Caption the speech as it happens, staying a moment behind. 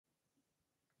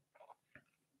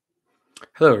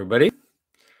Hello, everybody.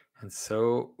 And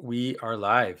so we are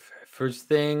live. First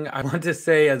thing I want to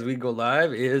say as we go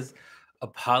live is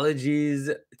apologies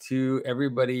to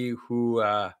everybody who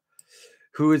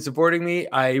is supporting me.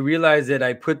 I realized that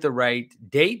I put the right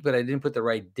date, but I didn't put the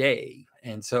right day,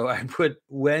 and so I put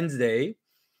Wednesday,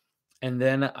 and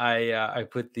then I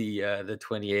put the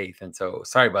 28th. And so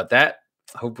sorry about that.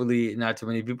 Hopefully, not too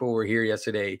many people were here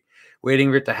yesterday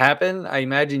waiting for it to happen. I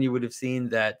imagine you would have seen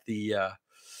that the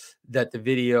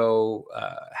video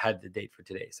had the date for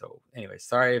today. So anyway,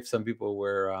 sorry if some people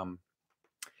were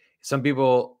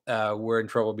in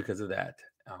trouble because of that.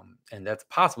 And that's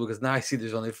possible because now I see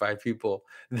there's only 5 people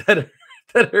that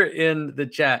are in the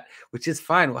chat, which is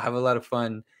fine. We'll have a lot of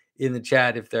fun in the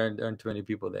chat if there aren't too many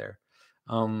people there.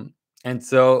 And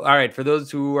so, all right, for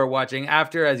those who are watching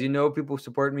after, as you know, people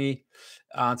support me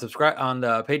on subscribe on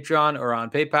the Patreon or on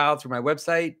PayPal through my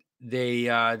website. They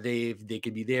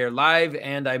could be there live,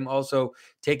 and I'm also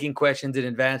taking questions in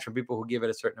advance from people who give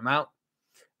it a certain amount.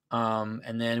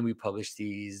 And then we publish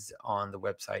these on the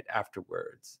website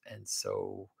afterwards. And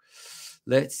so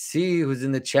let's see who's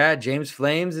in the chat. James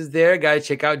Flames is there. Guys,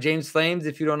 check out James Flames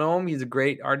if you don't know him. He's a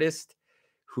great artist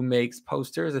who makes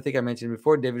posters. I think I mentioned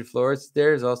before. David Flores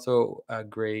there is also a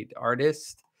great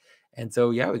artist. And so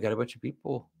yeah, we got a bunch of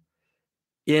people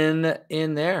in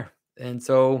there. And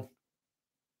so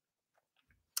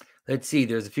let's see.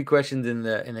 There's a few questions in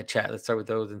the chat. Let's start with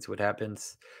those and see what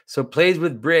happens. So Plays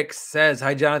with Bricks says,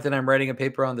 "Hi Jonathan, I'm writing a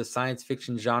paper on the science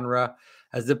fiction genre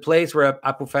as the place where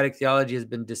apophatic theology has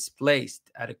been displaced.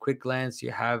 At a quick glance, do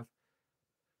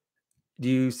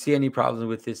you see any problems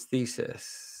with this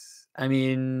thesis?" I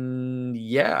mean,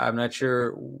 yeah, I'm not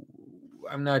sure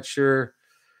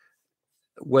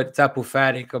what's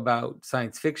apophatic about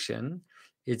science fiction.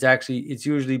 It's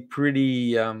usually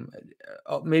pretty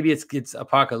maybe it's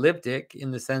apocalyptic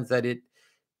in the sense that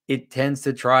it tends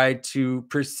to try to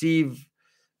perceive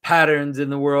patterns in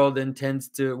the world and tends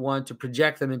to want to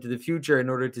project them into the future in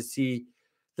order to see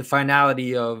the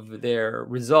finality of their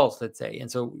results, let's say. And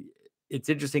so it's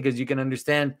interesting because you can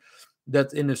understand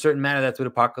that in a certain manner that's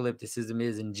what apocalypticism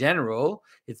is in general.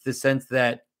 It's the sense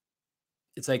that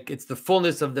it's the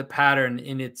fullness of the pattern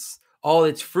in all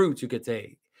its fruits, you could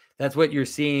say. That's what you're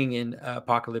seeing in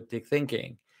apocalyptic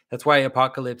thinking. That's why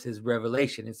apocalypse is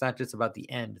revelation. It's not just about the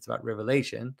end, it's about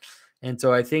revelation. And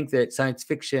so I think that science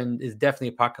fiction is definitely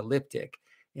apocalyptic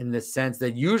in the sense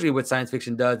that usually what science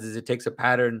fiction does is it takes a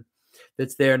pattern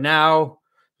that's there now,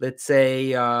 let's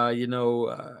say,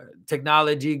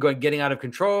 technology getting out of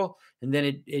control, and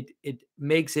then it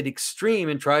makes it extreme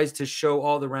and tries to show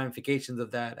all the ramifications of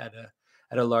that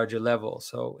at a larger level.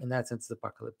 So in that sense, it's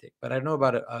apocalyptic. But I don't know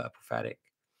about apophatic.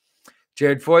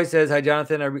 Jared Foy says, "Hi,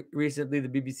 Jonathan. Recently, the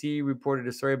BBC reported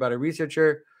a story about a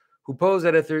researcher who posed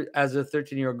as a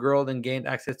 13-year-old girl and gained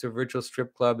access to a virtual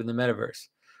strip club in the metaverse.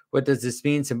 What does this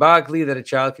mean symbolically? That a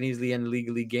child can easily and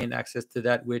legally gain access to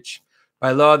that which,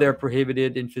 by law, they're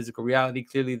prohibited in physical reality.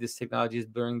 Clearly, this technology is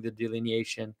blurring the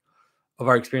delineation of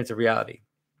our experience of reality.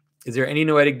 Is there any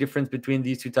noetic difference between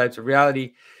these two types of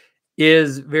reality?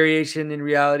 Is variation in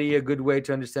reality a good way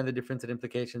to understand the difference and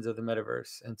implications of the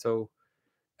metaverse?" And so,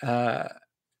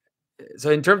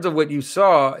 in terms of what you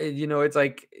saw, it's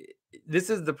like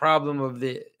this is the problem of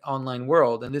the online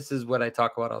world, and this is what I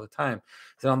talk about all the time.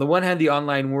 So on the one hand, the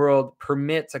online world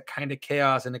permits a kind of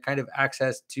chaos and a kind of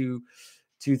access to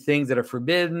things that are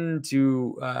forbidden,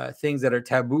 to things that are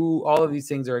taboo. All of these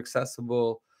things are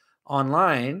accessible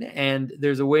online, and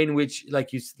there's a way in which,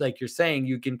 like you're saying,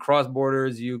 you can cross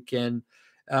borders, you can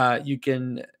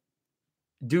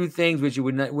do things which you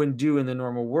wouldn't do in the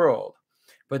normal world.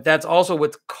 But that's also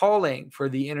what's calling for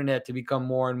the internet to become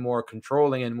more and more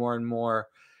controlling and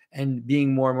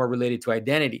being more and more related to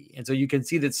identity. And so you can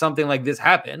see that something like this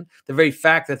happened. The very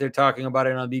fact that they're talking about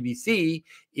it on BBC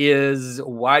is,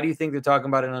 why do you think they're talking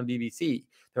about it on BBC?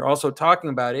 They're also talking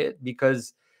about it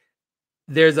because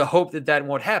there's a hope that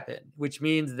won't happen, which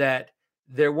means that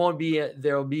there'll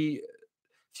be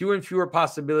fewer and fewer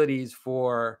possibilities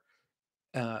for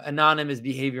anonymous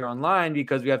behavior online,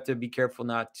 because we have to be careful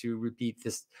not to repeat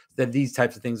that these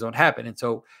types of things don't happen. And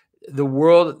so the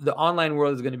online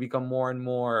world is going to become more and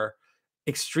more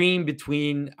extreme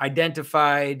between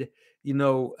identified,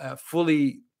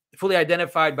 fully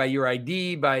identified by your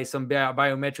ID, by some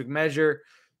biometric measure,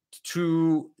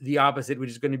 to the opposite, which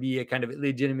is going to be a kind of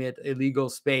illegitimate, illegal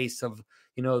space of,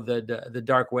 the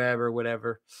dark web or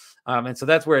whatever. And so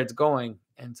that's where it's going.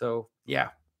 And so, yeah.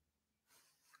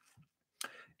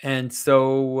 And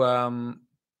so,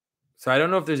 I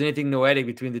don't know if there's anything noetic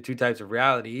between the two types of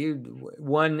reality.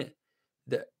 One,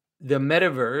 the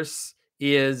metaverse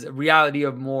is a reality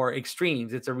of more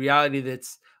extremes. It's a reality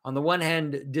that's on the one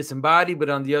hand disembodied, but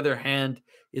on the other hand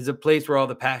is a place where all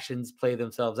the passions play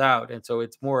themselves out. And so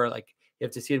it's more like you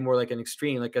have to see it more like an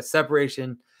extreme, like a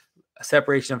separation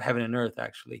of heaven and earth,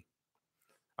 actually.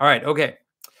 All right, okay.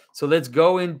 So let's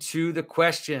go into the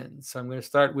questions. So I'm going to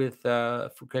start with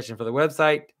a question for the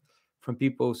website from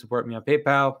people who support me on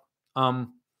PayPal.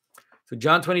 So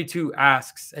John 22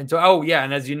 asks, and so, oh yeah,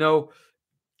 and as you know,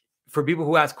 for people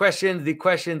who ask questions, the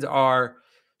questions are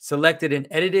selected and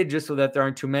edited just so that there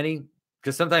aren't too many,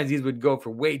 because sometimes these would go for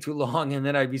way too long and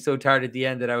then I'd be so tired at the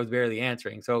end that I was barely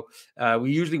answering. So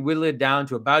we usually whittle it down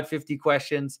to about 50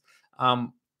 questions.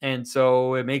 And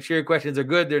so make sure your questions are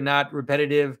good, they're not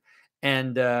repetitive,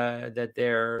 and that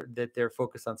they're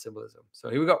focused on symbolism. So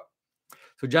here we go.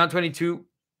 So John 22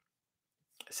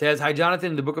 says, "Hi Jonathan,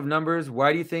 in the book of Numbers,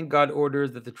 why do you think God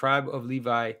orders that the tribe of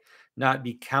Levi not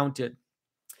be counted?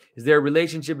 Is there a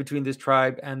relationship between this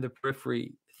tribe and the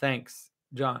periphery? Thanks,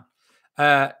 John."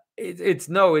 It's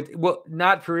no, well,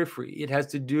 not periphery. It has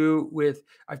to do with,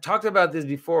 I've talked about this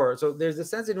before. So there's a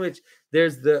sense in which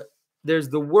there's the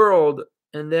world,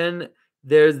 and then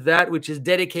there's that which is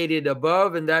dedicated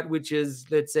above, and that which is,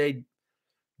 let's say,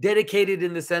 dedicated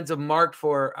in the sense of marked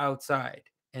for outside.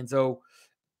 And so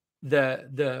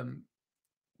the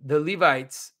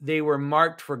Levites, they were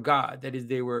marked for God. That is,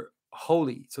 they were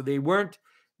holy. So they weren't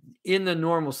in the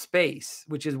normal space,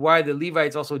 which is why the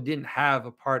Levites also didn't have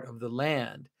a part of the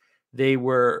land. They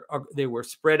were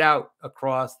spread out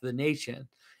across the nation,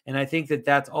 and I think that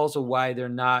that's also why they're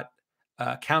not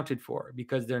accounted for,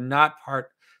 because they're not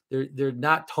part. They're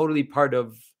not totally part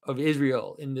of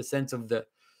Israel in the sense of that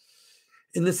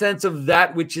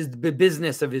which is the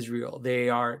business of Israel. They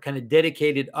are kind of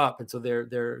dedicated up, and so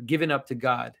they're given up to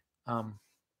God.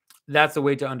 That's the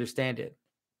way to understand it.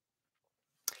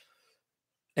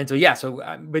 And so, yeah, so,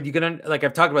 but you can, like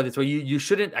I've talked about this, where you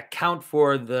shouldn't account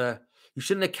for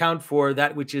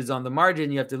that which is on the margin.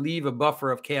 You have to leave a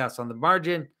buffer of chaos on the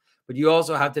margin, but you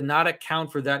also have to not account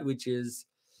for that which is,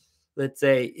 let's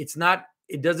say,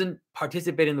 it doesn't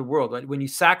participate in the world, right? When you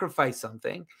sacrifice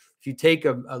something, if you take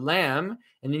a lamb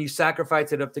and then you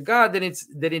sacrifice it up to God, then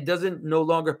it doesn't no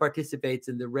longer participates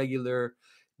in the regular,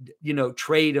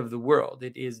 trade of the world.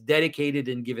 It is dedicated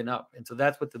and given up. And so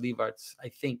that's what the Levites, I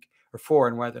think, are for,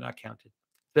 and why they're not counted.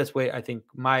 Best way, I think,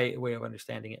 my way of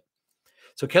understanding it.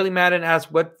 So Kelly Madden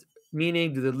asked, what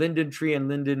meaning do the linden tree and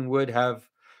linden wood have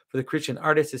for the Christian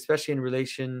artists, especially in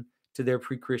relation to their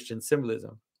pre-Christian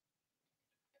symbolism?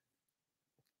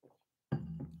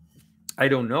 I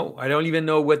don't know. I don't even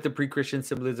know what the pre-Christian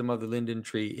symbolism of the linden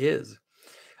tree is.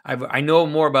 I know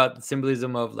more about the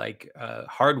symbolism of like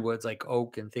hardwoods like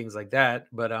oak and things like that,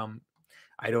 but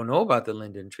I don't know about the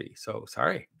linden tree. So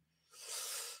sorry.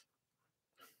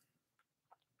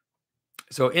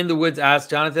 So In the Woods asks,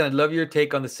 Jonathan, I'd love your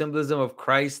take on the symbolism of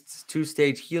Christ's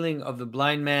two-stage healing of the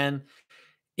blind man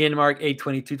in Mark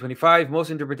 8:22-25. Most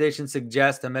interpretations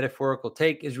suggest a metaphorical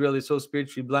take. Israel is so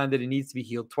spiritually blind that it needs to be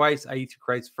healed twice, i.e. through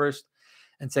Christ's first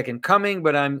and second coming.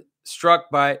 But I'm struck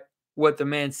by what the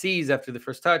man sees after the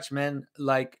first touch, men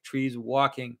like trees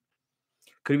walking.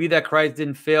 Could it be that Christ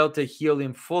didn't fail to heal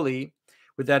him fully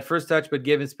with that first touch, but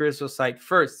gave him spiritual sight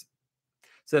first,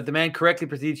 so that the man correctly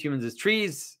perceives humans as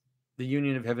trees, the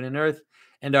union of heaven and earth,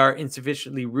 and are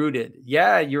insufficiently rooted?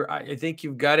 Yeah, I think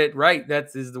you've got it right. That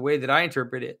is the way that I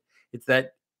interpret it. It's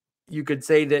that you could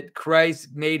say that Christ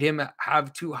made him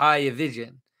have too high a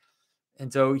vision.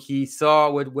 And so he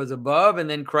saw what was above, and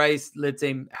then Christ, let's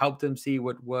say, helped him see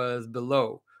what was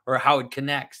below, or how it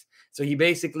connects. So he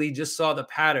basically just saw the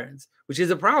patterns, which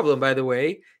is a problem, by the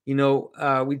way.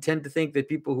 We tend to think that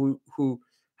people who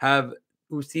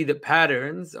see the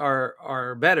patterns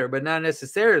are better, but not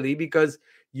necessarily, because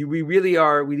we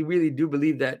really do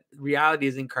believe that reality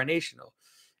is incarnational.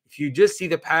 If you just see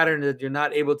the pattern, that you're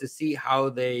not able to see how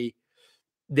they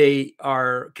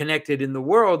are connected in the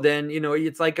world, then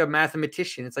it's like a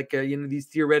mathematician. It's like these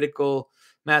theoretical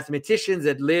mathematicians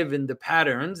that live in the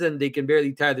patterns and they can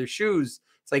barely tie their shoes.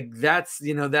 It's like that's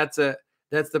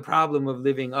the problem of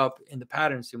living up in the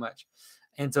patterns too much.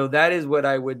 And so that is what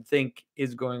I would think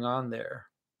is going on there.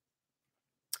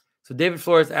 So David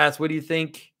Flores asks, what do you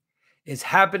think is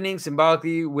happening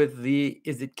symbolically with the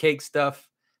is it cake stuff?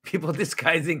 People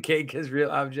disguising cake as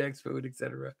real objects, food,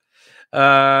 etc.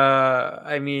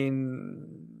 I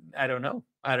mean, I don't know.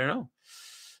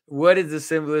 What is the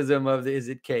symbolism of the is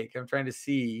it cake? I'm trying to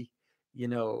see,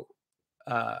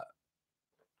 I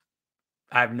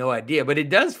have no idea, but it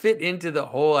does fit into the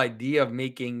whole idea of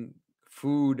making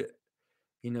food,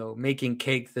 making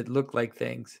cakes that look like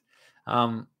things.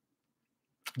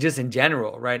 just in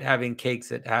general, right? Having cakes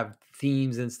that have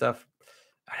themes and stuff.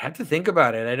 I have to think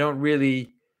about it. I don't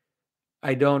really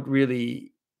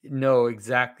know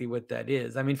exactly what that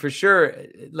is. I mean, for sure,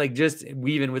 like just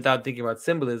even without thinking about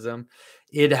symbolism,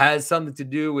 it has something to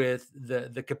do with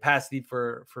the capacity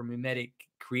for mimetic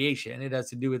creation. It has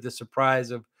to do with the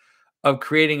surprise of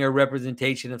creating a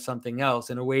representation of something else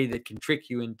in a way that can trick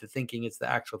you into thinking it's the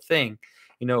actual thing.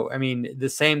 I mean, the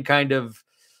same kind of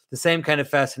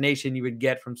fascination you would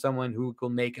get from someone who will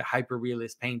make a hyper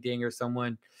realist painting, or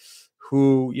someone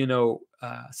who,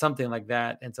 something like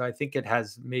that. And so I think it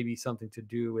has maybe something to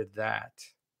do with that.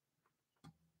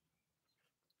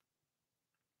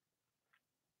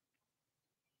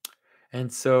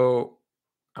 And so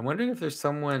I'm wondering if there's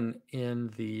someone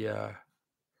in the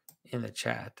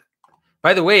chat.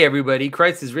 By the way, everybody,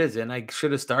 Christ is risen. I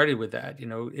should have started with that.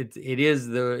 It is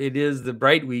the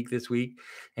bright week this week,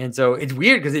 and so it's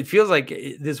weird because it feels like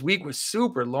this week was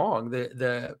super long.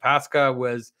 The Pascha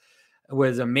was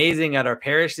amazing at our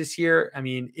parish this year. I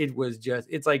mean,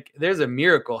 it's like there's a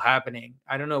miracle happening.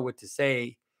 I don't know what to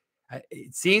say.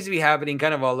 It seems to be happening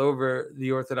kind of all over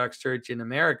the Orthodox Church in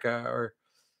America, or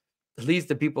at least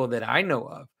the people that I know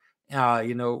of.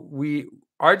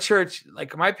 Our church,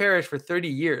 like my parish for 30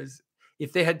 years,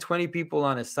 if they had 20 people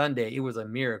on a Sunday, it was a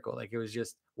miracle. Like it was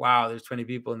just, wow, there's 20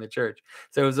 people in the church.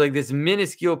 So it was like this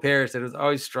minuscule parish that was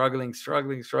always struggling,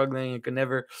 and could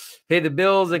never pay the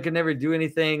bills and could never do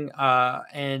anything.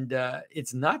 And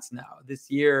it's nuts now. This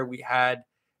year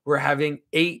we're having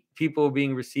 8 people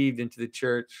being received into the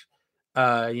church,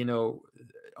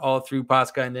 all through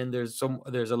Pascha, and then there's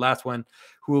a last one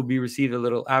who will be received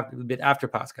a bit after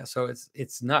Pascha. So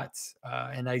it's nuts,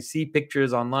 and I see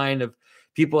pictures online of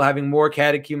people having more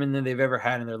catechumen than they've ever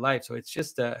had in their life. So it's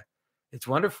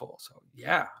wonderful. So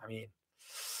yeah, I mean,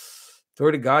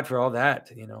 glory to God for all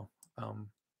that,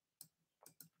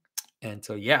 and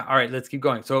so yeah, all right, let's keep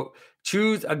going. So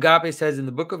choose agape says, in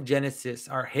the book of Genesis,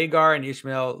 are Hagar and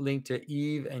Ishmael linked to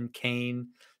Eve and Cain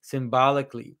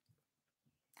symbolically?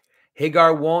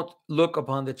 Hagar won't look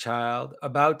upon the child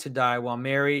about to die, while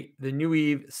Mary, the new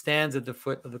Eve, stands at the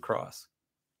foot of the cross.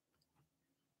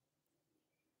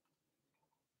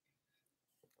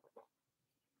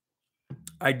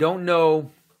 I don't know.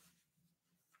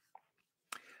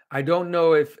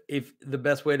 If the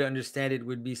best way to understand it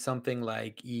would be something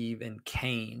like Eve and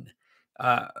Cain,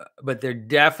 but there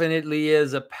definitely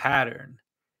is a pattern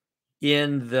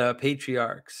in the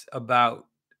patriarchs about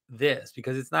this,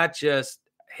 because it's not just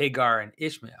Hagar and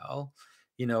Ishmael.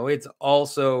 It's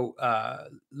also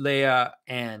Leah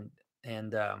and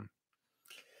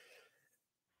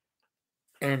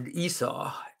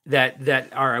Esau that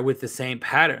are with the same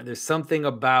pattern. There's something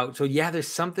about, so yeah, there's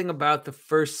something about the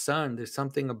first son. There's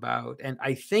something about, and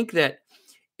I think that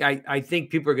I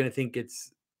think people are going to think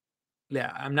it's,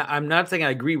 yeah, I'm not saying I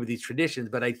agree with these traditions,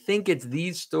 but I think it's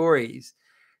these stories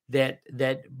that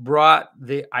brought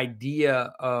the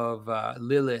idea of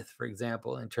Lilith, for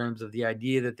example, in terms of the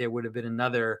idea that there would have been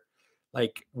another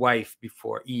like wife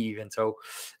before Eve. And so,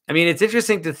 I mean, it's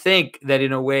interesting to think that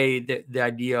in a way that the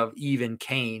idea of Eve and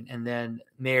Cain, and then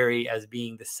Mary as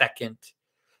being the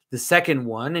second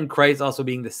one, and Christ also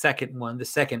being the second one, the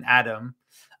second Adam.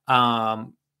 Yeah,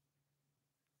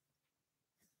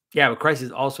 but Christ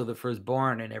is also the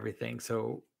firstborn and everything.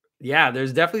 So yeah,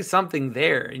 there's definitely something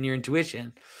there in your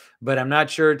intuition, but I'm not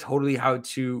sure totally how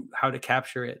to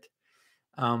capture it.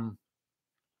 Um,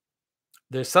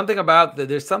 there's something about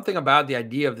the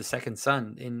idea of the second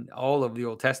son in all of the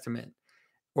Old Testament,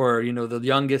 or the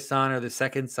youngest son or the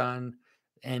second son,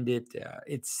 and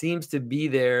it seems to be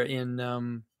there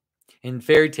in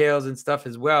fairy tales and stuff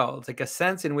as well. It's like a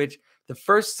sense in which the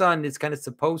first son is kind of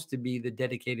supposed to be the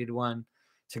dedicated one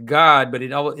to God, but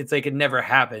it's like it never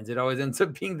happens. It always ends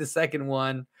up being the second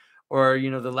one, or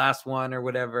the last one, or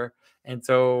whatever. And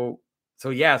so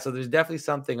yeah, so there's definitely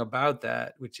something about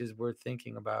that which is worth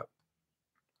thinking about.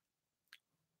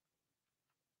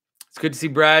 It's good to see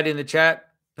Brad in the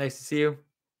chat. Nice to see you.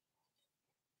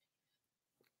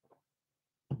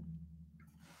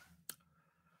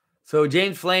 So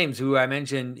James Flames, who I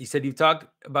mentioned, he said, you've talked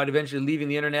about eventually leaving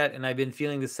the internet, and I've been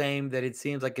feeling the same, that it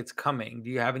seems like it's coming. Do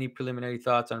you have any preliminary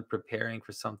thoughts on preparing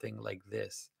for something like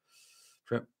this?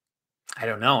 I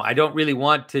don't know. I don't really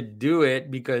want to do it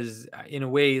because in a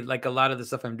way, like a lot of the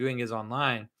stuff I'm doing is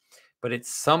online, but at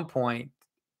some point,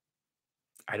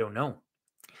 I don't know.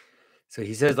 So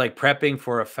he says like prepping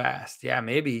for a fast. Yeah,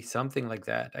 maybe something like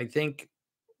that. I think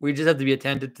we just have to be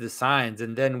attentive to the signs.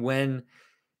 And then when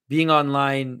being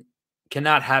online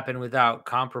cannot happen without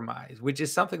compromise, which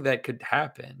is something that could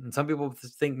happen. And some people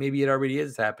think maybe it already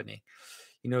is happening,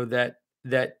 that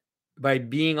by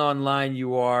being online,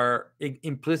 you are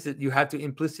implicit. You have to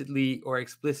implicitly or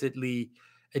explicitly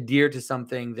adhere to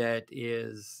something that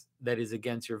is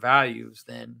against your values.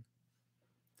 Then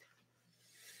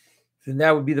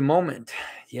that would be the moment.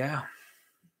 Yeah.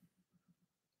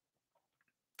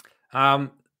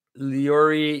 Um,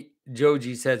 Liori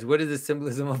Joji says, "What is the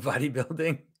symbolism of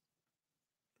bodybuilding?"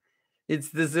 It's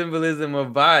the symbolism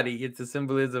of body. It's the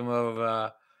symbolism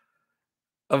of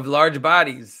large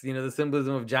bodies. The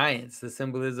symbolism of giants. The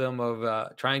symbolism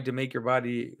of trying to make your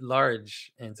body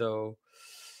large. And so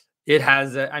it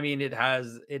has. I mean, it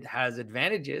has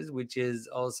advantages, which is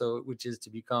to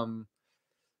become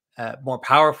more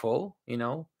powerful.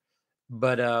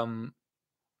 But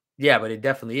yeah, but it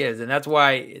definitely is. And that's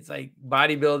why it's like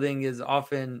bodybuilding is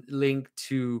often linked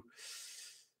to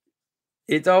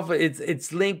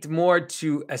it's linked more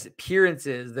to as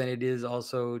appearances than it is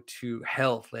also to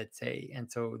health, let's say.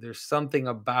 And so there's something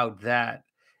about that,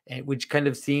 and which kind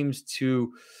of seems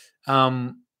to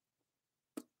um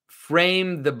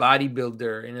frame the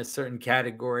bodybuilder in a certain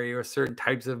category or certain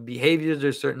types of behaviors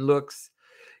or certain looks,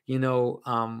 you know.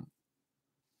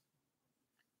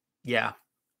 Yeah.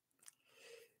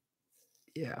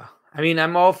 Yeah. I mean,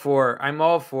 I'm all for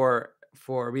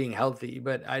being healthy,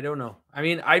 but I don't know. I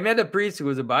mean, I met a priest who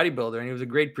was a bodybuilder and he was a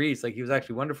great priest. Like he was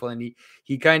actually wonderful, and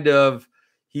he kind of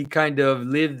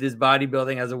lived this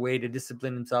bodybuilding as a way to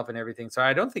discipline himself and everything. So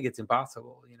I don't think it's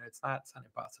impossible. It's not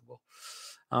impossible.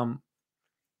 Um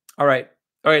all right.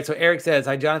 All right. So Eric says,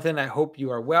 "Hi, Jonathan. I hope you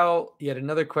are well. Yet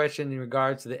another question in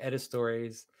regards to the Edda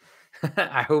stories.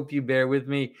 I hope you bear with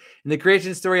me. In the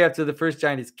creation story, after the first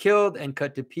giant is killed and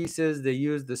cut to pieces, they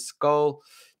use the skull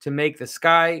to make the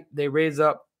sky. They raise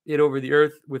up it over the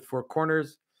earth with four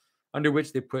corners, under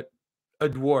which they put a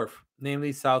dwarf,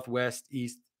 namely southwest,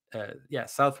 east,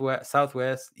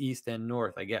 southwest, east, and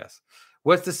north, I guess.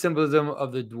 What's the symbolism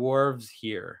of the dwarves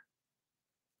here?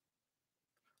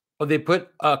 Oh, they put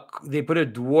a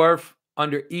dwarf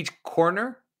under each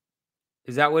corner.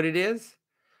 Is that what it is?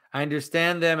 I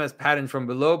understand them as patterns from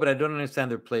below, but I don't understand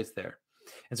their place there.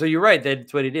 And so you're right.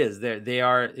 That's what it is. They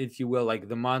are, if you will, like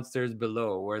the monsters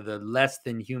below, or the less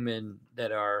than human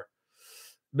that are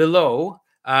below.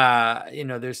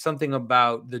 There's something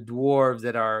about the dwarves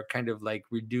that are kind of like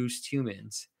reduced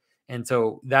humans, and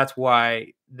so that's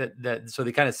why so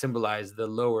they kind of symbolize the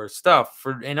lower stuff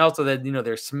and also that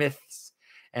they're smiths,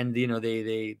 and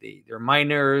they're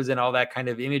miners and all that kind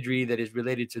of imagery that is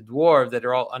related to dwarves that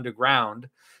are all underground.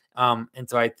 And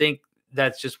so I think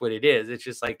that's just what it is. It's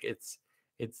just like it's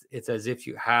as if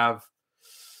you have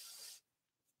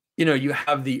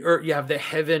the earth, you have the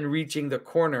heaven reaching the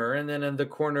corner, and then in the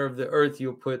corner of the earth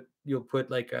you'll put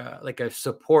like a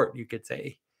support, you could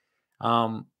say.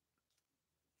 um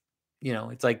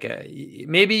it's like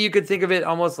maybe you could think of it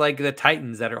almost like the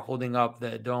titans that are holding up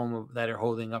the dome that are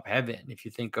holding up heaven. If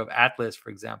you think of Atlas, for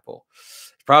example,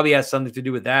 it probably has something to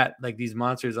do with that, like these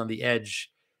monsters on the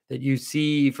edge that you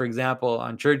see, for example,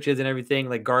 on churches and everything,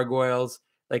 like gargoyles.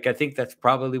 Like I think that's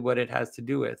probably what it has to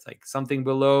do with. It's like something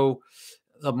below,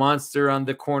 a monster on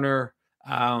the corner,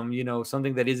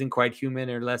 something that isn't quite human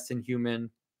or less than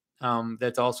human.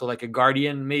 That's also like a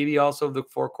guardian, maybe also of the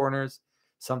four corners,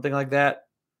 something like that.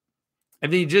 I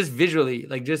mean, just visually,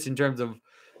 like just in terms of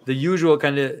the usual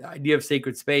kind of idea of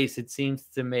sacred space, it seems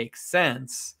to make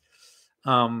sense.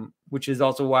 Which is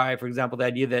also why, for example, the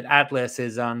idea that Atlas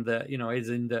is on the,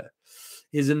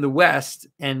 is in the west,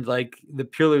 and like the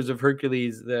pillars of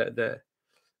Hercules, the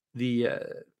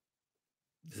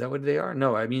is that what they are?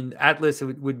 No, I mean Atlas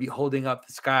would be holding up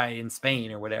the sky in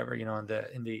Spain or whatever, in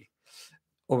the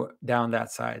or down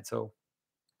that side. So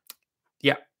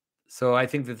yeah, so I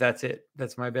think that's it.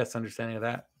 That's my best understanding of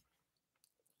that.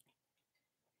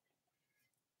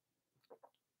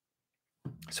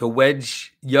 So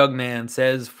Wedge Youngman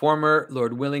says, former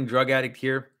Lord Willing drug addict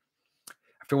here.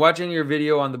 After watching your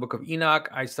video on the Book of Enoch,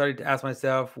 I started to ask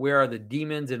myself, where are the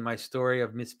demons in my story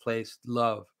of misplaced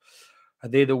love? Are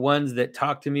they the ones that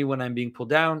talk to me when I'm being pulled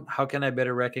down? How can I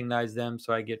better recognize them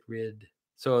so I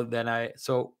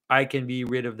can be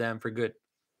rid of them for good?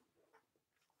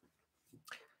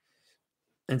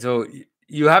 And so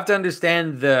you have to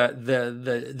understand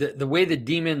the way the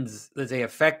demons, let's say,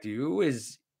 affect you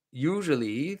is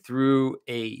usually through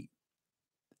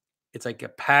it's like a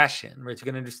passion, right? You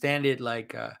can understand it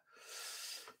like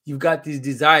you've got these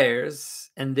desires,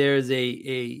 and there's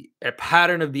a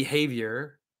pattern of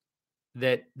behavior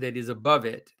that is above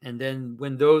it, and then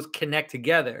when those connect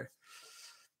together,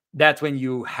 that's when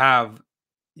you have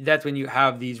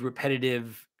these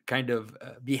repetitive kind of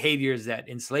behaviors that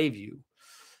enslave you.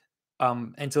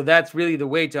 And so that's really the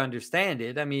way to understand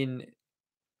it. I mean,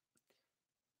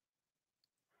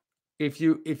 if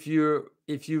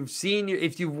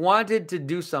you've wanted to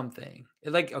do something,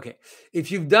 like, okay,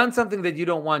 if you've done something that you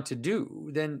don't want to do,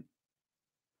 then,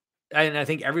 and I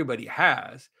think everybody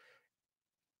has,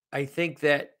 I think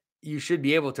that you should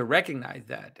be able to recognize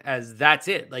that as that's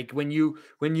it. Like when you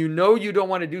know you don't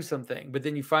want to do something, but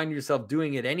then you find yourself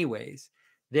doing it anyways,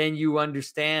 then you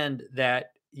understand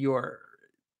that you're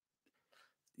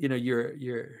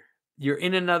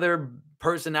in another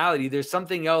personality. There's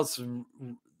something else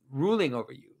ruling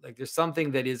over you. Like there's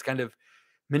something that is kind of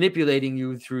manipulating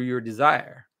you through your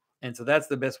desire. And so that's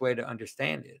the best way to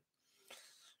understand it.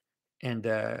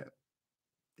 And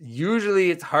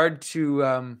usually it's hard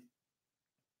to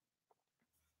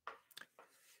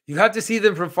you have to see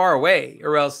them from far away,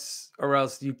 or else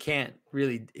you can't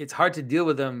really, it's hard to deal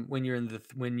with them when you're in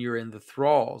the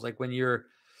thralls, like when you're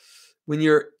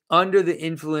under the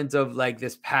influence of like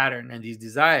this pattern and these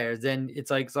desires. Then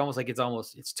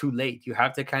it's too late. You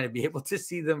have to kind of be able to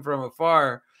see them from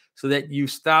afar so that you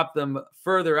stop them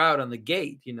further out on the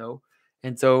gate.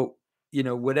 And so,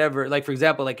 whatever, like for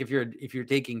example, like if you're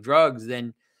taking drugs,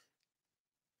 then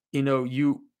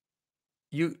you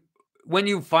when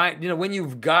you find when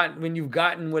you've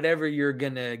gotten whatever you're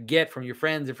gonna get from your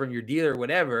friends or from your dealer or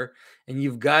whatever, and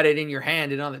you've got it in your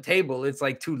hand and on the table, it's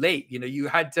like too late. You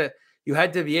had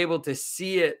to be able to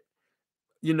see it,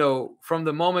 from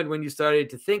the moment when you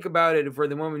started to think about it, for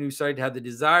the moment you started to have the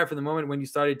desire, for the moment when you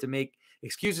started to make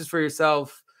excuses for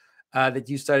yourself, that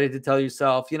you started to tell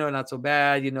yourself, not so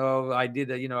bad, I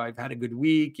did, I've had a good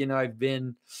week, I've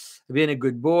been a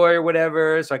good boy or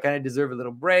whatever, so I kind of deserve a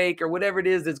little break or whatever it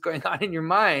is that's going on in your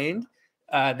mind.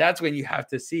 That's when you have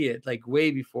to see it, like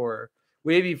way before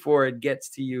it gets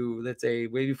to you. Let's say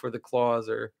way before the claws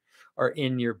are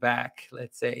in your back,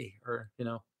 let's say, or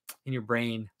in your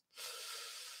brain.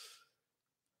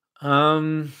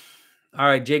 All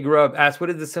right, Jay Grubb asks, what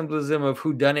is the symbolism of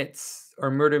whodunits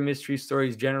or murder mystery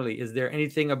stories generally? Is there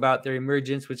anything about their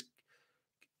emergence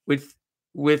with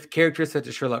characters such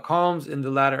as Sherlock Holmes in the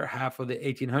latter half of the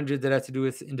 1800s that has to do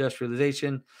with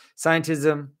industrialization,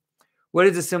 scientism? What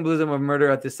is the symbolism of murder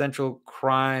at the central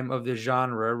crime of the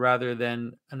genre rather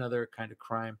than another kind of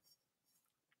crime?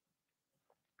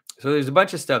 So there's a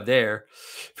bunch of stuff there.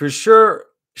 For sure,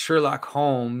 Sherlock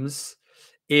Holmes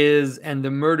and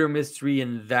the murder mystery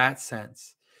in that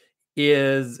sense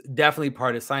is definitely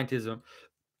part of scientism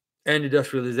and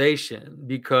industrialization,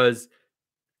 because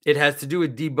it has to do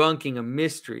with debunking a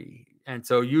mystery. And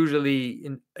so usually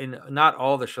in not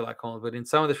all the Sherlock Holmes, but in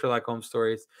some of the Sherlock Holmes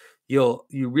stories, you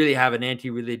really have an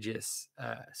anti-religious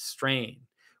strain,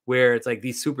 where it's like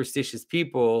these superstitious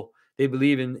people, they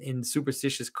believe in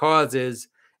superstitious causes,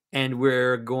 and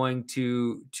we're going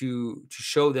to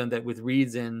show them that with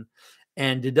reason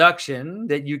and deduction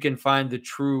that you can find the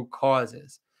true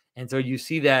causes. And so you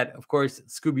see that, of course,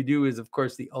 Scooby-Doo is, of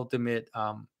course, the ultimate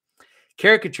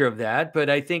caricature of that. But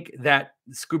I think that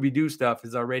Scooby-Doo stuff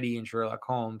is already in Sherlock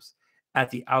Holmes at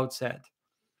the outset.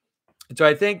 And so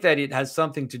I think that it has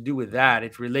something to do with that.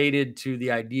 It's related to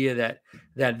the idea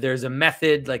that there's a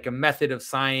method, like a method of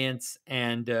science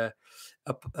and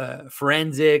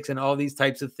forensics and all these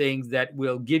types of things that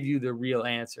will give you the real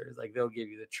answers. Like they'll give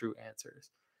you the true answers.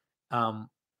 And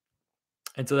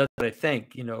so that's what I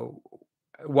think.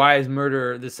 Why is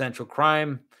murder the central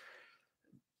crime?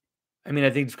 I mean,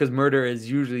 I think it's because murder is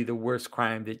usually the worst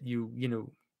crime that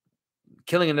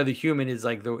killing another human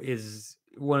is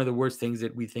one of the worst things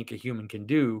that we think a human can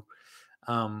do.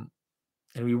 And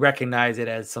we recognize it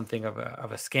as something of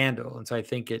a scandal. And so I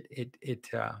think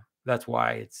that's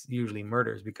why it's usually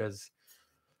murders, because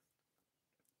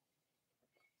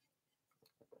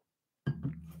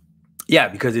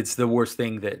it's the worst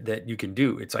thing that you can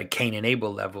do. It's like Cain and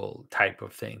Abel level type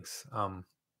of things.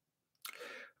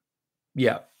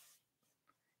 The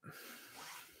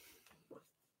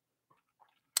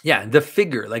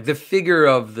figure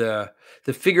of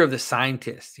the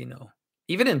scientist,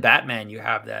 even in Batman, you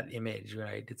have that image,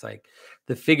 right? It's like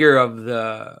the figure of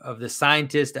the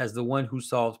scientist as the one who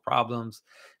solves problems,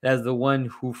 as the one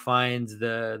who finds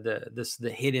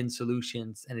the hidden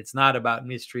solutions. And it's not about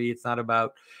mystery. It's not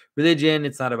about religion.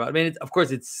 It's not about, I mean, of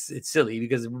course it's silly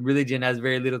because religion has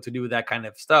very little to do with that kind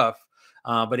of stuff.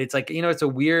 But it's like, it's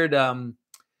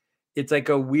like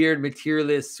a weird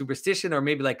materialist superstition, or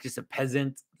maybe like just a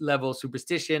peasant level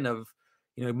superstition of,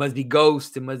 it must be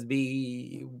ghosts. It must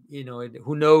be,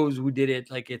 who knows who did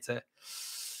it. Like so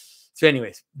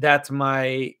anyways, that's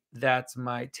my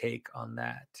take on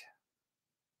that.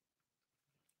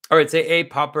 All right. Say A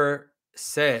Popper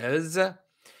says,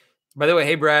 by the way,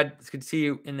 hey, Brad, it's good to see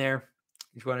you in there.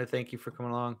 Just want to thank you for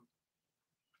coming along.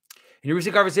 In a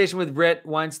recent conversation with Brett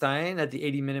Weinstein at the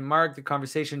 80-minute mark, the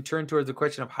conversation turned towards the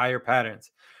question of higher patterns.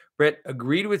 Brett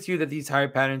agreed with you that these higher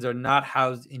patterns are not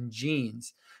housed in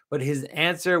genes, but his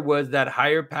answer was that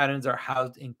higher patterns are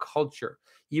housed in culture.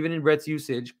 Even in Brett's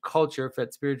usage, culture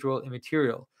fed spiritual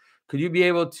immaterial. Could you be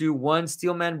able to, one,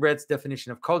 steelman Brett's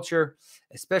definition of culture,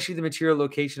 especially the material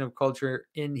location of culture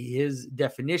in his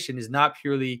definition is not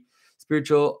purely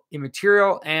spiritual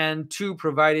immaterial, and two,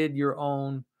 provide your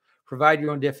own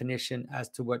definition as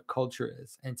to what culture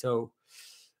is. And so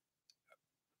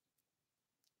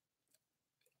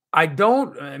I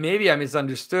don't, maybe I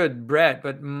misunderstood Brett,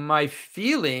 but my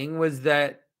feeling was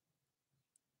that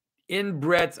in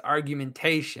Brett's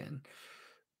argumentation,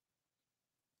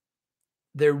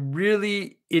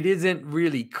 it isn't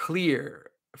really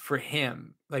clear for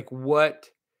him, like what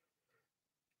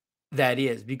that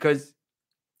is, because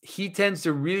he tends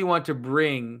to really want to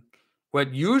bring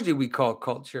what usually we call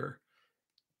culture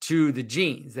to the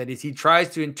genes. That is, he tries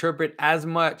to interpret as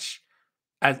much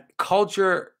as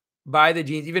culture by the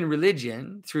genes, even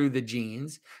religion through the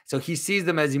genes. So he sees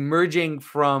them as emerging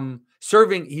from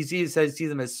serving. He sees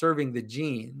them as serving the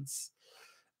genes.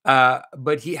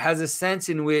 But he has a sense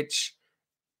in which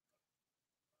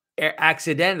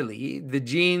accidentally the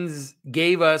genes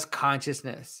gave us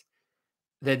consciousness,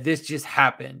 that this just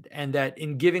happened, and that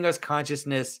in giving us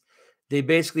consciousness, they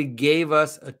basically gave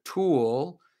us a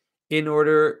tool in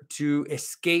order to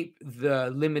escape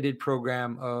the limited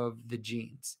program of the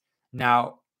genes.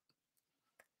 Now,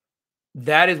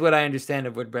 that is what I understand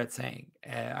of what Brett's saying.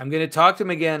 I'm going to talk to him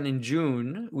again in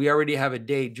June. We already have a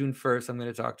date, June 1st. I'm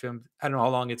going to talk to him. I don't know how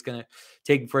long it's going to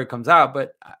take before it comes out,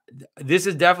 but this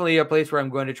is definitely a place where I'm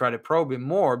going to try to probe him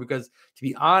more, because to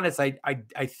be honest, I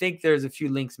think there's a few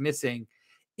links missing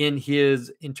in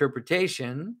his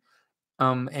interpretation.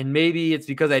 And maybe it's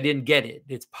because I didn't get it.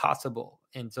 It's possible.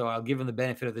 And so I'll give him the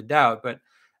benefit of the doubt, but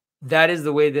that is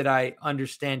the way that I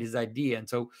understand his idea. And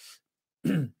so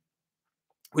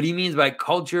what he means by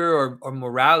culture or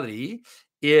morality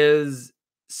is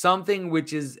something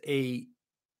which is it's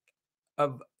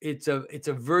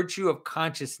a virtue of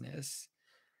consciousness,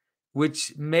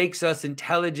 which makes us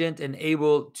intelligent and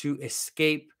able to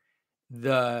escape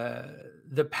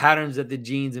the patterns that the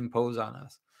genes impose on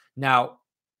us. Now,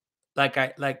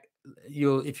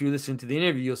 if you listen to the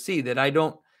interview, you'll see that I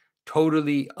don't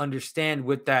totally understand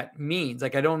what that means.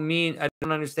 Like I don't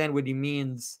understand what he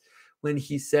means when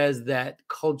he says that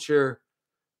culture,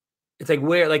 it's like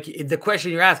where, like the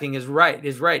question you're asking is right,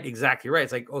 exactly right.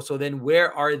 It's like, oh, so then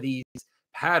where are these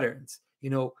patterns?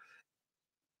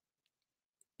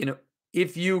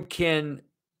 If you can,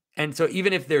 and so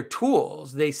even if they're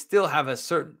tools, they still have a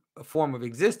certain form of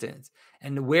existence.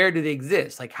 And where do they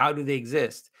exist? Like, how do they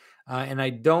exist? And I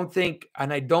don't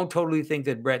totally think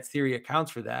that Brett's theory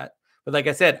accounts for that. But like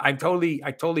I said, I totally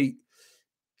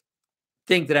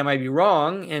think that I might be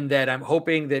wrong, and that I'm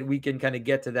hoping that we can kind of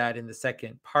get to that in the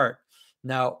second part.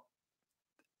 Now,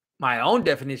 my own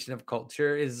definition of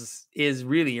culture is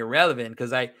really irrelevant,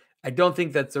 because I don't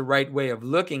think that's the right way of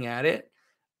looking at it.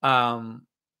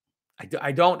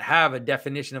 I don't have a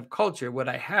definition of culture. What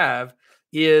I have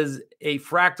is a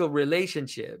fractal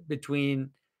relationship between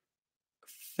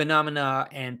phenomena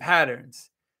and patterns.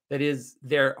 That is,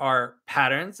 there are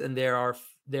patterns and there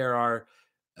are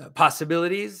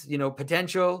possibilities,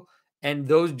 potential, and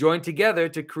those join together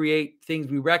to create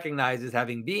things we recognize as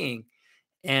having being.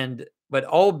 But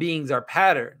all beings are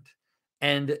patterned,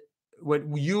 and what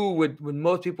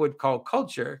most people would call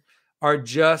culture are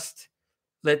just,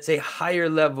 let's say, higher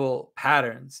level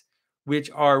patterns, which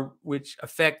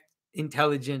affect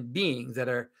intelligent beings, that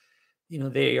are,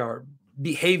 they are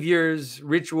behaviors,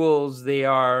 rituals, they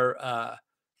are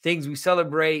things we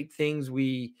celebrate,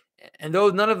 and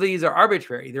none of these are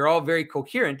arbitrary. They're all very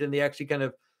coherent, and they actually kind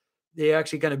of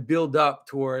build up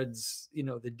towards,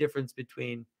 the difference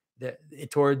between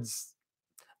towards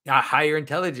higher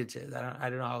intelligences. I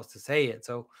don't know how else to say it.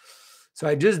 So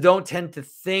I just don't tend to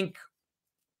think,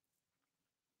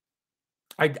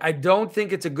 I don't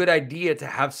think it's a good idea to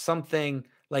have something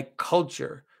like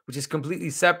culture, which is completely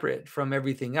separate from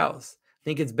everything else. I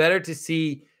think it's better to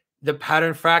see the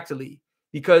pattern fractally,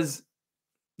 because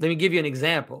let me give you an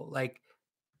example. Like,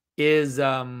 let's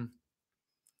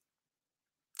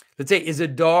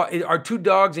say, are two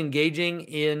dogs engaging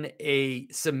in a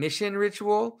submission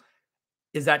ritual?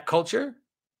 Is that culture?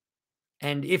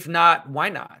 And if not, why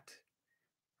not?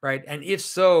 Right? And if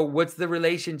so, what's the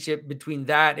relationship between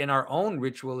that and our own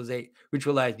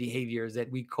ritualized behaviors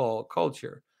that we call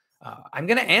culture? I'm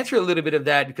going to answer a little bit of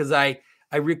that, because I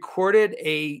recorded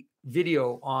a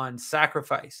video on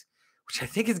sacrifice, which I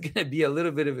think is going to be a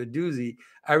little bit of a doozy.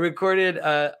 I recorded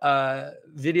a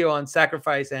video on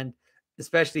sacrifice, and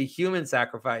especially human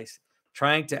sacrifice,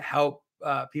 trying to help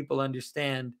people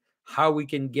understand how we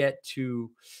can get to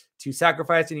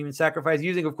sacrifice and even sacrifice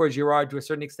using, of course, Girard to a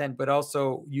certain extent, but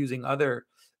also using other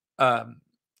um,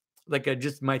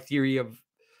 just my theory of,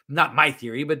 not my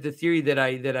theory, but the theory that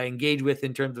I engage with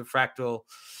in terms of fractal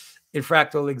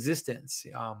existence.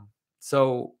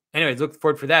 So anyways, look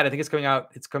forward for that. I think it's coming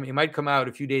out. It might come out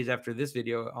a few days after this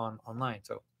video online.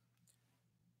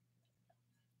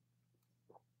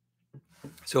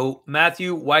 So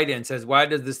Matthew Whiten says, why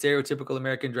does the stereotypical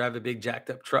American drive a big jacked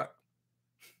up truck?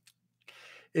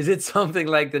 Is it something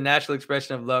like the national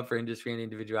expression of love for industry and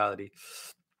individuality?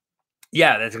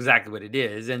 Yeah, that's exactly what it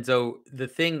is. And so the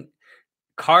thing,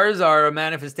 cars are a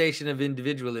manifestation of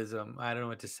individualism. I don't know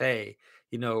what to say.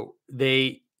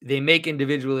 They make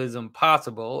individualism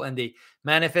possible, and they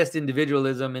manifest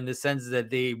individualism in the sense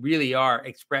that they really are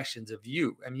expressions of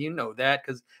you. I mean, you know that,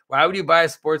 because why would you buy a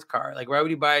sports car? Like, why would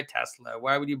you buy a Tesla?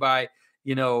 Why would you buy,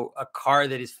 a car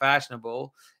that is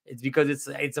fashionable? It's because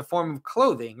it's a form of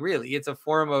clothing, really. It's a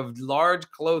form of large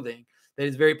clothing that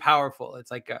is very powerful. It's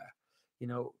like you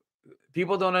know,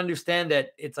 people don't understand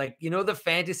that it's like, the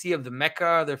fantasy of the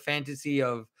Mecca, the fantasy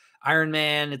of Iron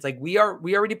Man. It's like we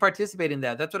already participate in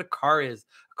that. That's what a car is.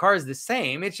 A car is the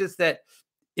same. It's just that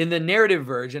in the narrative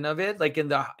version of it, like in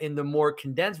the more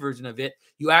condensed version of it,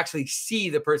 you actually see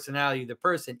the personality of the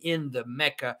person in the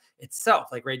Mecca itself.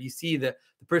 Like, right, you see the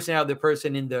personality of the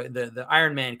person in the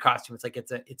Iron Man costume. It's like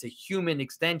it's a human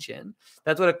extension.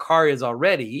 That's what a car is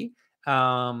already.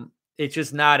 It's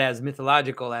just not as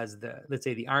mythological as let's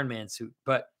say the Iron Man suit,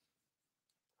 but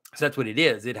so that's what it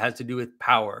is. It has to do with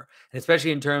power, and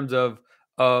especially in terms of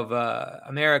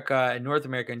America and North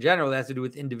America in general, it has to do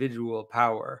with individual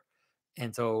power,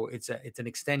 and so it's an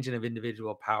extension of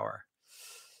individual power.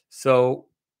 So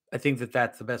I think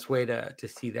that's the best way to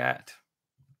see that.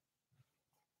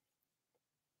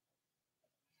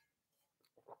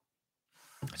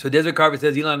 So Desert Carpet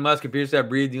says Elon Musk appears to have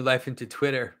breathed new life into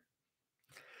Twitter.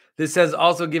 This has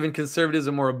also given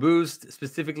conservatism more a boost,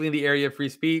 specifically in the area of free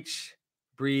speech.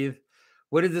 Breathe.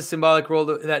 What is the symbolic role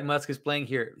that Musk is playing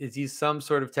here? Is he some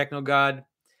sort of techno god?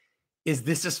 Is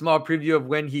this a small preview of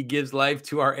when he gives life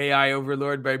to our AI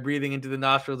overlord by breathing into the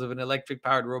nostrils of an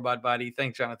electric-powered robot body?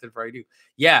 Thanks, Jonathan, for I do.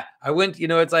 Yeah, I went.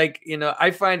 It's like, I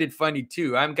find it funny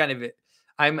too. I'm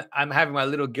having my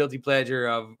little guilty pleasure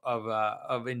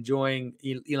of enjoying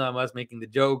Elon Musk making the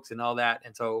jokes and all that,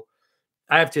 and so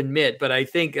I have to admit, but I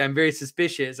think I'm very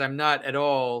suspicious. I don't at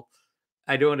all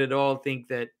think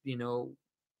that,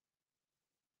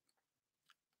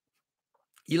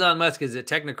 Elon Musk is a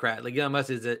technocrat. Like, Elon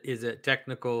Musk is a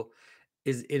technical,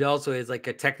 it also is like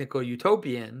a technical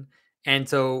utopian. And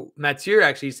so Mathieu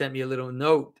actually sent me a little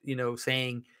note,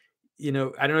 saying, I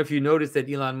don't know if you noticed that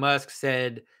Elon Musk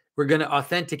said, we're going to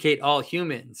authenticate all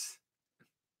humans.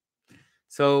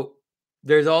 So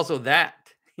there's also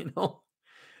that, it's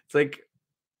like,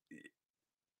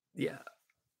 yeah.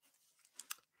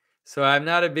 So I'm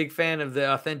not a big fan of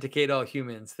the authenticate all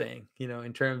humans thing,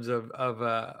 in terms of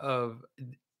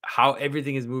how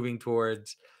everything is moving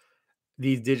towards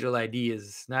these digital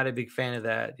ideas. Not a big fan of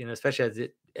that, especially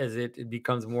as it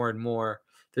becomes more and more,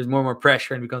 there's more and more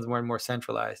pressure and becomes more and more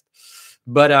centralized.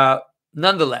 But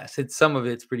nonetheless, some of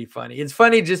it's pretty funny. It's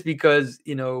funny just because,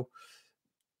 there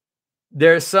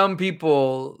are some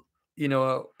people,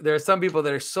 that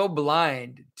are so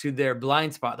blind to their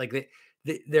blind spot. Like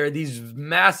there are these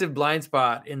massive blind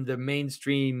spot in the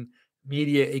mainstream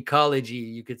media ecology,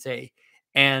 you could say,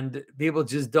 and people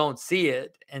just don't see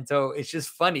it. And so it's just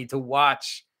funny to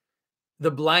watch the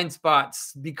blind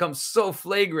spots become so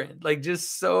flagrant, like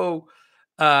just so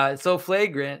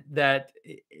flagrant that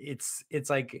it's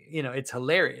like, it's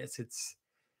hilarious.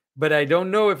 But I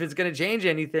don't know if it's going to change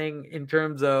anything in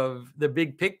terms of the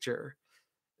big picture,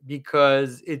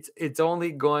 because it's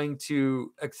only going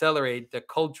to accelerate the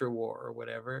culture war or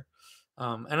whatever.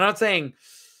 And I'm not saying,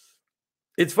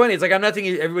 it's funny. It's like, I'm not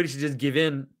thinking everybody should just give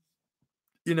in,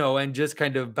 and just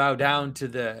kind of bow down to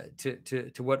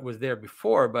to what was there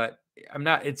before. But I'm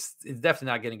not. It's definitely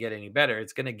not going to get any better.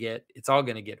 It's all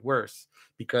going to get worse,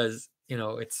 because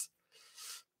it's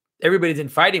everybody's in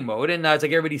fighting mode, and now it's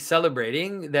like everybody's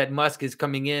celebrating that Musk is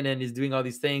coming in and is doing all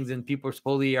these things, and people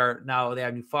supposedly are now, they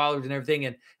have new followers and everything.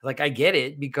 And like, I get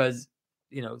it, because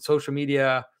social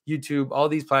media, YouTube, all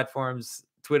these platforms,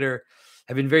 Twitter,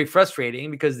 have been very frustrating,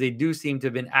 because they do seem to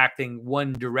have been acting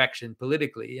one direction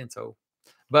politically. And so,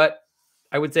 but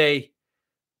I would say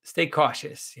stay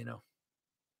cautious,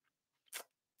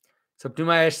 So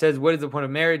Pnumayesh says, what is the point of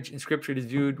marriage? In scripture, it is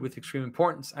viewed with extreme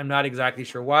importance. I'm not exactly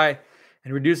sure why.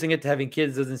 And reducing it to having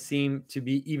kids doesn't seem to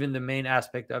be even the main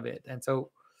aspect of it. And so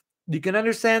you can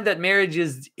understand that marriage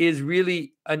is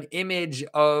really an image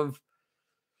of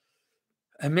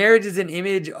a marriage is an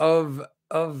image of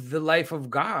the life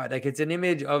of God. Like it's an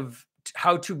image of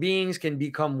how two beings can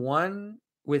become one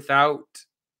without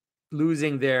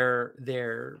losing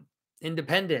their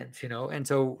independence, and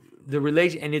so the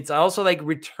relation, and it's also like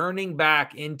returning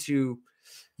back into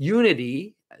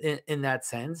unity in that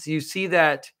sense. You see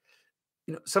that,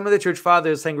 some of the church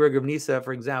fathers, Saint Gregory of Nyssa,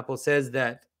 for example, says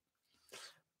that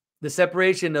the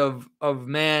separation of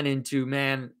man into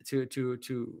man to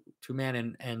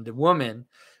man and the woman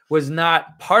was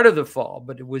not part of the fall,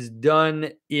 but it was done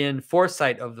in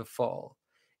foresight of the fall,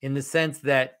 in the sense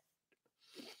that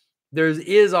there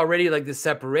is already like the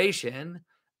separation,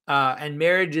 and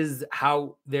marriage is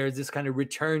how there's this kind of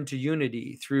return to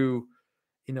unity through,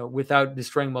 without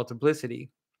destroying multiplicity.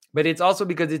 But it's also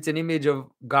because it's an image of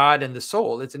God and the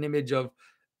soul. It's an image of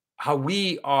how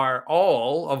we are,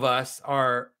 all of us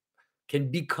can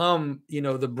become,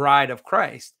 the bride of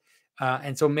Christ.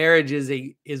 And so marriage is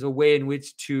a way in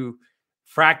which to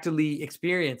fractally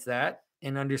experience that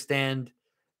and understand,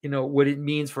 what it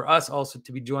means for us also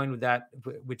to be joined with that,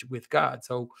 with God.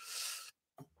 So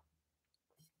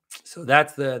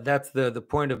that's the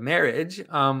point of marriage.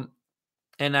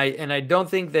 And I don't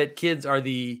think that kids are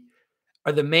the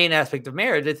main aspect of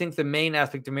marriage. I think the main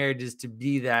aspect of marriage is to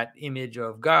be that image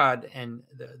of God and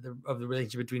of the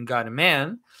relationship between God and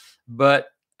man. But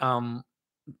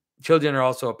children are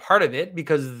also a part of it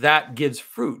because that gives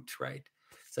fruit, right?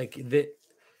 It's like the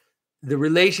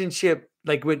relationship,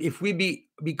 like if we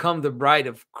become the bride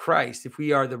of Christ, if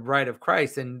we are the bride of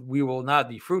Christ, then we will not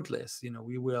be fruitless.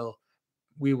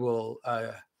 We will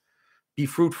be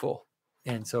fruitful,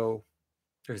 and so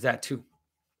there's that too.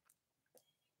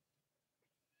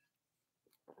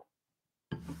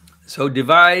 So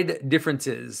divide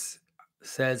differences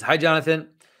says, hi, Jonathan.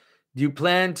 Do you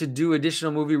plan to do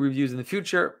additional movie reviews in the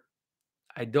future?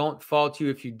 I don't fault you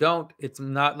if you don't. It's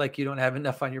not like you don't have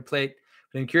enough on your plate.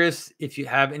 But I'm curious if you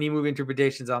have any movie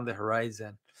interpretations on the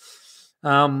horizon.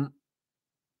 I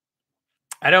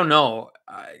don't know.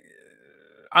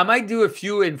 I might do a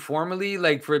few informally,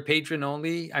 like for a patron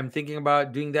only. I'm thinking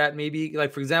about doing that maybe.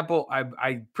 Like, for example,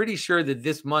 I'm pretty sure that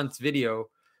this month's video,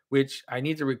 which I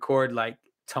need to record like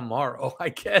tomorrow, I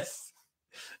guess.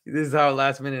 This is how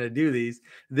last minute I do these.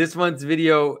 This month's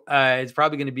video is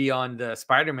probably going to be on the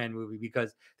Spider-Man movie,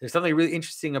 because there's something really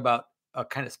interesting about a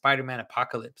kind of Spider-Man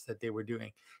apocalypse that they were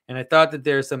doing. And I thought that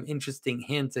there's some interesting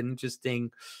hints and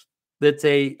interesting, let's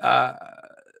say,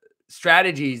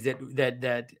 strategies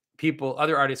that people,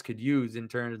 other artists could use in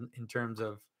terms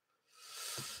of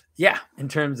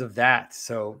that.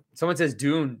 So someone says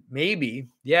Dune, maybe.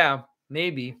 Yeah,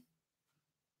 maybe.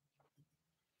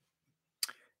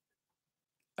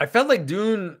 I felt like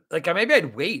Dune, like maybe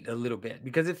I'd wait a little bit,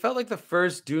 because it felt like the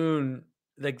first Dune,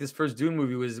 like this first Dune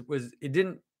movie was it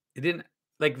didn't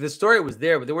like, the story was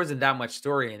there, but there wasn't that much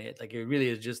story in it. Like it really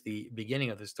is just the beginning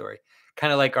of the story,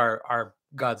 kind of like our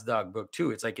God's Dog book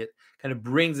too. It's like it kind of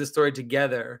brings the story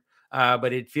together,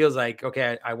 but it feels like,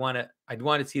 okay, I'd want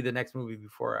to see the next movie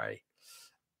before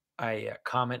I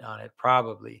comment on it,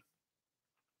 probably.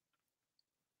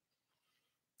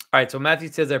 All right, so Matthew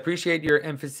says, I appreciate your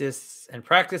emphasis and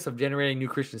practice of generating new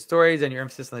Christian stories and your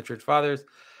emphasis on the church fathers.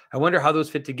 I wonder how those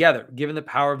fit together, given the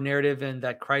power of narrative and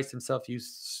that Christ himself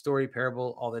used story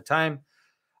parable all the time.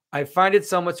 I find it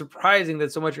somewhat surprising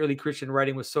that so much early Christian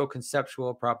writing was so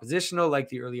conceptual, propositional, like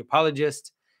the early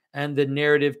apologists, and the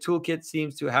narrative toolkit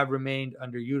seems to have remained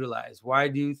underutilized. Why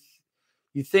do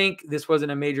you think this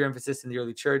wasn't a major emphasis in the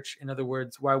early church? In other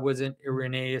words, why wasn't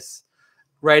Irenaeus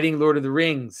writing Lord of the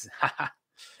Rings?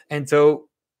 And so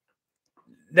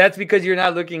that's because you're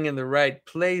not looking in the right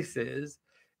places.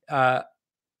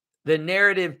 The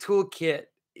narrative toolkit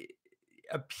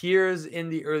appears in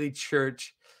the early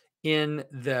church in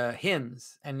the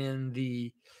hymns and in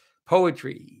the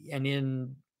poetry,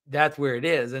 and that's where it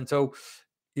is. And so,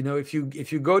 if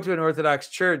you go to an Orthodox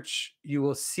church, you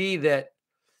will see that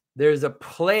there's a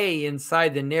play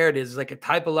inside the narratives, like a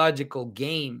typological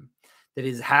game that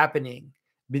is happening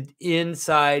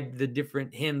inside the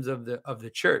different hymns of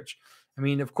the church. I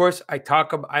mean, of course, I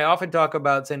often talk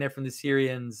about Saint Ephrem the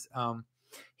Syrian's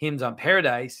hymns on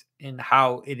paradise, and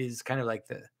how it is kind of like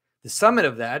the summit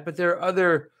of that. But there are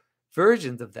other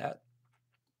versions of that.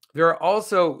 There are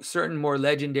also certain more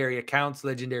legendary accounts,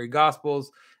 legendary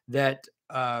gospels that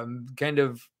kind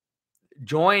of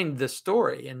joined the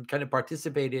story and kind of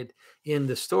participated in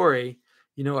the story.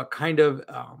 A kind of,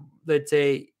 let's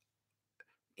say,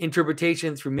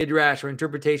 interpretation through midrash or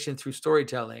interpretation through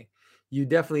storytelling. You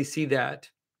definitely see that.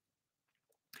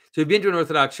 So you've been to an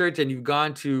Orthodox church and you've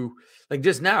gone to, like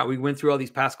just now, we went through all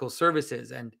these Paschal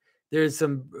services, and there's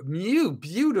some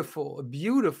beautiful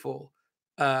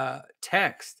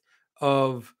text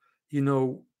of,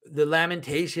 the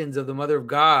lamentations of the Mother of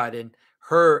God and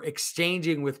her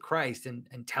exchanging with Christ and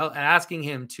asking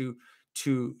him to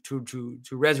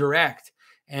resurrect,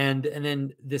 and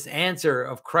then this answer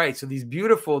of Christ. So these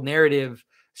beautiful narrative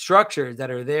structures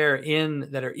that are there in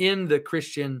the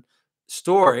Christian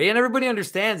story, and everybody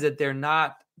understands that they're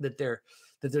not at the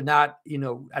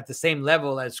same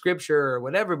level as Scripture or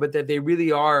whatever, but that they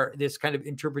really are this kind of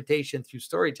interpretation through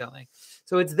storytelling.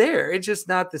 So it's there. It's just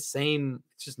not the same.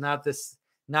 It's just not this.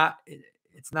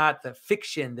 It's not the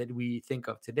fiction that we think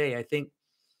of today. I think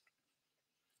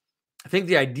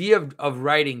the idea of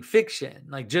writing fiction,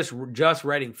 like just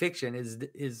writing fiction,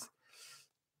 is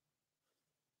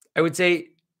I would say,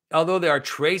 although there are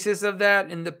traces of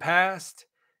that in the past,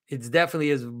 it's definitely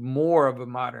is more of a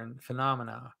modern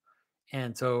phenomena.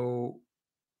 And so,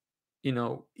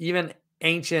 even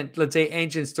let's say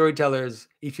ancient storytellers,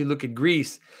 if you look at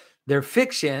Greece, their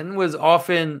fiction was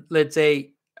often, let's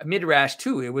say, a midrash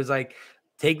too. It was like,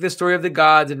 take the story of the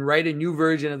gods and write a new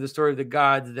version of the story of the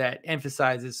gods that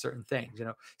emphasizes certain things,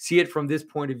 see it from this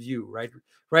point of view, right?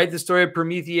 Write the story of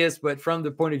Prometheus, but from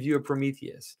the point of view of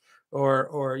Prometheus.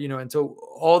 Or and so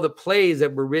all the plays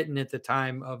that were written at the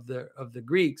time of the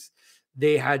Greeks,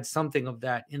 they had something of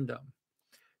that in them.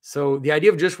 So the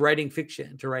idea of just writing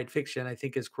fiction to write fiction, I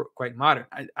think, is quite modern.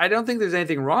 I don't think there's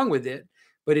anything wrong with it,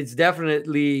 but it's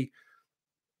definitely,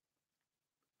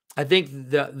 I think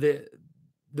the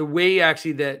way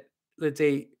actually that, let's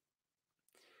say,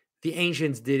 the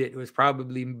ancients did it was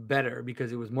probably better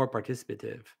because it was more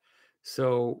participative.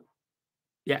 So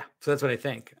yeah, so that's what I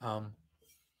think.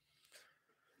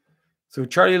 So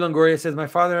Charlie Longoria says, my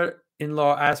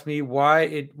father-in-law asked me why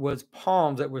it was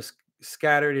palms that were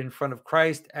scattered in front of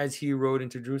Christ as he rode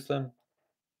into Jerusalem.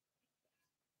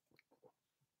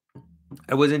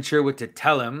 I wasn't sure what to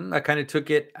tell him. I kind of took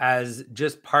it as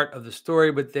just part of the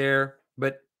story,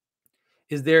 but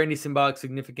is there any symbolic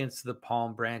significance to the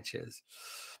palm branches?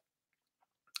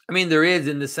 I mean, there is,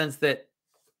 in the sense that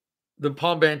the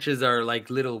palm branches are like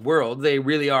little worlds. They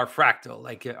really are fractal.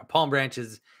 Like a palm branch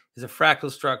is a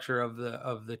fractal structure of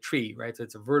the tree, right? So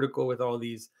it's a vertical with all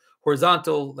these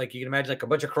horizontal, like you can imagine, like a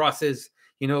bunch of crosses,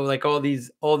 like all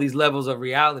these levels of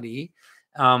reality.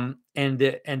 And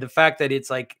the fact that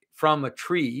it's like from a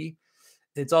tree,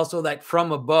 it's also like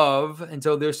from above. And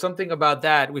so there's something about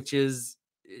that, which is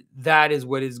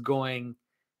what is going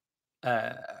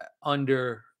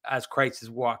under as Christ is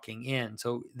walking in.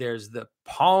 So there's the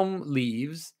palm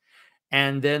leaves,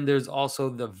 and then there's also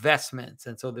the vestments.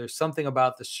 And so there's something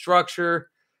about the structure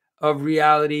of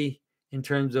reality in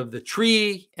terms of the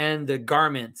tree and the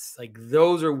garments. Like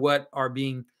those are what are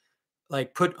being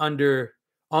like put under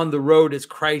on the road as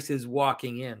Christ is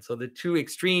walking in. So the two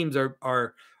extremes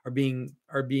are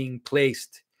being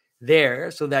placed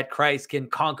there so that Christ can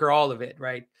conquer all of it,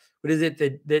 right? What is it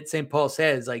that St. Paul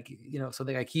says? Like,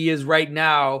 something like he is right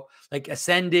now, like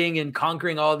ascending and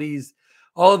conquering all these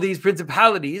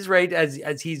principalities, right? As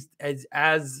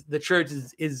the church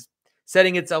is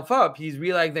setting itself up, he's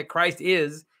realizing that Christ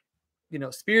is,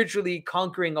 spiritually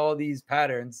conquering all these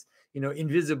patterns,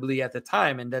 invisibly at the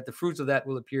time, and that the fruits of that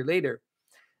will appear later.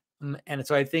 And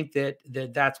so I think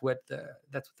that's what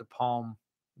the palm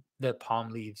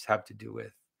leaves have to do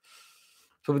with.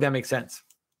 So would that make sense?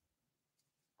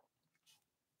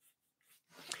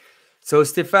 So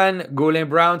Stefan Golin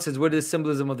Brown says, what is the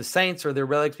symbolism of the saints or their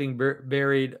relics being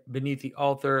buried beneath the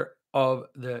altar of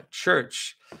the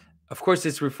church? Of course,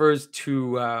 this refers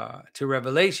to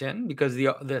Revelation, because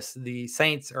the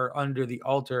saints are under the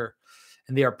altar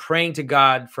and they are praying to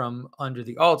God from under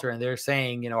the altar, and they're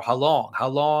saying, how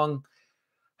long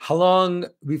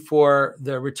before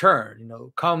the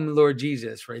return? Come, Lord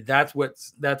Jesus, right? That's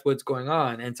what's going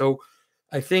on. And so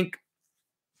I think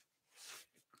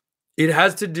it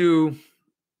has to do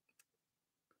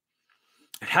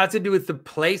with the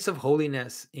place of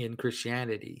holiness in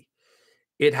Christianity.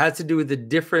 It has to do with the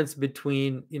difference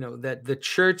between, that the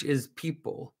church is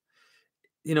people.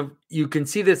 You can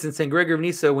see this in St. Gregory of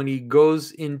Nyssa when he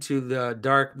goes into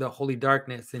the holy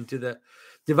darkness, into the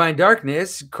divine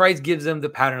darkness. Christ gives them the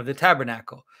pattern of the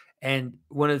tabernacle. And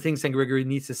one of the things St. Gregory of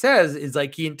Nyssa says is,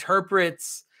 like, he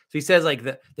interprets, so he says, like,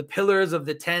 the pillars of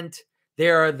the tent, they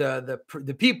are the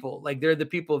people, like they're the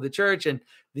people of the church. And,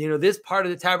 this part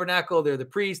of the tabernacle, they're the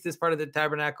priests. This part of the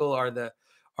tabernacle are the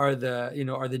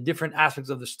different aspects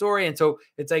of the story. And so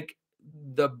it's like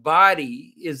the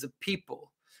body is the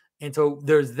people. And so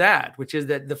there's that, which is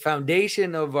that the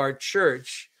foundation of our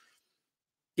church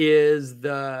is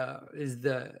the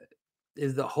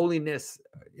holiness,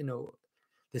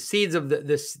 the seeds of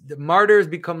the martyrs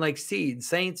become like seeds,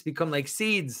 saints become like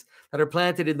seeds that are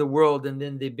planted in the world, and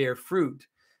then they bear fruit.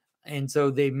 And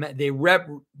so they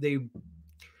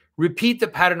repeat the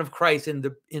pattern of Christ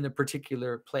in a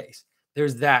particular place.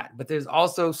 There's that, but there's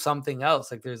also something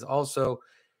else. Like there's also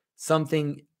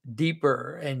something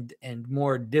deeper and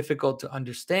more difficult to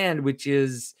understand, which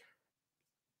is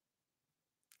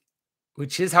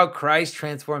how Christ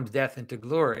transforms death into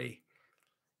glory.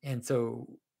 And so,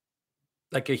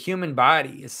 like, a human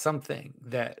body is something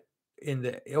that in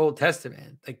the Old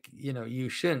Testament, like, you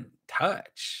shouldn't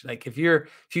touch. Like, if you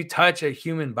touch a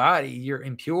human body, you're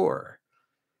impure.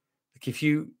 Like, if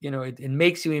it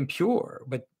makes you impure.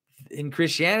 But in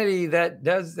Christianity,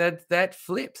 that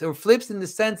flips, or flips in the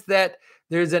sense that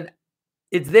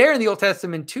it's there in the Old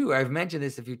Testament too. I've mentioned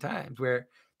this a few times, where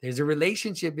there's a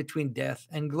relationship between death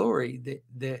and glory.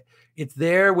 It's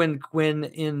there when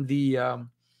in the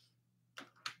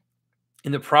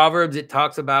Proverbs it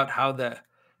talks about how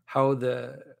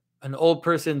an old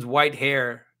person's white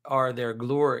hair are their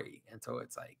glory. And so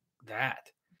it's like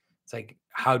that. It's like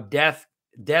how death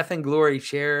and glory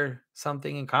share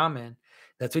something in common.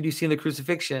 That's what you see in the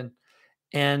crucifixion.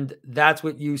 And that's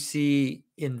what you see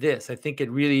in this. I think it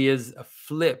really is a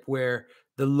flip where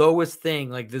the lowest thing,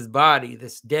 like this body,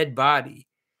 this dead body,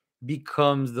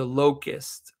 becomes the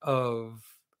locust of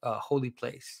a holy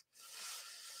place.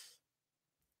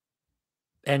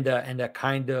 And a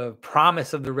kind of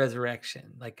promise of the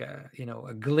resurrection, like a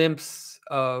glimpse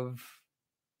of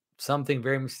something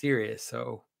very mysterious.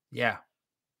 So yeah.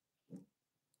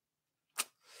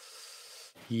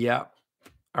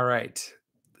 All right.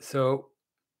 So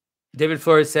David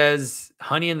Flores says,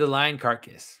 honey in the lion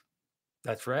carcass.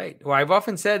 That's right. Well, I've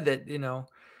often said that,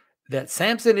 that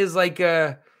Samson is like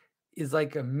a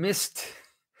mist.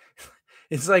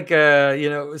 It's like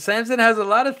Samson has a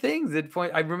lot of things that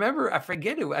point. I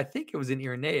forget it. I think it was in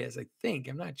Irenaeus. I'm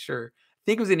not sure. I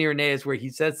think it was in Irenaeus where he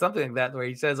says something like that, where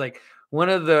he says like one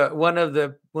of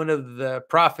the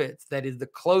prophets that is the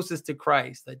closest to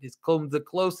Christ, that is the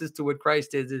closest to what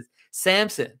Christ is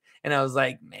Samson. And I was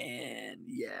like, man,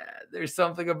 yeah, there's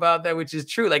something about that which is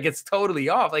true. Like, it's totally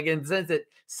off. Like, in the sense that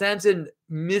Samson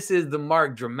misses the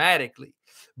mark dramatically.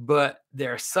 But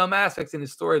there are some aspects in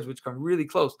his stories which come really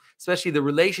close, especially the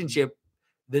relationship,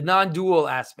 the non-dual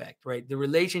aspect, right? The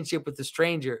relationship with the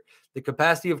stranger, the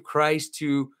capacity of Christ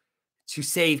to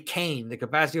save Cain, the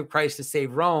capacity of Christ to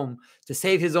save Rome, to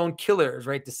save his own killers,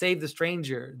 right? To save the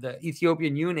stranger, the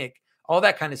Ethiopian eunuch, all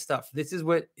that kind of stuff. This is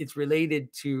what it's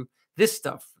related to, this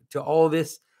stuff, to all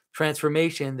this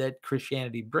transformation that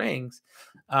Christianity brings.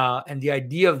 And the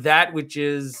idea of that which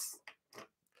is,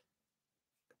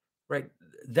 right,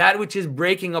 that which is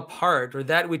breaking apart, or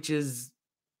that which is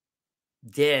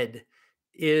dead,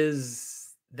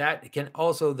 is that can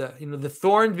also, the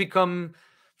thorns become,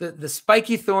 the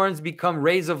spiky thorns become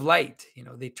rays of light.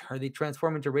 They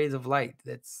transform into rays of light.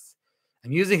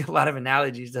 I'm using a lot of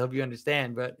analogies to help you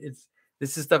understand, but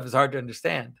this stuff is hard to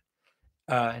understand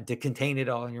and to contain it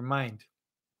all in your mind.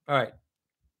 All right.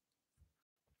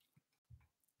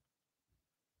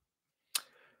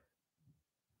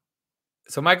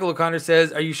 So Michael O'Connor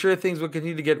says, are you sure things will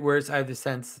continue to get worse? I have the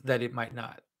sense that it might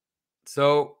not.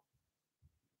 So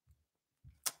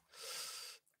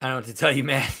I don't know what to tell you,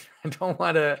 man. I don't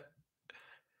want to,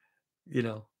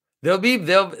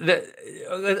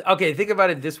 okay, think about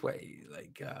it this way.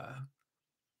 Like,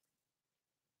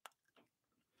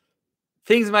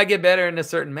 things might get better in a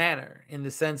certain manner, in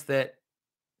the sense that,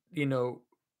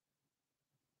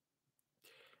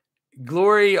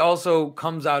 glory also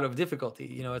comes out of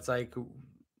difficulty. It's like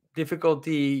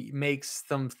difficulty makes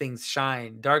some things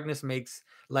shine. Darkness makes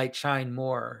light shine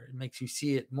more. It makes you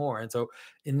see it more. And so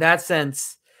in that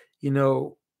sense,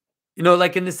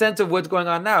 like in the sense of what's going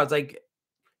on now, it's like,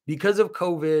 because of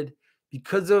COVID,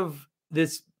 because of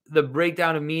the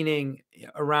breakdown of meaning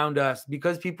around us,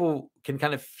 because people can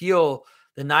kind of feel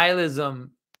the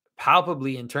nihilism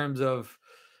palpably in terms of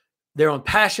their own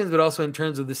passions, but also in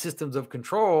terms of the systems of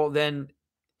control, then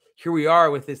here we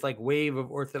are with this like wave of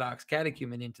Orthodox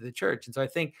catechumen into the church. And so I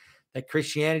think that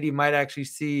Christianity might actually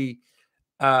see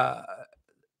some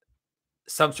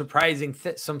surprising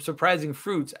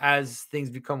fruits as things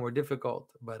become more difficult.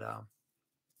 But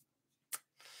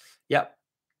yep.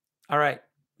 All right.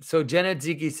 So Jenna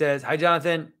Ziki says, hi,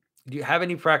 Jonathan. Do you have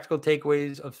any practical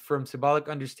takeaways from symbolic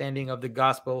understanding of the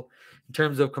gospel in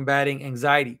terms of combating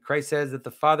anxiety? Christ says that the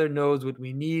Father knows what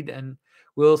we need, and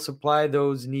will supply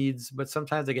those needs, but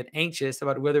sometimes I get anxious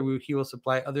about whether he will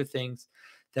supply other things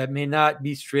that may not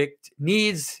be strict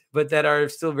needs, but that are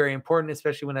still very important,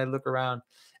 especially when I look around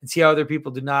and see how other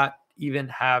people do not even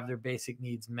have their basic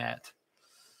needs met.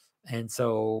 And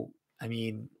so, I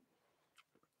mean,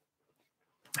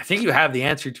 I think you have the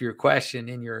answer to your question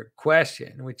in your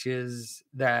question, which is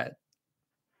that,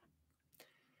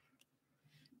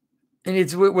 and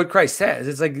it's what Christ says.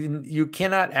 It's like you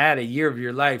cannot add a year of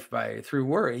your life through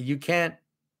worry. You can't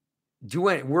do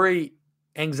it. Worry,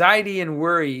 anxiety, and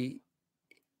worry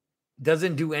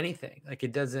doesn't do anything. Like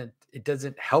it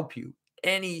doesn't help you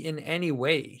in any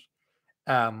way,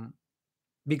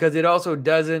 because it also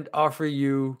doesn't offer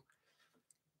you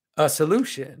a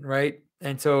solution, right?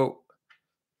 And so,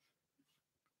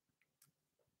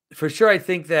 for sure, I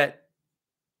think that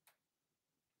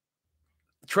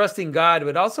trusting God,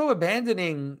 but also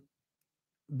abandoning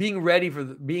being ready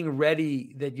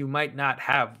that you might not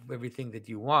have everything that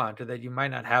you want, or that you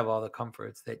might not have all the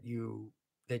comforts that you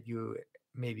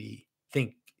maybe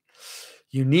think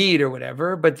you need or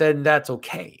whatever, but then that's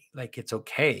okay. Like it's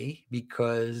okay,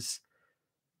 because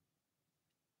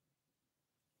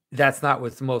that's not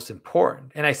what's most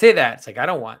important. And I say that it's like, I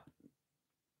don't want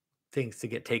things to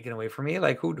get taken away from me.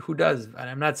 Like who does? And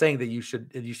I'm not saying that you should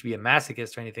be a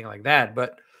masochist or anything like that,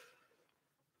 but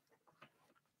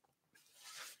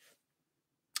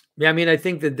yeah, I mean, I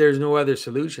think that there's no other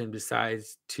solution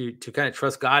besides to kind of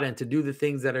trust God and to do the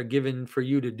things that are given for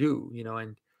you to do,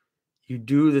 and you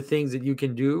do the things that you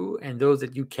can do, and those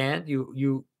that you can't,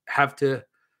 you have to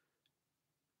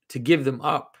give them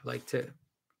up, like to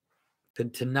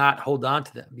not hold on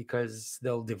to them, because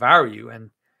they'll devour you, and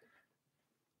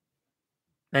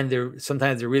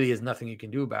sometimes there really is nothing you can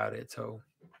do about it. So,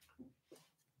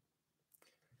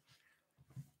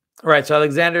 all right. So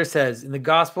Alexander says, in the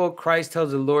gospel, Christ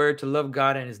tells the lawyer to love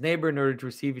God and his neighbor in order to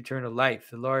receive eternal life.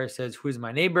 The lawyer says, who is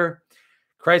my neighbor?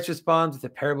 Christ responds with the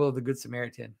parable of the Good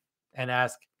Samaritan and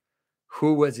asks,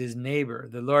 who was his neighbor?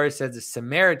 The lawyer says, the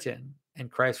Samaritan.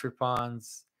 And Christ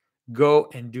responds, go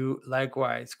and do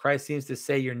likewise. Christ seems to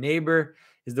say your neighbor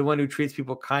is the one who treats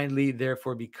people kindly,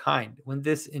 therefore be kind. When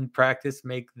this in practice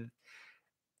make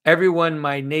everyone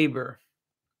my neighbor.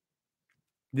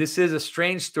 This is a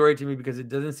strange story to me because it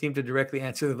doesn't seem to directly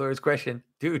answer the lawyer's question.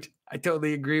 Dude, I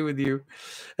totally agree with you.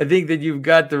 I think that you've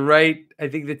got the right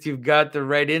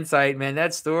insight, man.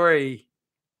 That story,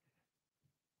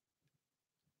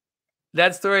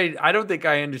 I don't think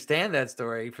I understand that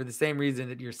story for the same reason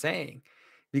that you're saying,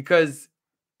 because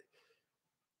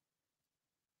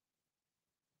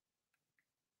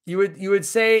you would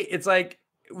say it's like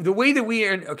the way that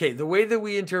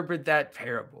we interpret that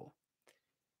parable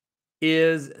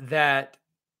is that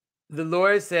the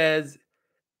Lord says,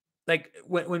 like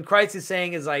when Christ is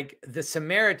saying is like the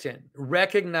Samaritan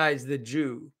recognized the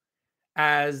Jew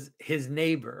as his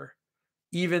neighbor,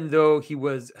 even though he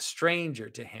was a stranger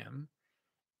to him,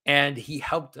 and he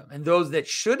helped him. And those that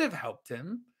should have helped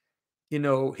him,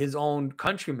 his own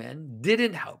countrymen,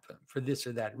 didn't help him for this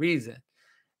or that reason.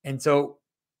 And so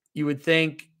you would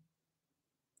think,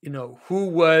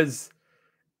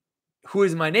 who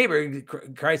is my neighbor?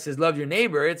 Christ says, love your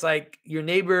neighbor. It's like your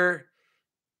neighbor,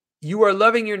 you are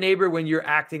loving your neighbor when you're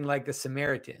acting like the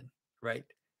Samaritan, right?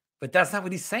 But that's not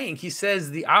what he's saying. He says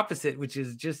the opposite, which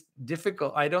is just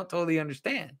difficult. I don't totally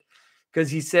understand, because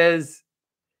he says,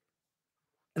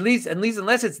 at least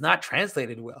unless it's not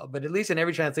translated well, but at least in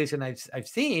every translation I've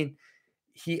seen,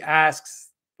 he asks,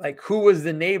 like, who was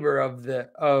the neighbor of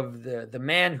the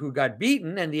man who got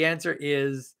beaten? And the answer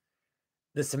is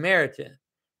the Samaritan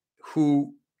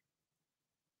who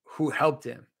helped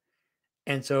him.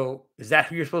 And so is that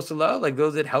who you're supposed to love? Like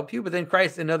those that help you? But then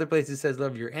Christ in other places says,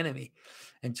 love your enemy.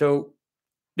 And so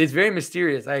it's very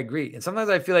mysterious. I agree. And sometimes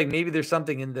I feel like maybe there's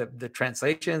something in the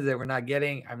translations that we're not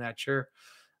getting. I'm not sure.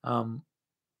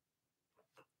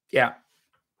 Yeah.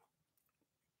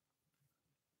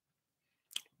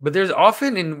 But there's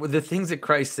often in the things that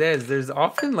Christ says, there's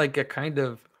often like a kind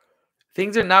of,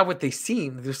 things are not what they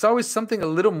seem. There's always something a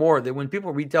little more that when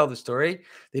people retell the story,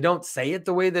 they don't say it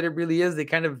the way that it really is. They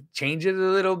kind of change it a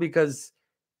little because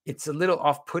it's a little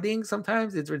off-putting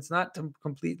sometimes. It's not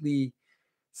completely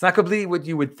what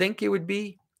you would think it would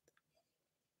be.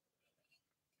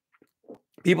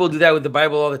 People do that with the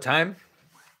Bible all the time.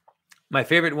 My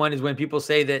favorite one is when people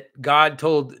say that God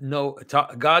told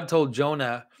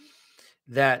Jonah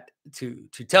that to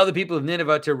tell the people of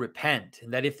Nineveh to repent,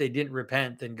 and that if they didn't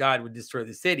repent, then God would destroy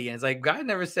the city. And it's like, God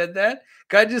never said that.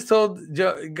 God just told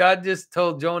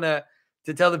Jonah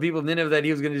to tell the people of Nineveh that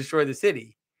he was going to destroy the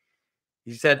city.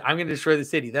 He said, I'm going to destroy the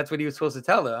city. That's what he was supposed to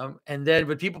tell them. And then,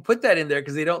 but people put that in there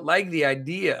because they don't like the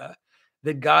idea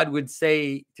that God would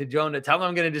say to Jonah, tell them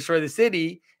I'm going to destroy the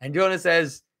city. And Jonah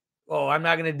says, oh, I'm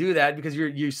not going to do that because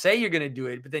you say you're going to do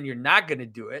it, but then you're not going to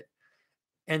do it.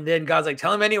 And then God's like,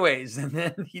 tell him anyways. And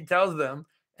then he tells them,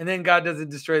 and then God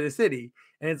doesn't destroy the city.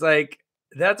 And it's like,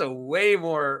 that's a way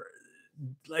more,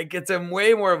 like, it's a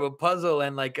way more of a puzzle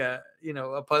and like a,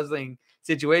 a puzzling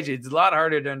situation. It's a lot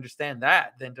harder to understand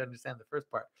that than to understand the first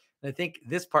part. And I think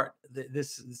this part,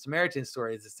 this Samaritan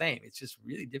story is the same. It's just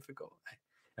really difficult.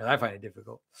 I find it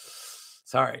difficult.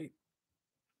 Sorry.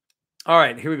 All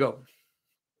right, here we go.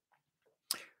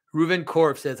 Reuven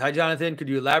Korf says, hi, Jonathan. Could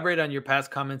you elaborate on your past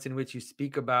comments in which you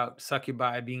speak about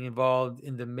succubi being involved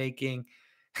in the making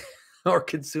or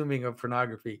consuming of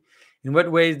pornography? In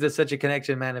what ways does such a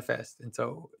connection manifest? And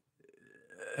so,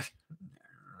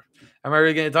 am I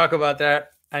really going to talk about that?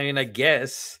 I mean, I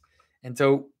guess. And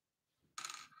so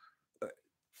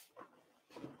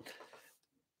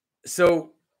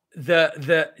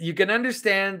the you can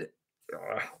understand.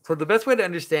 So the best way to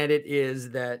understand it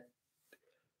is that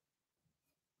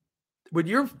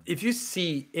if you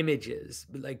see images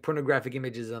like pornographic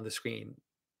images on the screen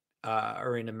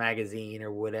or in a magazine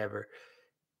or whatever,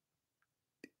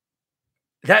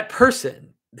 that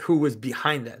person who was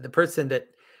behind that, the person that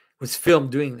was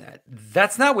filmed doing that,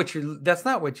 that's not what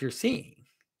you're seeing.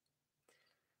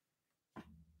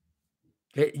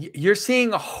 You're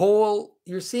seeing a whole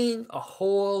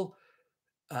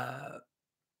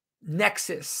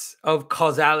nexus of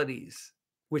causalities,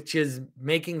 which is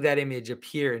making that image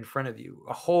appear in front of you,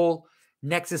 a whole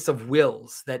nexus of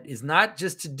wills that is not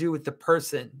just to do with the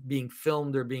person being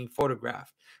filmed or being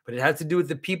photographed, but it has to do with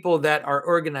the people that are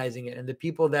organizing it and the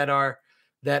people that are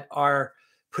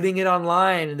putting it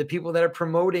online and the people that are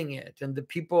promoting it and the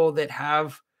people that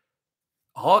have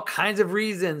all kinds of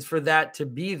reasons for that to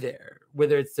be there,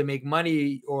 whether it's to make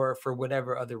money or for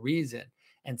whatever other reason.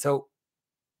 And so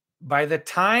by the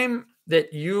time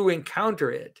that you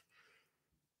encounter it,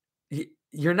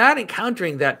 you're not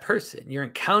encountering that person. You're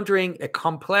encountering a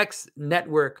complex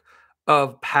network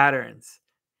of patterns.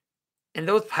 And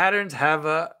those patterns have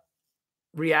a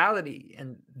reality.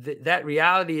 And that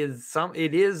reality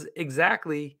is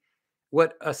exactly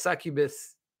what a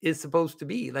succubus is supposed to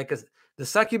be. Like the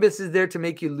succubus is there to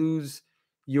make you lose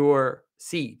your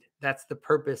seed. That's the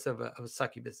purpose of a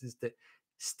succubus, is to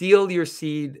steal your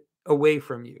seed away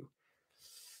from you.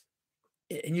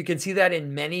 And you can see that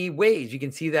in many ways. You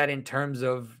can see that in terms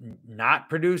of not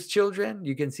produce children.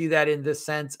 You can see that in the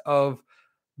sense of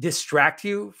distract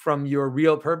you from your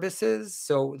real purposes.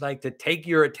 So like to take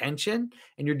your attention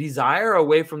and your desire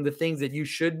away from the things that you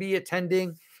should be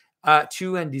attending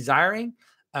to and desiring.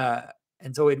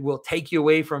 And so it will take you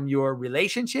away from your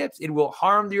relationships. It will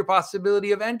harm your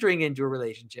possibility of entering into a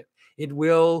relationship. It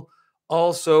will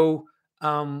also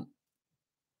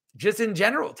just in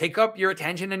general, take up your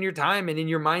attention and your time and in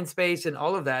your mind space and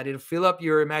all of that. It'll fill up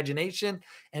your imagination.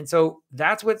 And so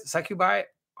that's what succubi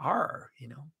are,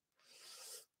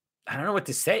 I don't know what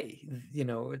to say.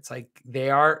 It's like they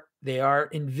are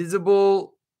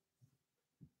invisible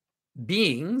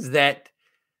beings that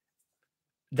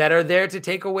are there to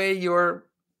take away your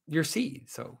seed.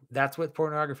 So that's what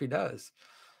pornography does.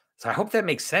 So I hope that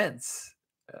makes sense.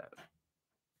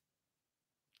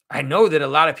 I know that a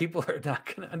lot of people are not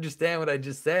going to understand what I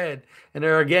just said, and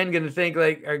are again going to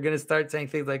are going to start saying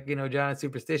things like, John is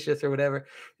superstitious or whatever.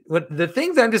 What the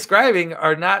things I'm describing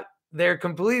are not, they're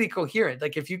completely coherent.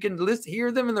 Like if you can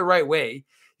hear them in the right way,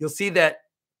 you'll see that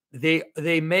they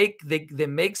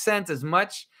make sense as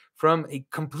much from a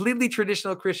completely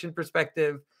traditional Christian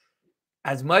perspective,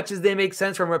 as much as they make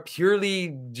sense from a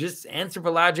purely just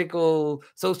anthropological,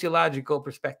 sociological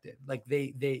perspective. Like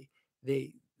they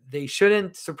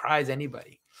shouldn't surprise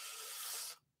anybody.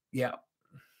 Yeah.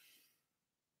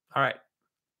 All right.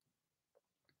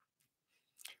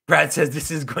 Brad says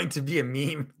this is going to be a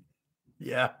meme.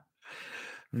 Yeah.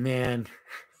 Man.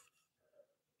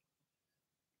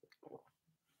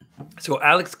 So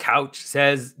Alex Couch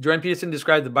says, Jordan Peterson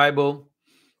described the Bible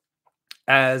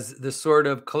as the sort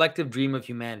of collective dream of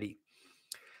humanity.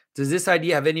 Does this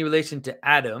idea have any relation to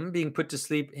Adam being put to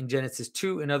sleep in Genesis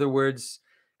 2? In other words,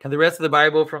 can the rest of the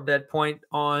Bible from that point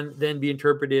on then be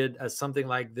interpreted as something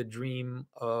like the dream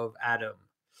of Adam?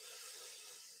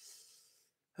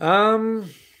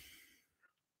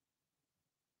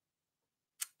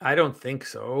 I don't think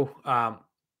so.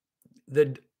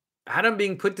 The Adam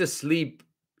being put to sleep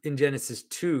in Genesis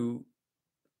 2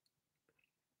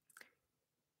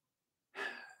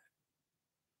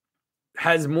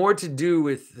 has more to do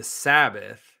with the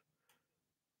Sabbath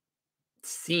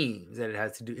seems that it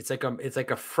has to do. It's like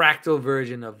a fractal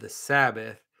version of the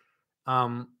Sabbath,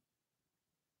 um,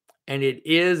 and it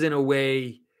is in a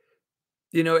way.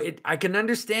 I can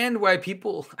understand why I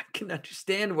can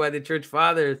understand why the church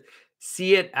fathers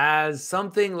see it as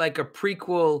something like a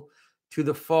prequel to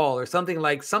the fall, or something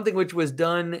which was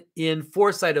done in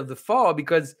foresight of the fall,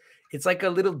 because it's like a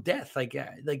little death, like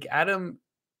Adam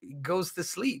goes to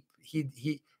sleep.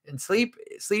 He and sleep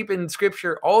in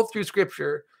scripture, all through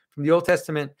scripture, from the Old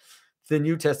Testament to the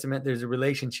New Testament, there's a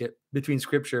relationship between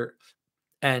scripture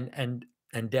and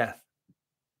death.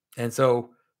 And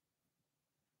so,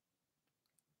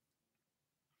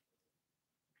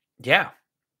 yeah.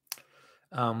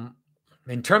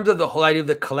 In terms of the whole idea of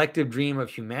the collective dream of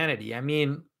humanity, I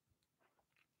mean,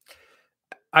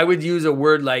 I would use a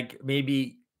word like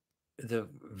maybe the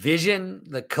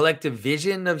collective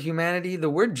vision of humanity. The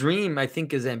word dream, I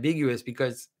think, is ambiguous,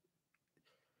 because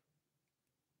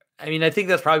I mean, I think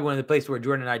that's probably one of the places where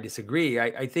Jordan and I disagree.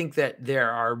 I think that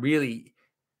there are really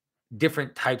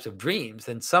different types of dreams,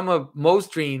 and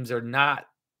most dreams are not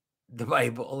the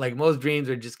Bible. Like, most dreams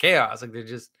are just chaos. Like, they're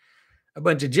just a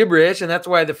bunch of gibberish, and that's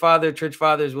why the church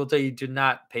fathers will tell you to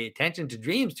not pay attention to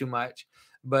dreams too much.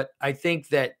 But I think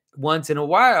that once in a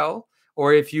while,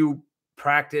 or if you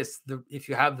if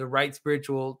you have the right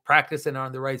spiritual practice and are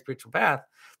on the right spiritual path,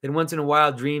 then once in a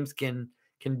while dreams can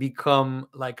become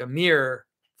like a mirror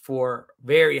for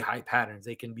very high patterns.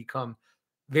 They can become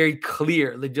very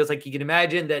clear, just like you can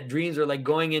imagine that dreams are like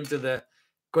going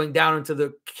down into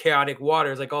the chaotic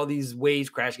waters, like all these waves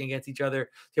crashing against each other.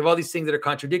 You have all these things that are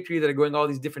contradictory, that are going all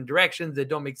these different directions that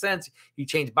don't make sense. You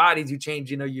change bodies, you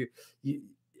change,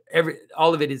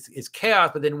 all of it is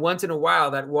chaos. But then once in a while,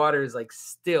 that water is like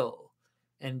still,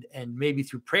 and maybe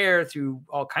through prayer, through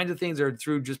all kinds of things, or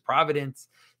through just providence,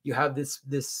 you have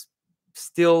this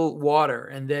still water,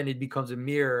 and then it becomes a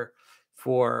mirror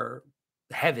for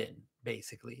heaven,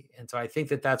 basically. And so I think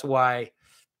that that's why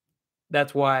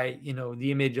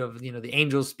the image of the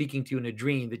angels speaking to you in a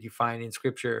dream that you find in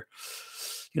scripture,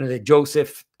 that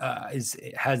Joseph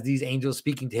has these angels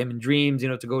speaking to him in dreams,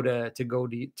 let's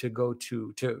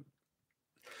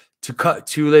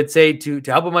say to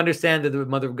help him understand that the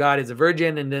mother of God is a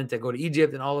virgin, and then to go to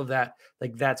Egypt and all of that.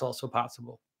 Like, that's also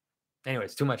possible.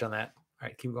 Anyways, too much on that. All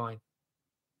right, keep going.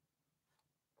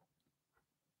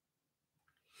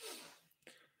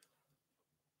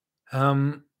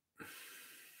 All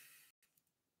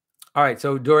right,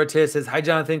 so Dorothea says, "Hi,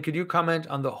 Jonathan. Could you comment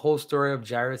on the whole story of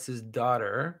Jairus's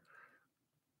daughter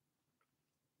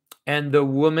and the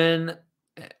woman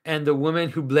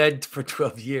who bled for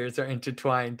 12 years are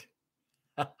intertwined?"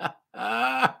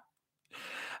 I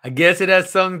guess it has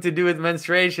something to do with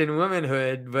menstruation,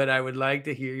 womanhood, but I would like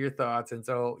to hear your thoughts. And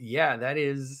so, yeah, that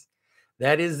is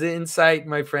the insight,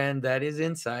 my friend. That is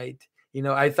insight.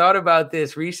 I thought about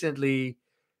this recently,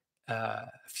 a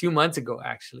few months ago,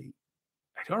 actually.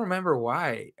 I don't remember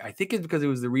why. I think it's because it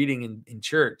was the reading in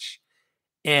church,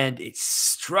 and it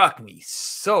struck me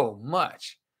so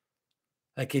much.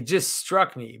 Like, it just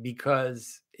struck me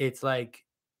because it's like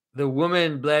the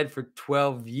woman bled for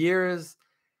 12 years.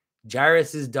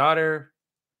 Jairus's daughter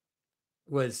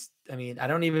was, I mean, I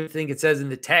don't even think it says in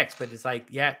the text, but it's like,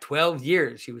 yeah, 12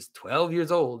 years. She was 12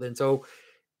 years old. And so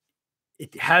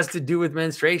it has to do with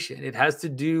menstruation. It has to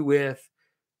do with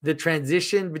the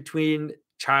transition between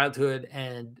childhood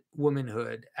and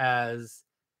womanhood as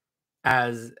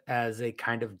a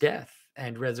kind of death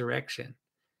and resurrection.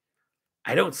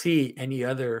 I don't think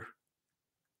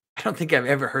I've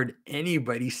ever heard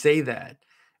anybody say that.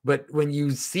 But when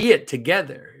you see it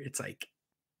together, it's like,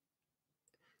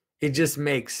 it just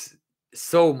makes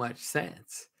so much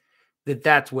sense that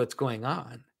that's what's going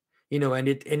on. And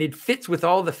it fits with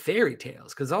all the fairy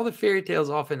tales, because all the fairy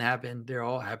tales often happen. They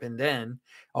all happen then.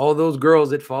 All those girls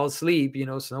that fall asleep,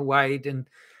 Snow White and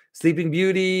Sleeping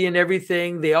Beauty and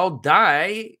everything, they all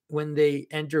die when they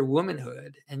enter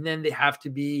womanhood, and then they have to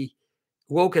be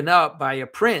woken up by a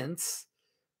prince.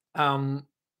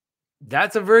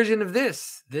 That's a version of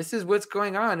this. This is what's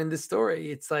going on in the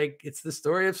story. It's the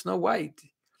story of Snow White.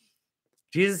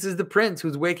 Jesus is the prince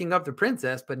who's waking up the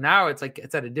princess, but now it's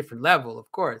at a different level, of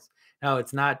course. Now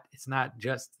it's not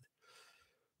just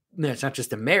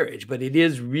a marriage, but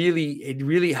it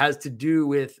really has to do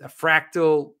with a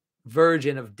fractal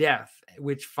version of death,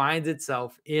 which finds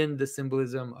itself in the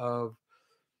symbolism of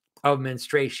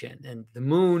menstruation and the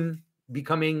moon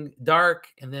becoming dark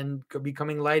and then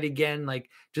becoming light again, like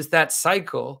just that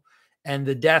cycle, and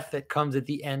the death that comes at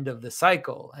the end of the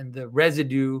cycle, and the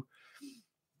residue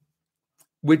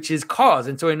which is cause.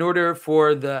 And so in order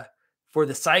for the for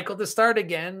the cycle to start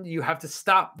again, you have to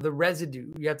stop the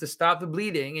residue. You have to stop the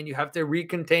bleeding, and you have to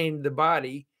recontain the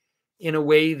body in a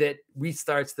way that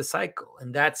restarts the cycle.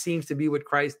 And that seems to be what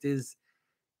Christ is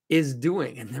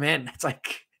doing. And man, it's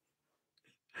like,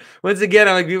 once again,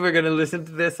 I'm like, people are going to listen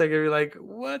to this. I'm going to be like,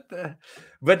 what the?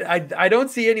 But I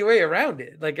don't see any way around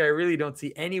it. Like, I really don't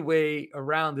see any way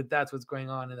around it. That's what's going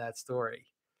on in that story.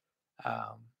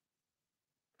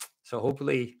 So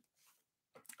hopefully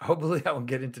I won't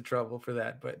get into trouble for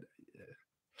that. But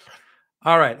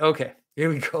all right. Okay. Here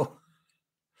we go.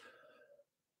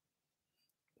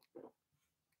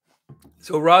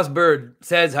 So Ross Bird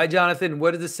says, hi, Jonathan.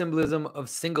 What is the symbolism of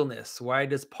singleness? Why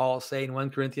does Paul say in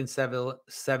 1 Corinthians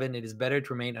 7, it is better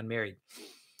to remain unmarried?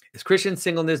 Is Christian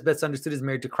singleness best understood as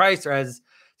married to Christ, or as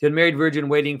the unmarried virgin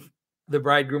waiting the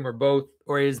bridegroom, or both?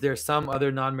 Or is there some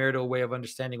other non-marital way of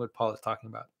understanding what Paul is talking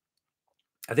about?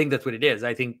 I think that's what it is.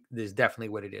 I think this is definitely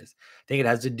what it is. I think it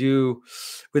has to do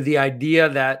with the idea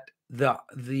that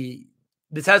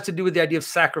this has to do with the idea of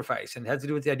sacrifice, and it has to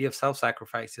do with the idea of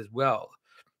self-sacrifice as well.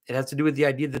 It has to do with the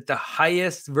idea that the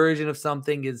highest version of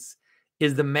something is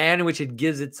the man in which it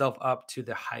gives itself up to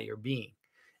the higher being.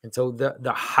 And so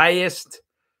the highest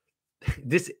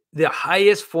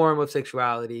form of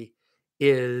sexuality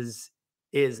is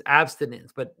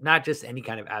abstinence, but not just any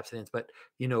kind of abstinence, but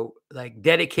like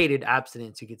dedicated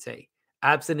abstinence, you could say,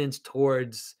 abstinence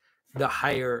towards the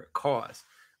higher cause.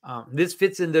 This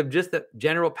fits in the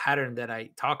general pattern that I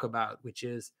talk about, which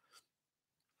is,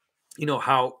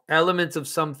 how elements of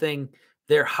something,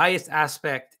 their highest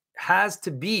aspect has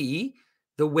to be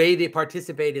the way they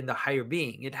participate in the higher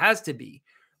being. It has to be,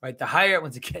 right? The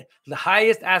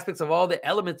highest aspects of all the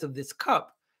elements of this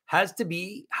cup has to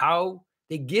be how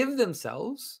they give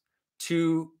themselves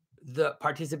to the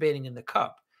participating in the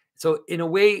cup. So in a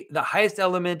way, the highest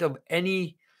element of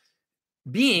any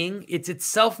being, it's its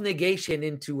self-negation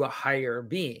into a higher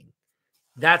being.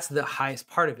 That's the highest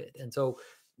part of it. And so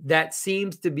that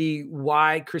seems to be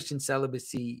why Christian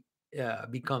celibacy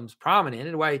becomes prominent,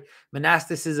 and why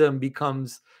monasticism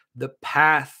becomes the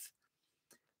path,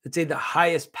 let's say the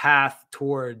highest path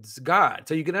towards God.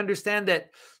 So you can understand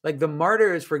that, like the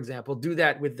martyrs, for example, do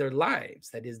that with their lives.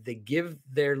 That is, they give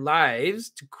their lives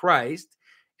to Christ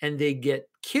and they get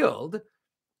killed,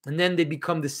 and then they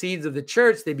become the seeds of the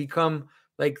church. They become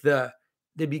like the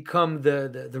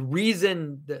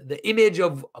reason, the image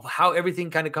of how everything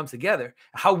kind of comes together.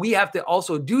 How we have to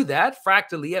also do that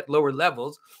fractally at lower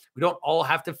levels. We don't all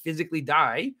have to physically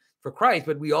die for Christ,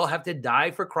 but we all have to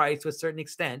die for Christ to a certain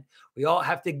extent. We all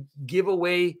have to give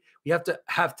away. We have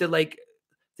to like,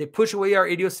 they push away our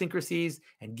idiosyncrasies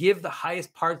and give the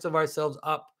highest parts of ourselves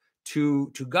up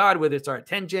to God, whether it's our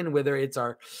attention, whether it's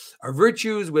our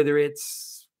virtues, whether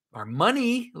it's our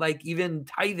money, like even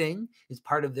tithing is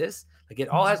part of this. Like it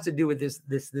all has to do with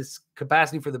this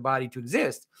capacity for the body to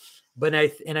exist. But I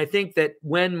think that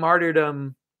when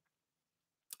martyrdom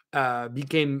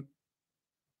became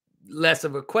less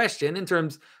of a question in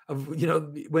terms of,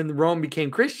 when Rome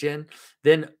became Christian,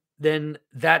 then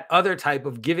that other type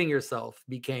of giving yourself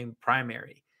became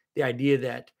primary. The idea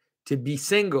that to be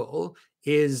single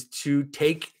is to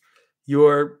take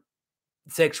your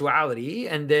sexuality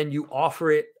and then you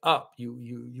offer it up.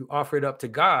 You offer it up to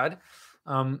God.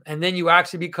 And then you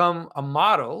actually become a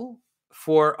model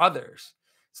for others.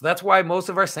 So that's why most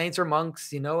of our saints are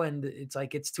monks, and it's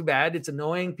like, it's too bad. It's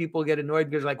annoying. People get annoyed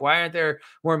because like, why aren't there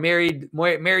more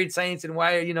married saints? And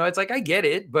why, it's like, I get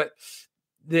it, but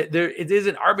it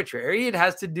isn't arbitrary. It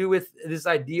has to do with this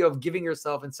idea of giving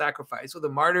yourself and sacrifice. So the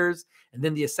martyrs and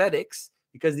then the ascetics,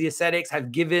 because the ascetics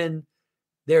have given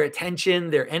their attention,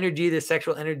 their energy, their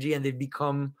sexual energy, and they've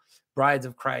become brides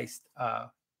of Christ. And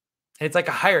it's like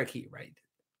a hierarchy, right?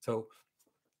 So,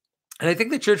 and I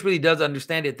think the church really does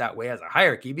understand it that way, as a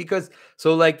hierarchy, because,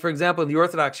 so like, for example, in the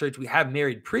Orthodox Church, we have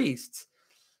married priests,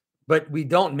 but we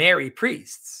don't marry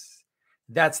priests.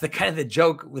 That's the kind of the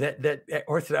joke that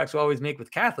Orthodox will always make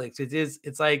with Catholics.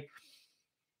 It's like,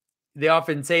 they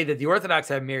often say that the Orthodox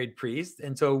have married priests,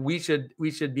 and so we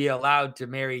should be allowed to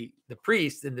marry the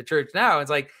priests in the church now. It's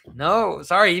like, no,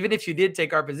 sorry, even if you did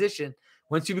take our position,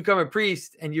 once you become a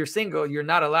priest and you're single, you're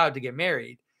not allowed to get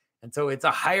married. And so it's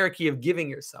a hierarchy of giving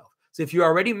yourself. So if you're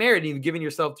already married and you've given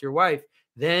yourself to your wife,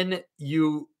 then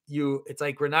it's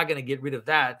like, we're not going to get rid of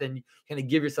that. Then you kind of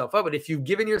give yourself up. But if you've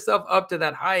given yourself up to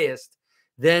that highest,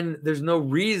 then there's no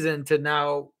reason to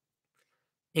now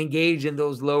engage in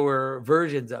those lower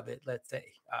versions of it, let's say.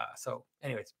 So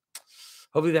anyways,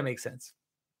 hopefully that makes sense.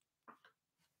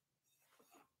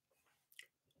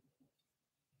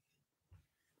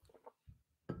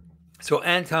 So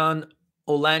Anton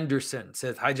Olanderson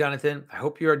says, hi, Jonathan. I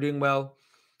hope you are doing well.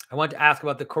 I want to ask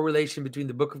about the correlation between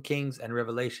the Book of Kings and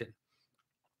Revelation.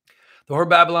 The Whore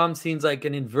Babylon seems like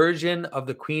an inversion of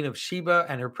the Queen of Sheba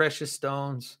and her precious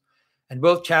stones. And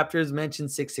both chapters mention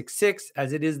 666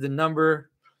 as it is the number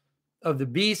of the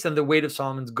beast and the weight of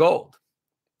Solomon's gold.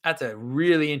 That's a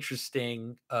really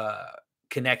interesting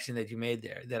connection that you made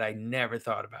there that I never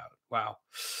thought about. Wow.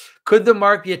 Could the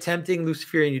mark be a tempting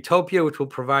Luciferian utopia, which will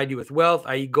provide you with wealth,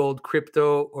 i.e. gold,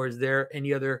 crypto, or is there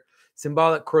any other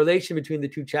symbolic correlation between the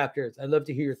two chapters? I'd love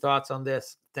to hear your thoughts on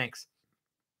this. Thanks.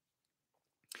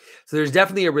 So there's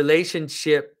definitely a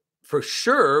relationship for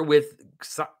sure with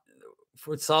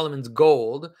Solomon's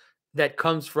gold that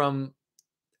comes from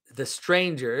the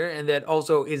stranger, and that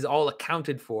also is all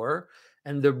accounted for,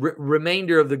 and the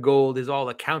remainder of the gold is all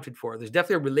accounted for. There's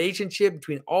definitely a relationship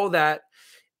between all that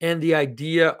and the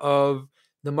idea of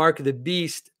the mark of the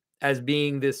beast as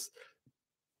being this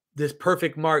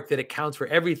perfect mark that accounts for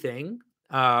everything,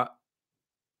 that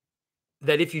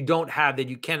if you don't have that,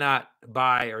 you cannot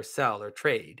buy or sell or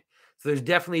trade. So there's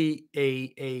definitely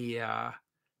a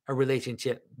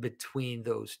relationship between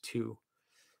those two.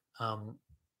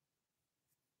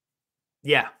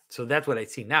 Yeah, so that's what I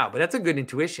see now, but that's a good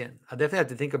intuition. I definitely have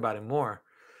to think about it more.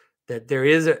 That there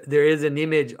is an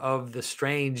image of the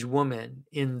strange woman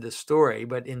in the story,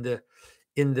 but in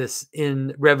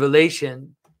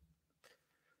Revelation,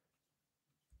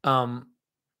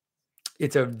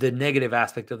 it's the negative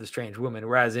aspect of the strange woman,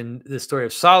 whereas in the story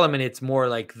of Solomon, it's more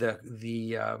like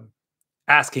the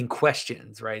asking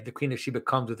questions, right? The Queen of Sheba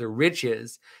comes with her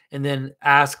riches and then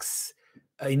asks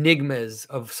enigmas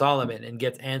of Solomon and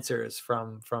gets answers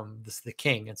from the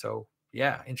king. And so,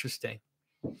 yeah, interesting.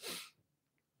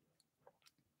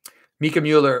 Mika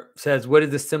Mueller says, what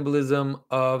is the symbolism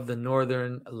of the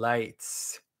Northern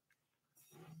Lights?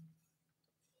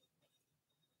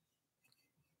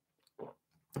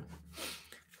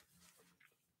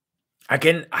 I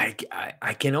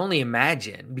can only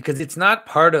imagine, because it's not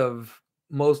part of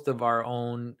most of our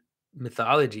own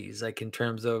mythologies, like in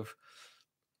terms of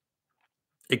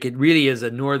it really is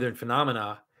a northern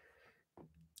phenomena.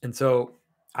 And so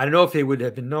I don't know if it would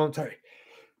have been known. Sorry.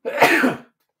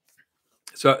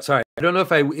 Sorry. I don't know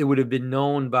if it would have been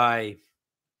known by,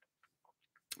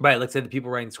 let's say, the people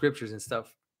writing scriptures and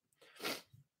stuff.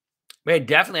 But it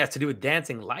definitely has to do with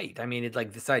dancing light. I mean, it's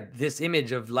like this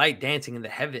image of light dancing in the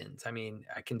heavens. I mean,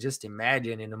 I can just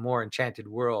imagine in a more enchanted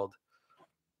world,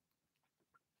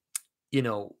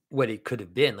 what it could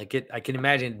have been. Like I can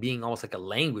imagine it being almost like a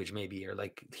language, maybe, or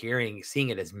like seeing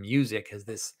it as music, as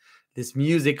this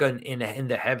music in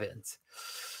the heavens.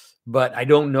 But I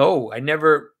don't know. I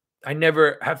never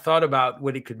have thought about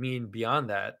what it could mean beyond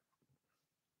that.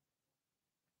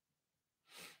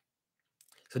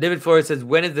 So David Flores says,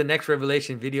 when is the next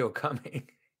Revelation video coming?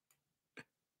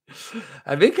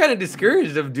 I've been kind of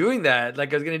discouraged of doing that.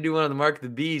 Like I was going to do one on the Mark of the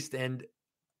Beast, and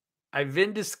I've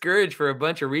been discouraged for a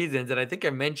bunch of reasons that I think I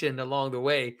mentioned along the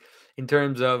way, in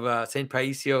terms of St.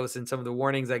 Paisios and some of the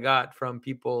warnings I got from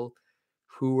people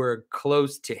who were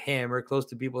close to him, or close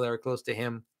to people that were close to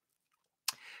him.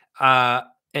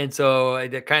 And so I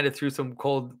kind of threw some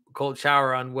cold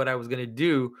shower on what I was going to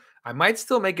do. I might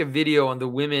still make a video on the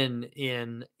women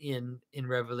in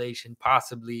Revelation,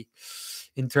 possibly,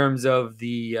 in terms of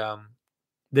the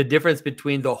difference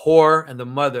between the whore and the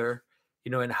mother,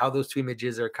 and how those two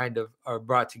images are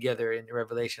brought together in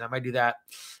Revelation. I might do that.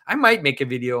 I might make a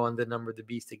video on the number of the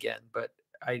beast again, but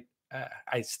I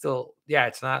still,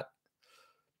 it's not.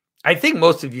 I think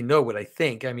most of you know what I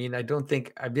think. I mean, I don't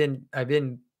think I've been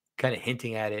kind of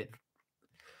hinting at it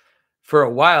for a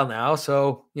while now.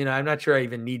 So, I'm not sure I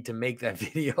even need to make that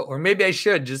video, or maybe I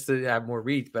should, just to have more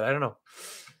reach, but I don't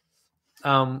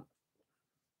know.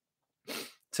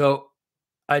 So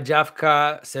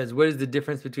Jafka says, what is the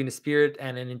difference between a spirit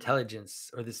and an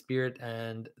intelligence, or the spirit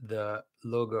and the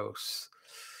logos?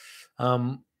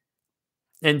 And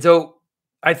so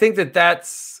I think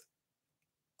that's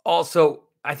also,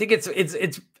 I think it's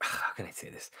how can I say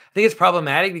this? I think it's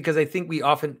problematic, because I think we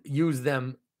often use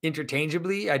them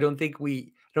interchangeably. I don't think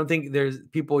there's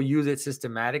people use it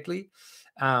systematically.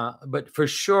 But for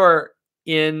sure,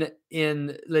 in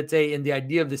let's say, in the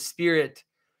idea of the spirit,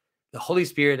 the Holy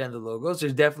Spirit and the logos,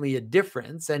 there's definitely a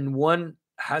difference. And one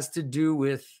has to do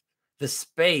with the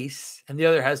space, and the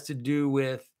other has to do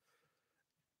with,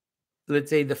 let's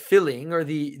say, the filling, or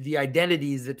the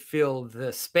identities that fill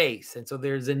the space. And so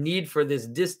there's a need for this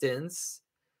distance,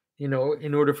 in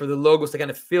order for the logos to kind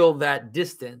of fill that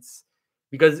distance.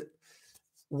 Because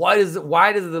why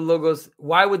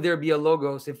would there be a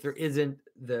logos if there isn't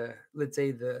let's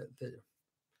say,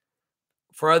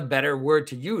 for a better word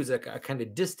to use, a kind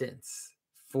of distance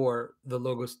for the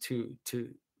logos to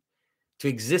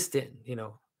exist in.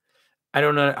 I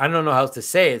don't know how else to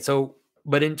say it. So,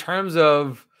 but in terms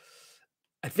of,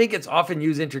 I think it's often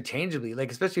used interchangeably,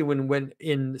 like especially when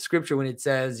in scripture, when it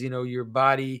says, your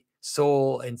body,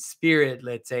 soul, and spirit,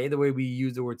 let's say, the way we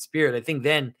use the word spirit, I think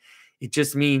then it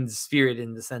just means spirit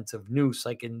in the sense of nous,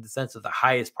 like in the sense of the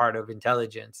highest part of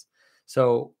intelligence.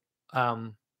 So,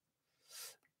 um,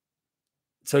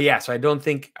 so I don't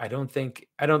think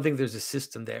there's a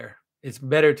system there. It's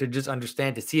better to just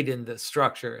understand, to see it in the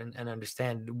structure and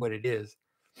understand what it is.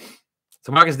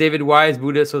 So Marcus David, why is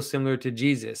Buddha so similar to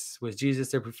Jesus? Was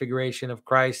Jesus the prefiguration of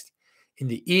Christ in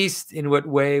the East? In what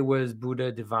way was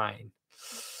Buddha divine?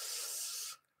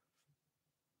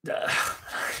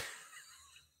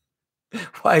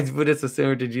 Why is Buddha so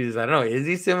similar to Jesus? I don't know. Is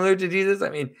he similar to Jesus? I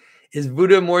mean, is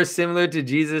Buddha more similar to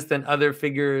Jesus than other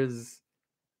figures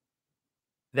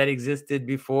that existed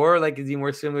before? Like, is he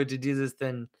more similar to Jesus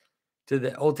than to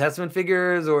the Old Testament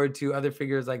figures or to other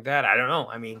figures like that? I don't know.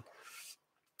 I mean,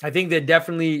 I think that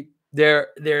definitely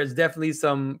there's definitely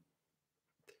some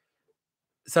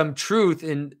truth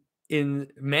in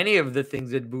many of the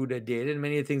things that Buddha did and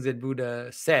many of the things that Buddha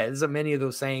says. Many of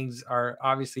those sayings are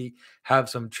obviously have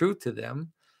some truth to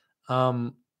them.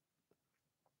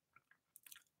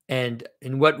 And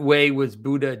in what way was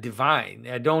Buddha divine?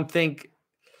 I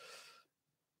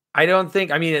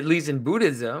mean, at least in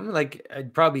Buddhism, like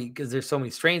I'd probably, because there's so many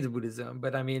strains of Buddhism,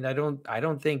 but I mean, I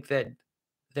don't think that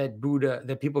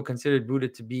people considered Buddha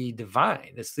to be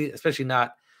divine, especially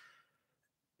not,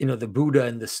 the Buddha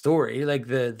in the story, like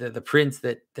the prince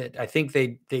that I think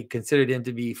they considered him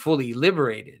to be fully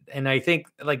liberated. And I think,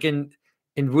 like in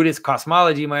Buddhist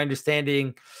cosmology, my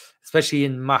understanding, especially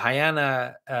in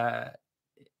Mahayana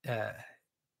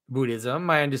Buddhism,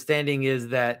 my understanding is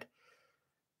that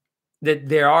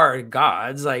there are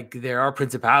gods, like there are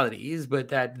principalities, but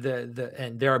that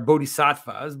and there are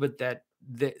bodhisattvas, but that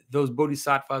those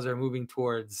bodhisattvas are moving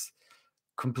towards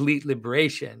complete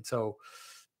liberation. So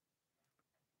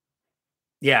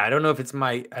yeah, I don't know if it's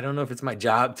my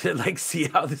job to like see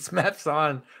how this maps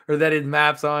on, or that it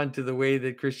maps on to the way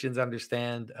that Christians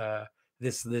understand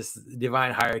this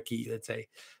divine hierarchy. Let's say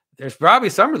there's probably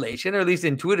some relation, or at least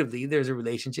intuitively, there's a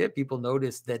relationship. People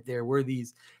noticed that there were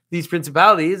these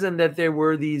principalities, and that there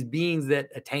were these beings that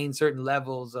attain certain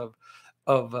levels of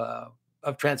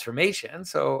transformation.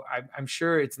 So I'm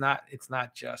sure it's not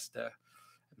just. I'm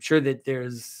sure that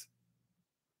there's.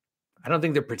 I don't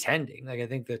think they're pretending. Like, I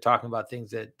think they're talking about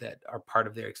things that are part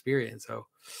of their experience. So,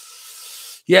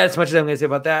 yeah, as much as I'm going to say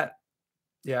about that.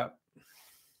 Yeah.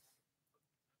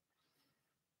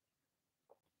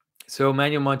 So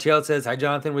Manuel Montiel says, "Hi,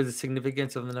 Jonathan. What is the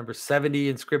significance of the number 70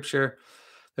 in Scripture?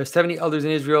 There's 70 elders in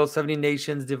Israel, 70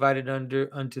 nations divided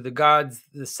unto the gods,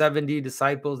 the 70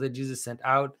 disciples that Jesus sent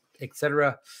out,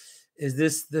 etc. Is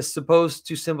this supposed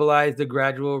to symbolize the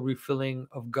gradual refilling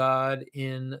of God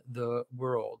in the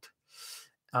world?"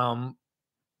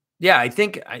 Yeah, I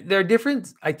think there are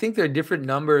different. I think there are different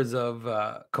numbers of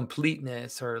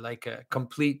completeness, or like a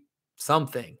complete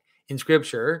something in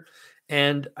Scripture,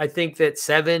 and I think that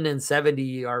 7 and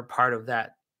 70 are part of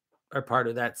that.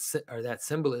 Or that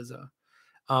symbolism.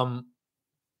 Um,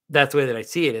 that's the way that I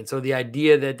see it. And so the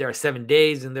idea that there are 7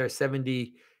 days and there are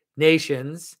 70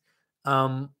 nations,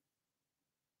 um,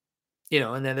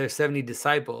 and then there's 70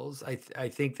 disciples. I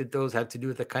think that those have to do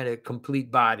with a kind of complete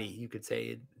body. You could say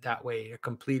it that way, a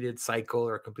completed cycle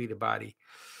or a completed body.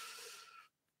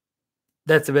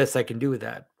 That's the best I can do with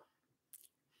that.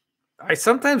 I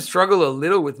sometimes struggle a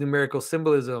little with numerical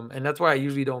symbolism, and that's why I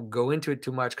usually don't go into it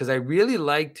too much, because I really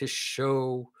like to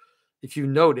show, if you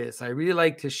notice, I really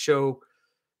like to show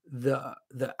the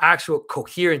actual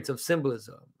coherence of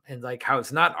symbolism, and like how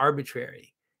it's not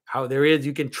arbitrary, how there is,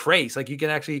 you can trace, like you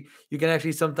can actually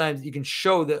sometimes you can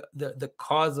show the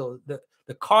causal the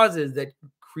causes that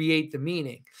create the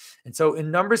meaning. And so in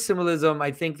number symbolism,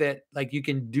 I think that like you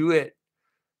can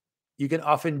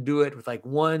often do it with like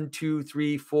 1, 2,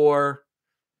 3, 4,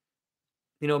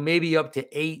 maybe up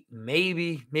to 8,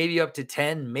 maybe up to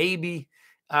 10, maybe.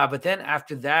 But then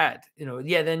after that,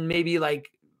 then maybe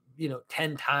like,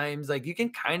 10 times, like you can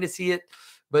kind of see it.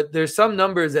 But there's some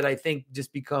numbers that I think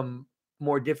just become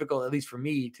more difficult, at least for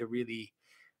me, to really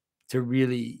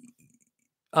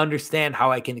understand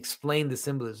how I can explain the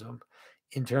symbolism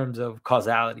in terms of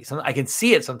causality. So I can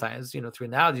see it sometimes, through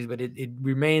analogies, but it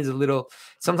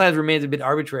sometimes remains a bit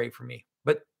arbitrary for me.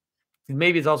 But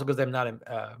maybe it's also because I'm not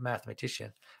a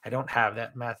mathematician. I don't have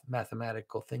that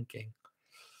mathematical thinking.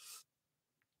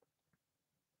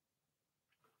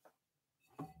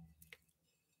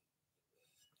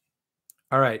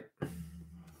 All right.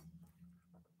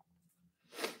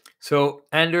 So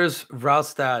Anders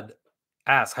Vralstad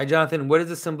asks, hi, Jonathan, what is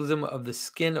the symbolism of the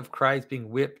skin of Christ being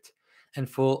whipped and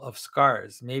full of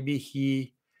scars? Maybe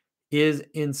he is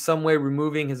in some way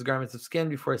removing his garments of skin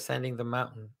before ascending the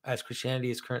mountain, as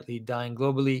Christianity is currently dying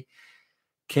globally.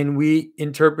 Can we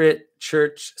interpret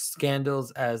church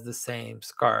scandals as the same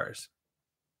scars?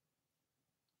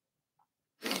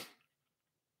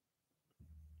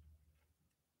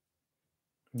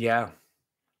 Yeah.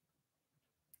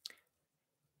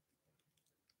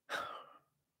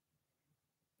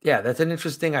 Yeah, that's an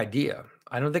interesting idea.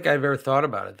 I don't think I've ever thought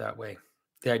about it that way.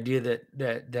 The idea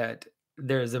that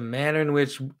there's a manner in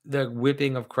which the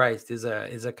whipping of Christ is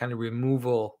a kind of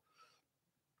removal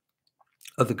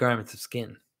of the garments of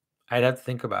skin. I'd have to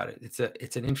think about it.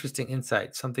 It's an interesting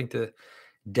insight, something to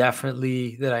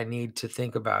definitely that I need to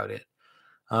think about it.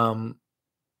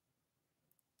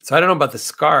 So I don't know about the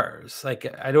scars.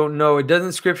 Like I don't know. It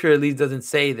doesn't scripture at least doesn't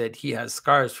say that he has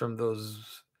scars from those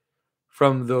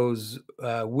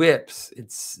whips.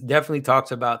 It's definitely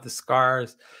talks about the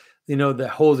scars, the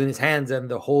holes in his hands and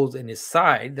the holes in his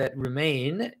side that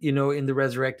remain, in the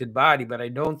resurrected body. But I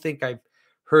don't think I've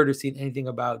heard or seen anything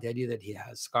about the idea that he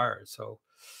has scars. So,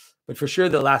 but for sure,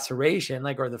 the laceration,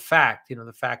 or the fact,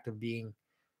 the fact of being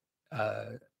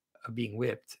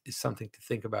whipped is something to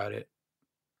think about it.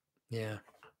 Yeah.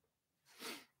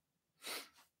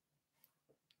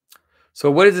 So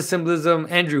what is the symbolism?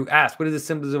 Andrew asked, what is the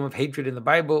symbolism of hatred in the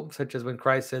Bible, such as when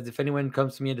Christ says, if anyone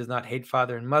comes to me and does not hate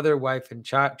father and mother, wife and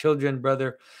children,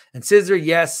 brother and sister,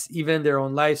 yes, even their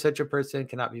own life, such a person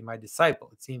cannot be my disciple.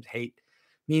 It seems hate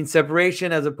means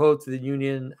separation as opposed to the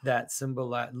union that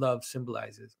love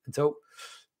symbolizes. And so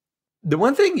the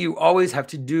one thing you always have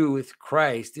to do with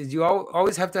Christ is you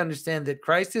always have to understand that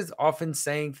Christ is often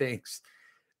saying things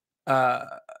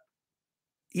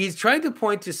he's trying to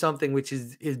point to something which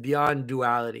is beyond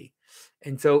duality.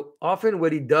 And so often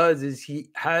what he does is he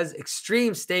has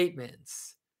extreme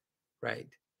statements, right?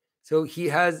 So he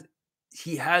has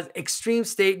extreme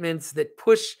statements that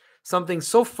push something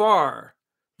so far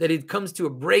that it comes to a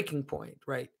breaking point,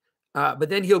 right? But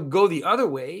then he'll go the other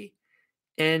way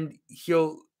and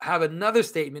he'll have another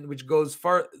statement which goes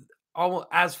far, almost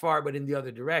as far, but in the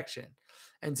other direction.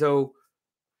 And so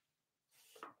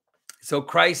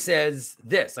Christ says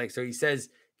this, so he says,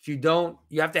 if you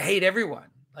have to hate everyone,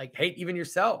 hate even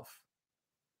yourself.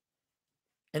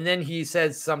 And then he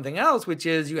says something else, which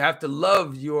is you have to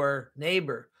love your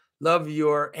neighbor, love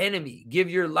your enemy,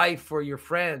 give your life for your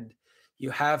friend.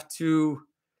 You have to,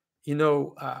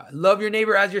 love your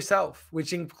neighbor as yourself,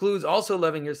 which includes also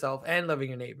loving yourself and loving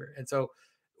your neighbor. And so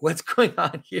what's going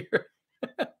on here?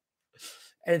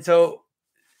 And so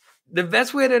the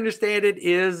best way to understand it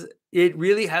is it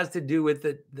really has to do with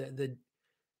the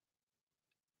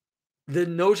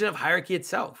notion of hierarchy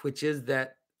itself, which is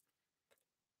that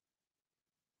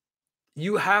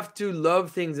you have to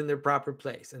love things in their proper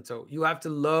place. And so you have to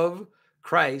love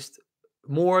Christ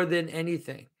more than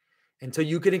anything. And so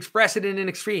you can express it in an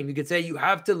extreme. You could say you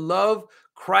have to love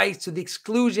Christ to the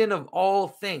exclusion of all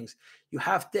things. You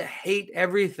have to hate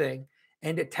everything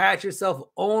and attach yourself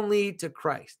only to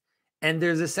Christ. And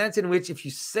there's a sense in which if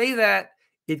you say that,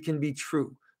 it can be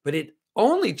true, but it's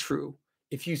only true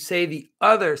if you say the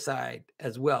other side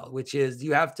as well, which is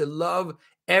you have to love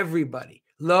everybody,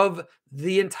 love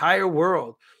the entire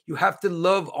world. You have to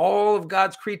love all of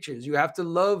God's creatures. You have to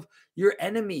love your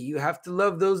enemy. You have to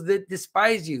love those that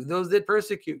despise you, those that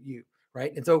persecute you,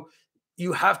 right? And so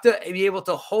you have to be able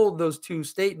to hold those two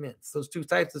statements, those two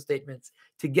types of statements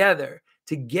together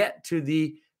to get to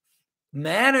the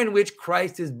manner in which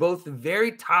Christ is both the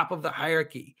very top of the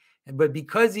hierarchy, but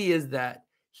because he is that,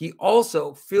 he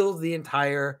also fills the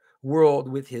entire world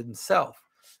with himself.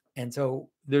 And so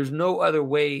there's no other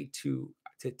way to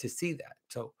see that.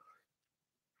 So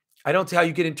I don't see how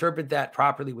you can interpret that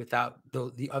properly without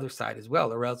the other side as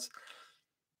well, or else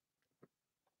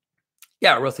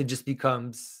it just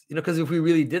becomes, because if we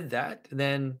really did that,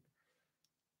 then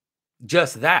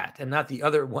just that and not the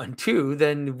other one too,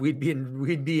 then we'd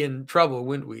be in trouble,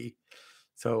 wouldn't we?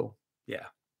 So yeah.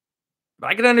 But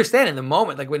I can understand in the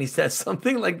moment, when he says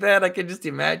something like that, I can just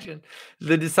imagine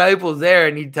the disciples there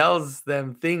and he tells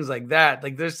them things like that.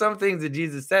 There's some things that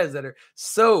Jesus says that are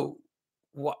so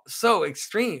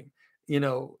extreme.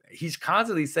 He's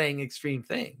constantly saying extreme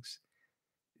things.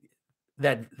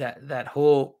 That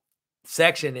whole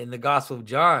section in the Gospel of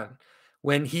John,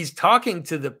 when he's talking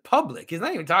to the public, he's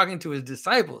not even talking to his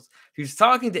disciples. He's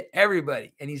talking to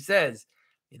everybody. And he says,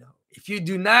 if you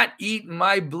do not eat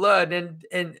my blood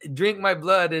and drink my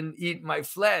blood and eat my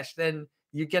flesh, then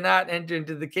you cannot enter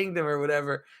into the kingdom or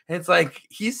whatever. And it's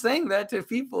he's saying that to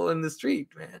people in the street,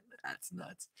 man. That's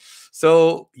nuts.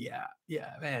 So yeah,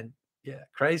 man. Yeah,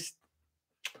 Christ.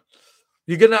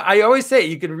 I always say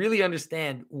you can really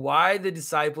understand why the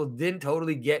disciples didn't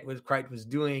totally get what Christ was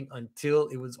doing until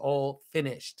it was all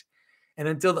finished. And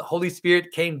until the Holy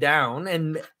Spirit came down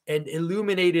and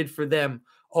illuminated for them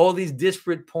all these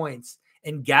disparate points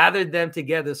and gathered them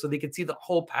together so they could see the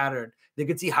whole pattern. They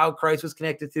could see how Christ was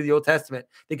connected to the Old Testament.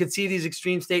 They could see these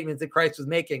extreme statements that Christ was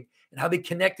making and how they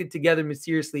connected together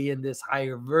mysteriously in this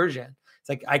higher version. It's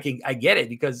like I get it,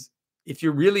 because if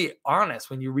you're really honest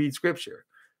when you read scripture,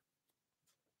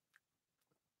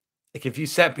 like if you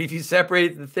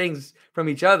separate the things from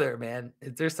each other, man,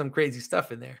 there's some crazy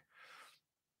stuff in there.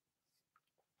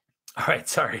 All right,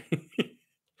 sorry.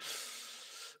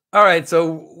 All right,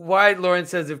 so Wyatt Lawrence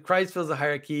says, if Christ fills the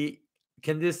hierarchy,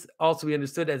 can this also be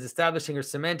understood as establishing or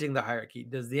cementing the hierarchy?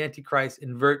 Does the Antichrist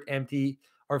invert, empty,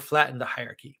 or flatten the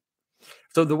hierarchy?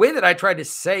 So the way that I try to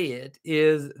say it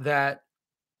is that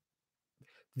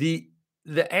the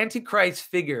Antichrist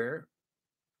figure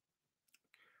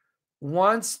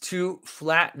wants to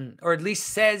flatten, or at least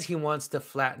says he wants to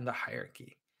flatten the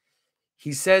hierarchy.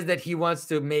 He says that he wants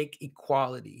to make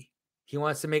equality. He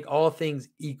wants to make all things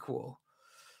equal.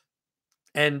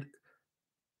 And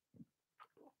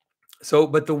so,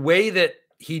 but the way that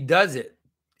he does it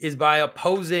is by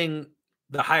opposing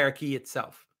the hierarchy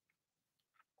itself.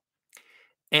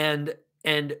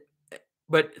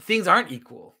 But things aren't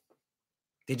equal.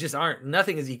 They just aren't.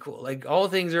 Nothing is equal. Like all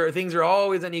things are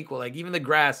always unequal. Like even the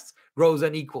grass grows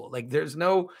unequal. Like there's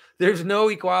no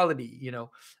equality, you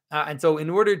know. And so in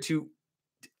order to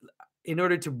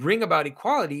bring about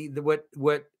equality,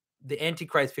 what the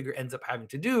Antichrist figure ends up having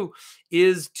to do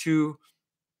is to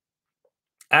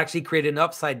actually create an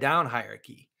upside down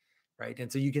hierarchy, right?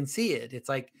 And so you can see it. It's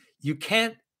like you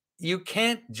can't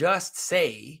just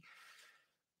say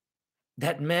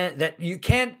that you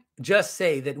can't just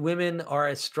say that women are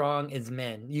as strong as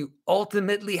men. You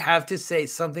ultimately have to say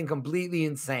something completely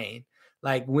insane,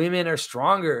 like women are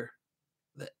stronger.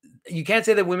 You can't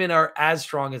say that women are as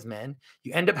strong as men.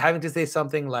 You end up having to say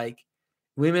something like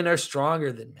women are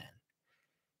stronger than men.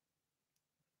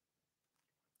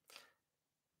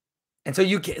 And so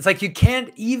it's like you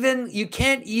can't even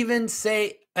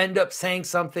end up saying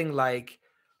something like,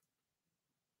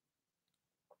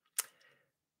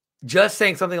 just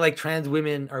saying something like trans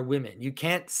women are women. You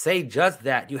can't say just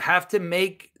that. You have to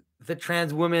make the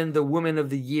trans woman the woman of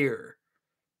the year.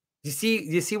 You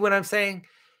see what I'm saying?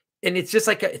 And it's just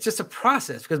like it's just a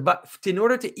process, but in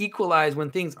order to equalize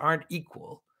when things aren't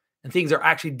equal and things are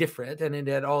actually different and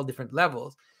at all different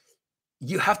levels,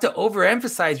 you have to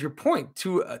overemphasize your point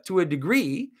to a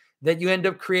degree that you end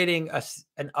up creating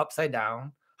an upside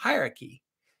down hierarchy.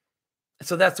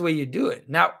 So that's the way you do it.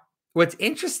 Now, what's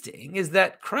interesting is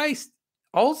that Christ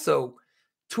also,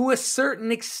 to a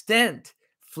certain extent,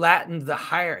 flattened the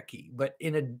hierarchy, but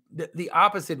in the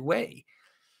opposite way,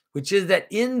 which is that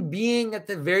in being at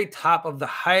the very top of the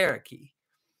hierarchy,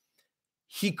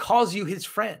 he calls you his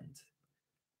friend.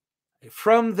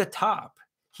 From the top,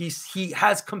 he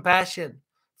has compassion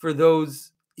for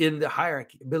those in the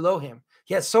hierarchy below him.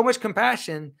 He has so much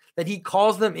compassion that he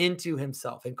calls them into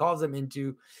himself and calls them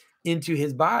into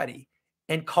his body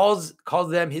and calls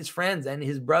them his friends and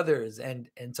his brothers. And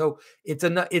so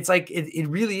it's like it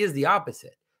really is the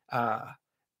opposite.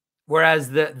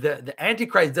 Whereas the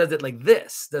Antichrist does it like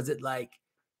this, does it like,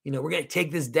 we're going to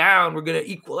take this down, we're going to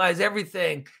equalize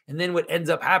everything. And then what ends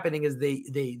up happening is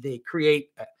they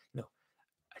create a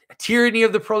tyranny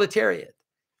of the proletariat.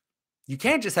 You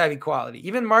can't just have equality.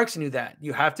 Even Marx knew that.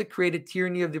 You have to create a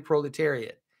tyranny of the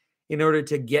proletariat in order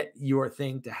to get your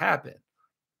thing to happen.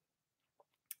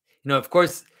 Of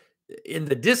course, in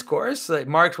the discourse, like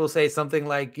Marx will say something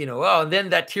like, oh, and then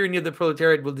that tyranny of the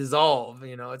proletariat will dissolve.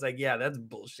 It's like, yeah, that's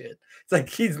bullshit. It's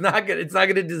like it's not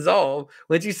gonna dissolve.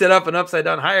 Once you set up an upside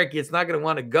down hierarchy, it's not gonna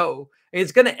want to go. And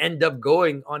it's gonna end up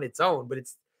going on its own, but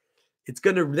it's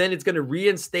gonna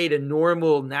reinstate a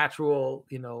normal, natural,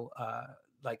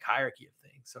 like hierarchy of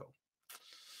things. So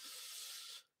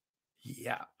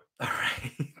yeah. All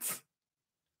right.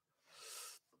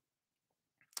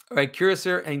 All right,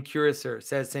 Curacer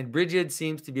says, St. Bridget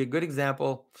seems to be a good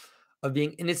example of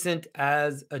being innocent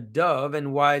as a dove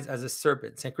and wise as a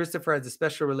serpent. St. Christopher has a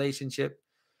special relationship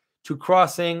to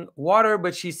crossing water,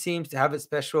 but she seems to have a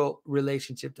special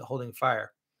relationship to holding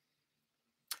fire.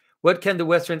 What can the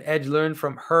Western Edge learn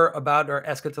from her about our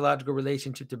eschatological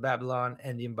relationship to Babylon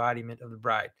and the embodiment of the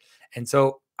bride? And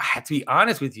so I have to be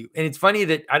honest with you. And it's funny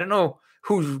that I don't know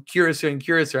who's Curacer.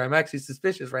 I'm actually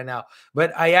suspicious right now,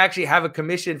 but I actually have a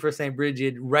commission for St.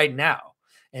 Bridget right now.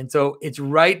 And so it's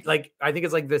right, like, I think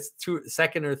it's like this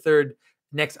second or third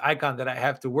next icon that I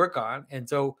have to work on. And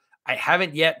so I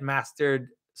haven't yet mastered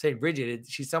St. Bridget.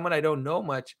 She's someone I don't know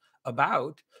much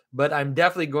about, but I'm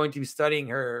definitely going to be studying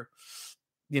her,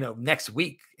 next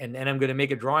week, and I'm going to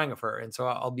make a drawing of her, and so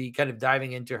I'll be kind of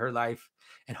diving into her life,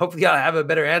 and hopefully I'll have a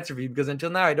better answer for you, because until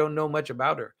now I don't know much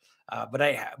about her.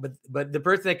 But the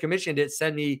person that commissioned it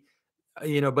sent me,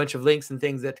 a bunch of links and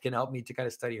things that can help me to kind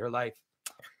of study her life,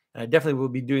 and I definitely will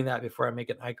be doing that before I make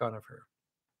an icon of her.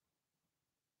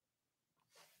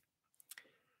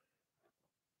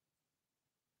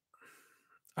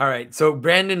 All right. So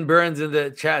Brandon Burns in the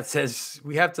chat says,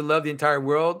 we have to love the entire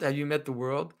world. Have you met the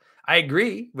world? I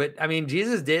agree, but I mean,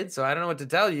 Jesus did, so I don't know what to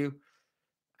tell you.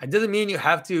 It doesn't mean you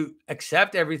have to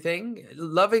accept everything.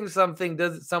 Loving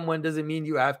someone doesn't mean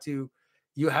you have to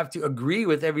agree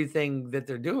with everything that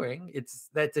they're doing.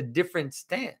 That's a different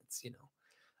stance.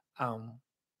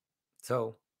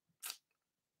 So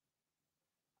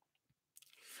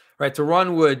right. So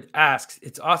Ron Wood asks,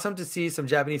 it's awesome to see some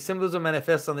Japanese symbolism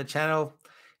manifest on the channel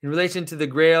in relation to the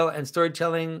Grail and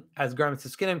storytelling as garments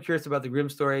of skin. I'm curious about the Grimm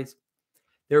stories.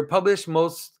 They were published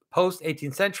most post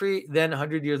 18th century. Then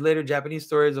 100 years later, Japanese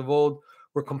stories of old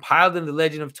were compiled in the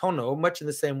Legend of Tono, much in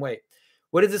the same way.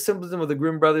 What is the symbolism of the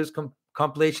Grimm brothers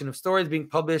compilation of stories being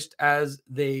published as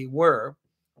they were?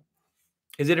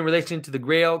 Is it in relation to the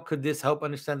Grail? Could this help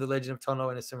understand the Legend of Tono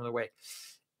in a similar way?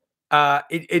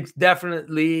 It's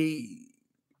definitely,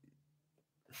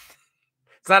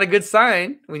 it's not a good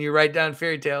sign when you write down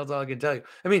fairy tales, all I can tell you.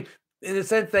 I mean, in the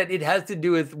sense that it has to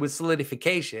do with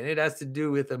solidification. It has to do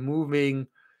with a moving,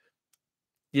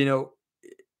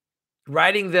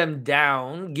 writing them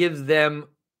down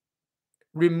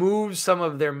removes some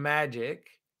of their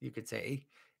magic, you could say,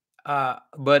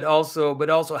 but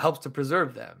also helps to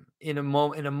preserve them in a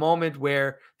moment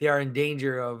where they are in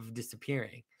danger of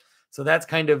disappearing. So that's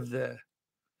kind of the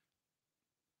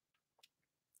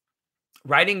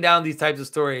writing down these types of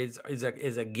stories is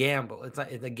a gamble. It's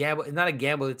a gamble. It's not a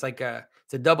gamble. It's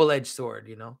a double-edged sword,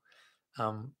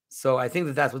 So I think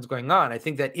that that's what's going on. I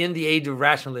think that in the age of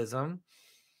rationalism,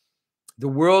 the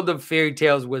world of fairy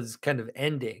tales was kind of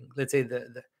ending. Let's say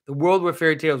the world where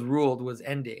fairy tales ruled was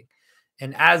ending.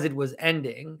 And as it was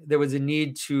ending, there was a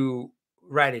need to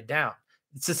write it down.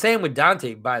 It's the same with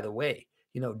Dante, by the way.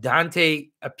 Dante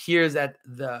appears at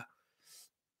the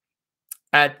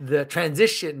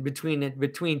transition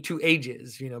between two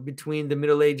ages, between the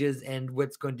Middle Ages and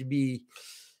what's going to be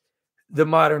the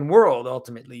modern world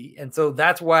ultimately. And so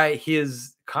that's why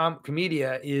his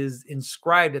Commedia is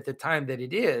inscribed at the time that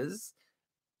it is,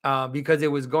 because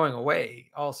it was going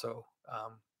away also.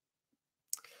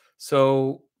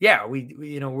 So yeah,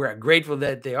 we're grateful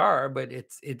that they are, but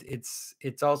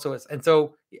it's also, and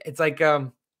so it's like,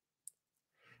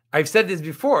 I've said this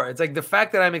before. It's like the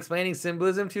fact that I'm explaining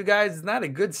symbolism to you guys is not a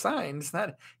good sign.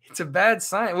 It's a bad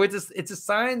sign. It's a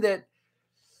sign that,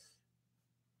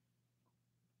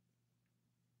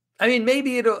 I mean,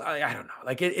 maybe I don't know.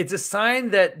 Like it's a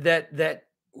sign that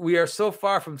we are so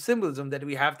far from symbolism that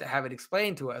we have to have it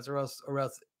explained to us, or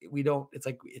else we don't. It's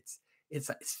like it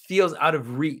feels out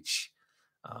of reach,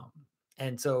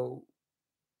 and so,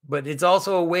 but it's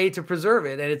also a way to preserve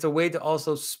it, and it's a way to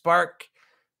also spark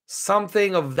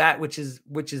something of that which is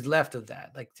left of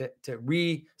that, like to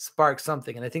re-spark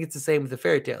something. And I think it's the same with the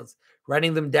fairy tales.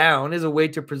 Writing them down is a way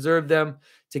to preserve them,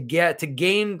 to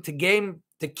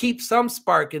keep some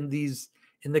spark in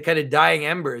the kind of dying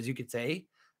embers, you could say.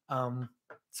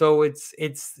 So it's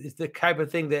the type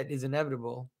of thing that is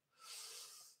inevitable.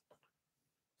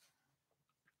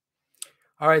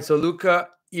 All right, so Luca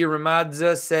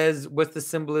Iramadza says, what's the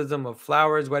symbolism of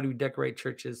flowers? Why do we decorate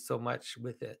churches so much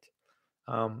with it?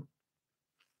 And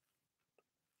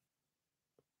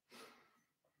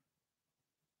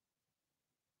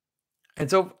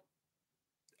so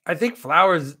I think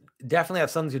flowers definitely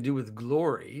have something to do with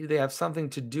glory. They have something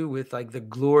to do with like the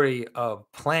glory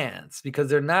of plants, because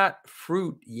they're not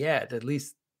fruit yet. At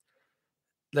least,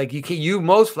 like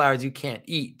most flowers you can't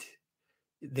eat.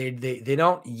 They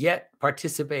don't yet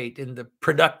participate in the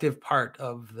productive part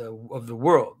of the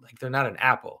world. Like they're not an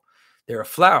apple. They're a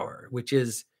flower, which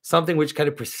is something which kind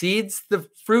of precedes the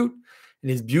fruit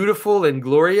and is beautiful and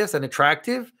glorious and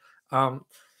attractive. And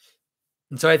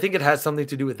so I think it has something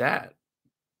to do with that.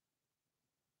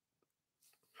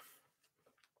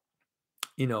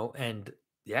 And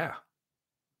yeah,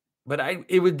 but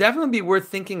it would definitely be worth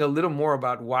thinking a little more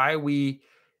about why we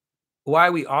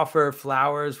offer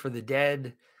flowers for the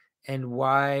dead, and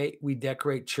why we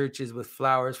decorate churches with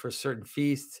flowers for certain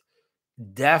feasts.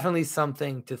 Definitely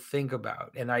something to think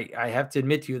about. And I have to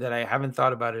admit to you that I haven't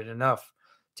thought about it enough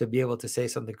to be able to say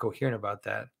something coherent about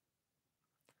that.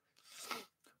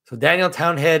 So Daniel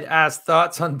Townhead asked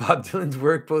thoughts on Bob Dylan's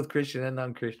work, both Christian and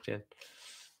non-Christian.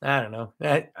 I don't know.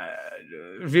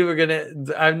 People are gonna.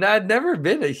 I've never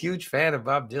been a huge fan of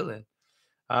Bob Dylan.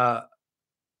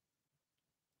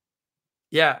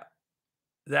 Yeah,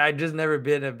 I just never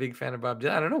been a big fan of Bob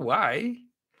Dylan. I don't know why.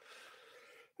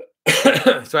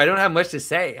 So I don't have much to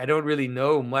say. I don't really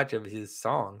know much of his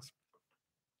songs.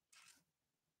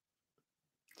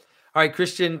 All right,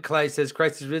 Christian Clyde says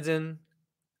Christ is risen.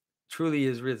 Truly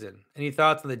is risen. Any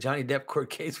thoughts on the Johnny Depp court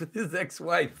case with his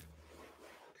ex-wife?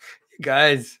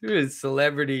 Guys, who is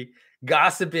celebrity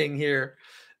gossiping here?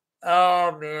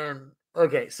 Oh man.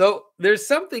 Okay, so there's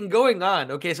something going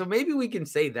on. Okay, so maybe we can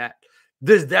say that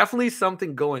there's definitely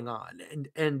something going on,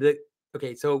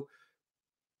 okay, so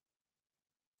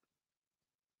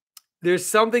there's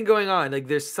something going on. Like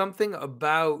there's something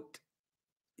about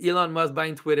Elon Musk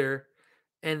buying Twitter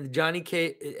and Johnny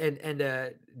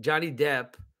Johnny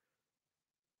Depp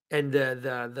and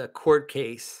the court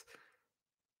case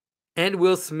and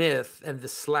Will Smith and the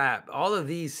slap. All of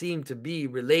these seem to be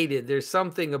related. There's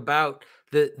something about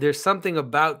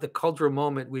the cultural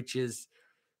moment which is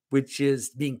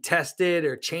being tested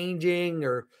or changing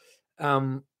or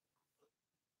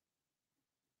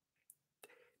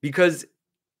because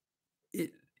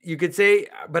you could say,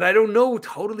 but I don't know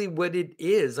totally what it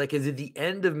is. Like, is it the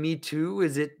end of Me Too?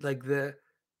 Is it like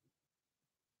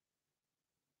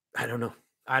I don't know.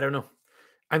 I don't know.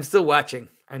 I'm still watching.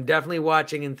 I'm definitely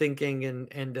watching and thinking and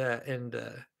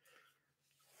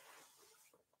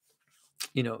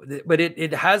but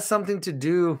it has something to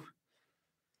do.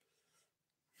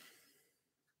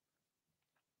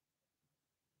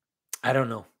 I don't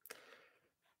know.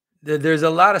 There's a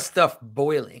lot of stuff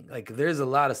boiling. Like there's a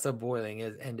lot of stuff boiling,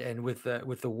 and with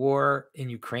the war in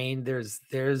Ukraine, there's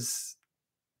a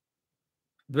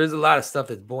lot of stuff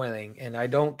that's boiling, and I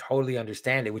don't totally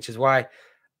understand it, which is why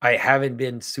I haven't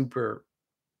been super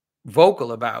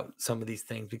vocal about some of these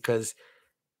things because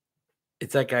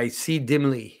it's like I see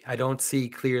dimly, I don't see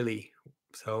clearly.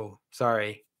 So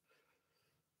sorry.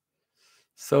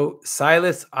 So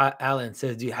Silas Allen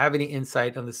says, "Do you have any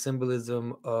insight on the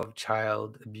symbolism of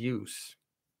child abuse?"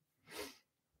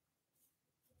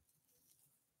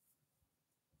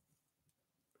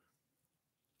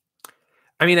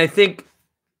 I mean, I think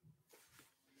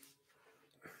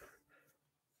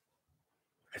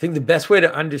the best way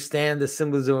to understand the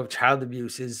symbolism of child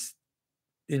abuse is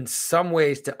in some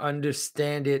ways to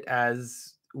understand it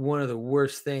as one of the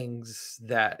worst things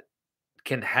that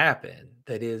can happen.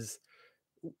 That is,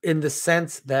 in the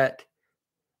sense that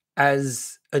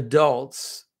as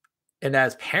adults and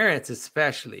as parents,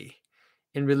 especially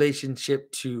in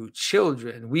relationship to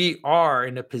children, we are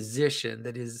in a position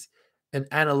that is an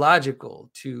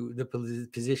analogical to the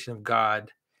position of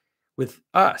God with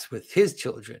us, with his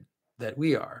children that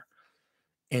we are.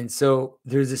 And so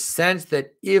there's a sense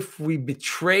that if we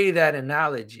betray that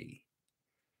analogy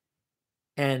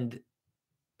and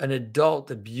an adult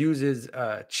abuses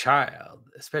a child,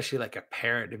 especially like a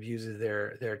parent abuses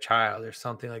their child or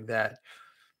something like that,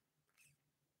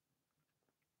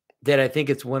 that I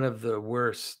think it's one of the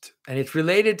worst. And it's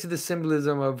related to the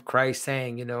symbolism of Christ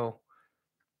saying,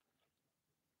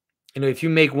 if you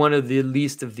make one of the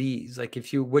least of these, like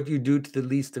what you do to the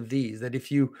least of these, that if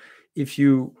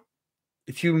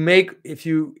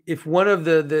one of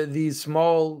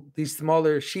these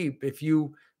smaller sheep, if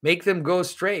you make them go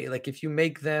astray, like if you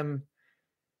make them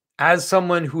as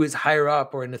someone who is higher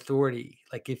up or in authority,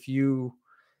 like if you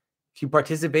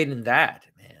participate in that,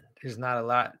 man, there's not a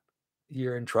lot,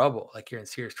 you're in trouble, like you're in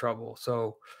serious trouble.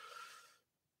 So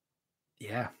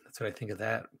yeah, that's what I think of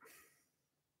that.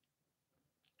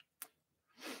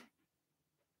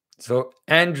 So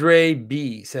Andre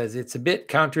B says, it's a bit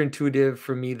counterintuitive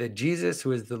for me that Jesus,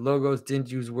 who is the Logos,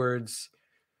 didn't use words,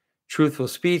 truthful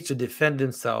speech to defend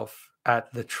himself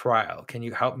at the trial. Can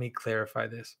you help me clarify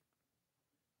this?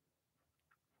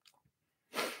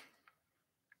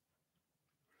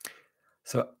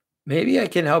 So maybe I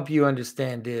can help you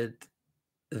understand it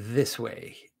this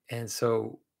way. And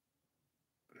so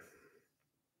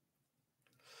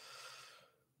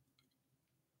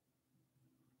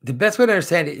the best way to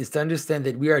understand it is to understand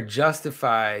that we are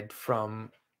justified from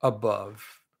above,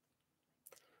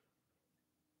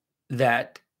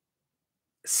 that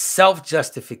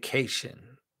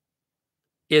self-justification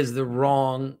is the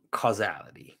wrong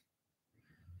causality.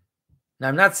 Now,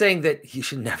 I'm not saying that you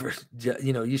should never,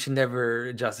 you should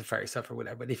never justify yourself or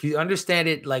whatever, but if you understand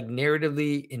it like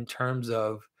narratively in terms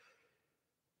of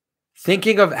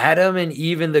thinking of Adam and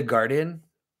Eve in the garden,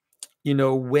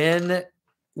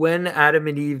 when Adam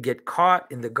and Eve get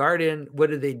caught in the garden, what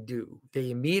do?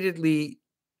 They immediately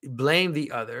blame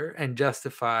the other and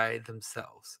justify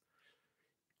themselves.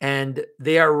 And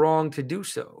they are wrong to do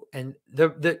so. And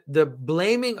the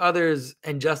blaming others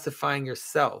and justifying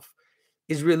yourself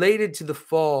is related to the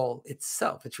fall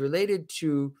itself. It's related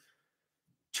to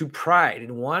pride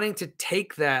and wanting to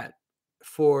take that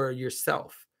for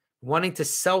yourself, wanting to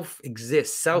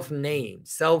self-exist, self-name,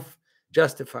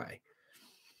 self-justify.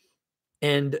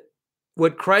 And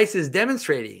what Christ is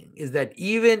demonstrating is that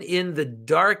even in the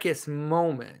darkest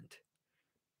moment,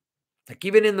 like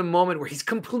even in the moment where he's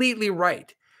completely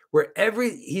right,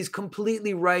 he's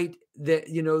completely right, that,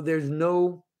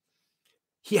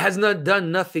 he has not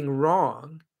done nothing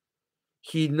wrong,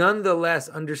 he nonetheless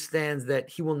understands that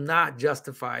he will not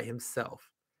justify himself,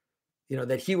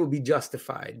 that he will be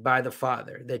justified by the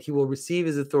Father, that he will receive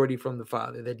his authority from the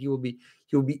Father, that he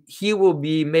will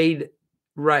be made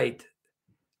right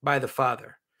by the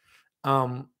Father.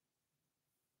 And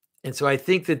so I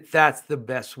think that that's the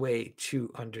best way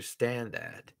to understand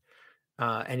that.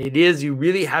 And it is, you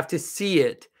really have to see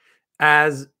it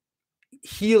as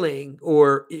healing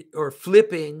or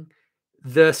flipping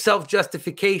the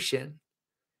self-justification,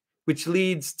 which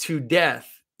leads to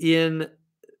death in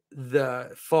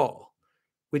the fall,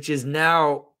 which is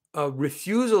now a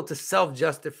refusal to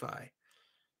self-justify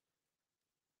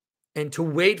and to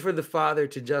wait for the Father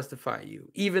to justify you,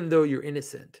 even though you're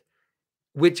innocent,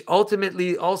 which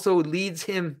ultimately also leads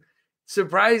him,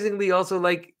 surprisingly,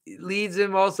 leads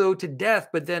him also to death,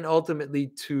 but then ultimately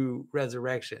to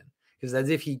resurrection. Because as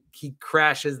if he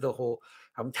crashes the whole,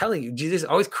 I'm telling you, Jesus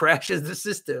always crashes the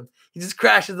system. He just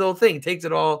crashes the whole thing, takes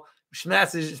it all,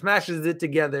 smashes it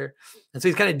together. And so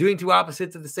he's kind of doing two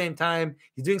opposites at the same time.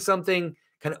 He's doing something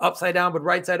kind of upside down, but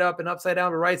right side up, and upside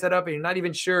down, but right side up. And you're not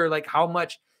even sure like how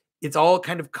much it's all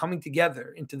kind of coming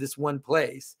together into this one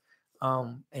place.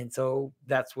 And so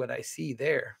that's what I see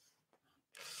there.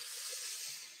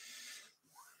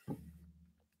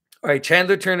 All right.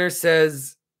 Chandler Turner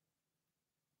says,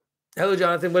 hello,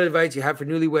 Jonathan. What advice you have for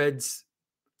newlyweds?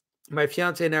 My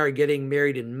fiance and I are getting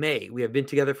married in May. We have been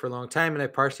together for a long time, and I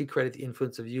partially credit the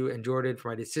influence of you and Jordan for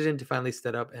my decision to finally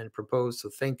step up and propose. So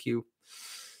thank you.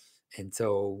 And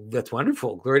so that's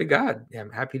wonderful. Glory to God.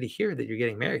 I'm happy to hear that you're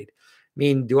getting married. I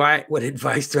mean, what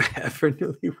advice do I have for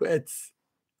newlyweds?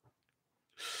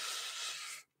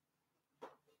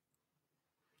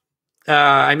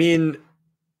 I mean,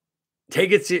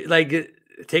 take it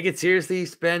seriously.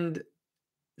 Spend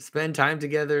time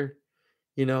together.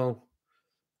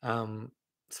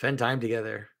 Spend time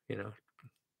together.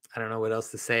 I don't know what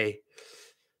else to say.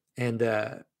 And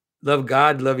love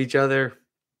God, love each other.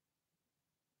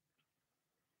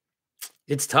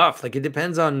 It's tough. Like, it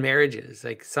depends on marriages.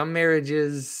 Like, some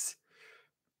marriages,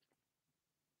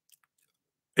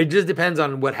 it just depends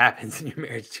on what happens in your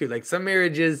marriage too. Like, some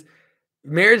marriage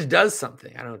does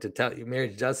something. I don't know what to tell you.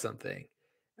 Marriage does something.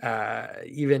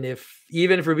 Even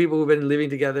for people who've been living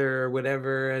together or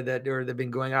whatever, or they've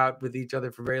been going out with each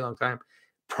other for a very long time,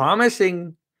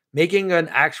 making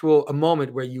a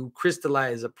moment where you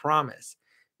crystallize a promise,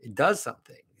 it does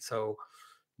something. So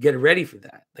get ready for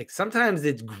that. Like, sometimes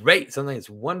it's great, sometimes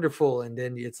it's wonderful, and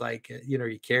then it's like, you're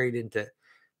carried into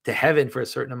heaven for a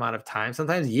certain amount of time,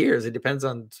 sometimes years. It depends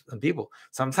on people.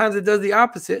 Sometimes it does the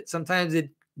opposite. Sometimes it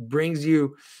brings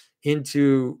you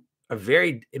into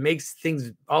it makes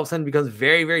things all of a sudden becomes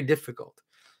very, very difficult,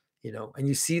 and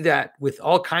you see that with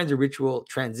all kinds of ritual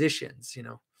transitions.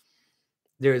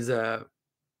 There's a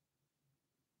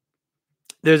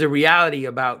reality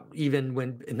about, even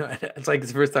when, it's like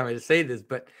it's the first time I say this,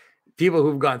 but people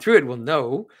who've gone through it will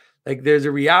know, like, there's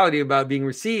a reality about being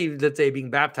received, let's say being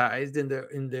baptized in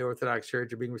the Orthodox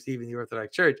Church, or being received in the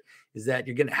Orthodox Church, is that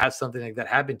you're going to have something like that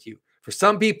happen to you. For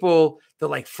some people, they'll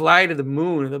like fly to the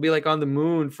moon, and they'll be like on the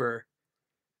moon for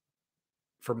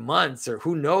months, or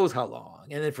who knows how long.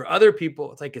 And then for other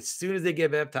people, it's like as soon as they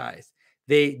get baptized,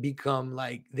 they become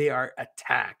like, they are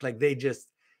attacked. Like, they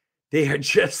are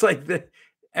just like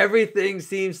everything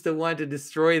seems to want to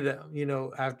destroy them,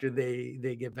 after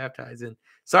they get baptized. And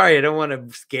sorry, I don't want to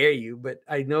scare you, but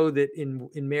I know that in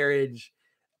marriage,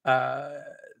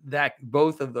 that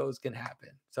both of those can happen.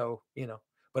 So,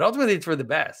 but ultimately it's for the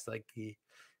best. Like,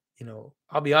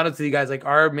 I'll be honest with you guys, like,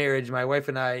 our marriage, my wife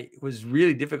and I, was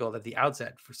really difficult at the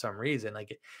outset for some reason.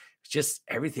 Like,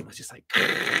 everything was just like,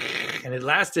 and it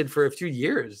lasted for a few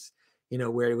years,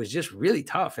 where it was just really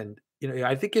tough. And,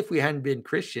 I think if we hadn't been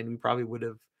Christian, we probably would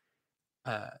have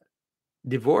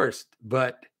divorced.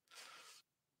 But,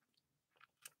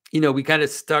 we kind of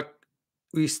stuck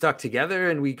together,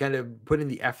 and we kind of put in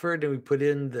the effort, and we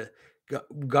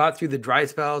got through the dry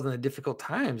spells and the difficult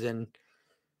times. And,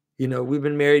 we've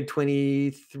been married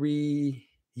 23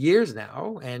 years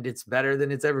now, and it's better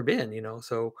than it's ever been, you know.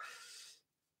 So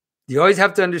you always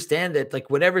have to understand that, like,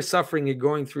 whatever suffering you're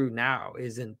going through now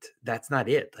isn't that's not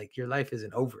it. Like, your life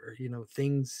isn't over, you know,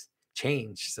 things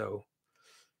change. So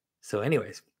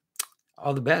anyways,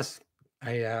 all the best.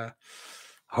 I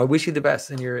wish you the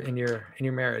best in your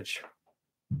marriage.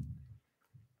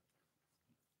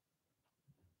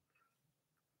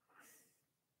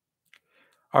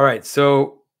 All right,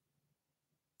 so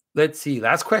let's see.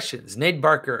 Last questions. Nate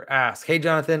Barker asks, "Hey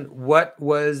Jonathan, what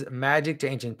was magic to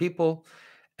ancient people,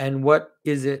 and what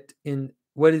is it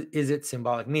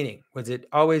symbolic meaning? Was it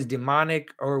always demonic,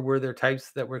 or were there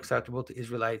types that were acceptable to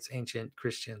Israelites, ancient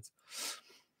Christians?"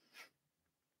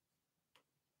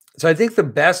 So I think the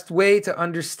best way to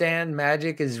understand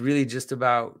magic is really just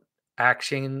about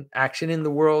action in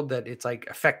the world, that it's like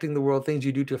affecting the world, things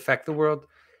you do to affect the world.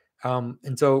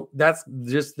 And so that's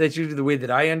usually the way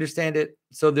that I understand it.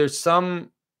 So there's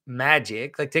some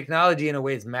magic, like technology in a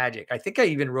way is magic. I think I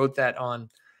even wrote that on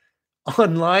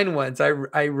online once.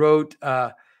 I wrote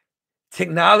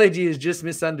technology is just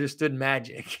misunderstood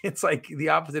magic. It's like the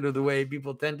opposite of the way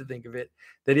people tend to think of it.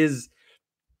 That is,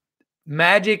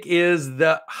 magic is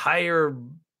the higher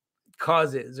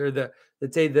causes, or the,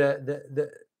 let's say, the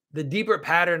deeper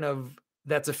pattern of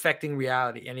that's affecting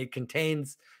reality, and it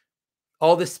contains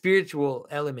all the spiritual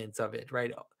elements of it,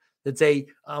 right? Let's say,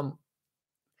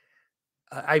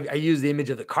 I used the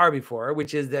image of the car before,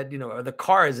 which is that, you know, the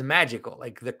car is magical,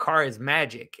 like the car is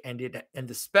magic, and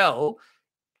the spell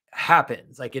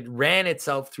happens, like it ran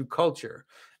itself through culture,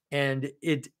 and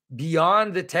it,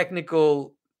 beyond the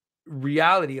technical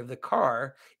reality of the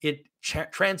car, it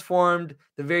transformed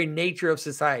the very nature of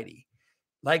society,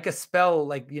 like a spell,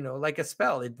 like, you know, like a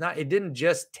spell. It didn't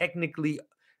just technically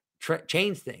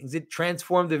change things. It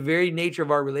transformed the very nature of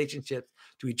our relationships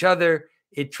to each other.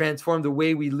 It transformed the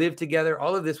way we live together.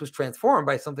 All of this was transformed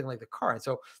by something like the car. And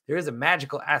so there is a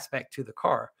magical aspect to the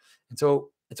car. And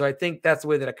so I think that's the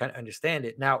way that I kind of understand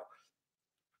it. Now,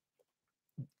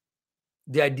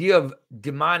 the idea of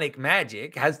demonic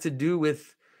magic has to do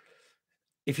with,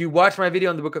 if you watch my video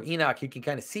on the book of Enoch, you can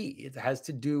kind of see it has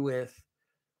to do with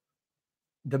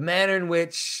the manner in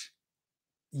which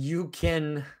you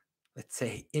can, let's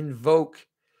say, you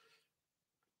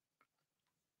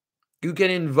can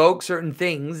invoke certain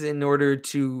things in order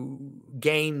to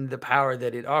gain the power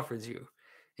that it offers you.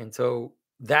 And so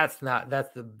that's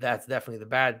definitely the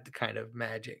bad kind of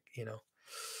magic, you know.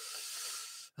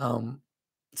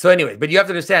 So anyway, but you have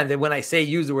to understand that when I say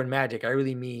use the word magic, I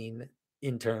really mean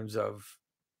in terms of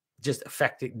just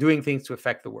doing things to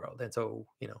affect the world. And so,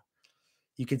 you know,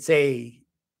 you could say,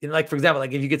 you know, like, for example,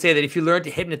 like if you could say that if you learn to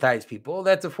hypnotize people,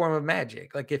 that's a form of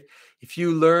magic. Like if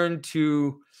you learn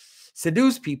to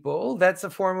seduce people, that's a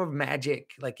form of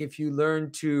magic. Like if you learn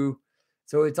to,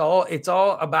 so it's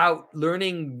all about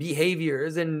learning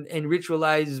behaviors and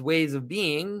ritualized ways of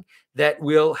being that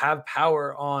will have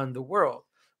power on the world.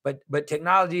 But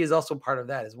technology is also part of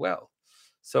that as well.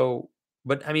 So,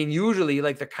 but I mean, usually,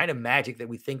 like, the kind of magic that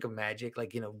we think of magic,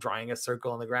 like, you know, drawing a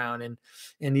circle on the ground, and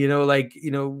you know, like, you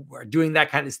know, or doing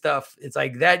that kind of stuff, it's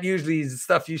like that usually is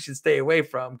stuff you should stay away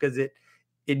from, because it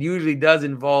usually does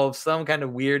involve some kind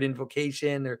of weird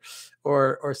invocation,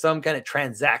 or some kind of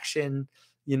transaction,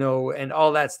 you know, and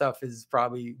all that stuff is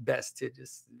probably best to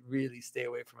just really stay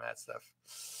away from that stuff.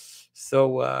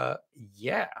 So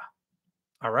yeah.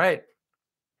 All right.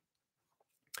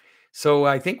 So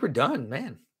I think we're done,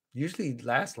 man. Usually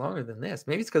lasts longer than this.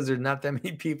 Maybe it's because there's not that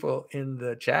many people in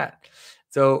the chat.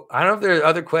 So I don't know if there are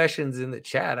other questions in the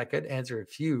chat. I could answer a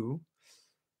few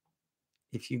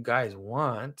if you guys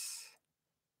want.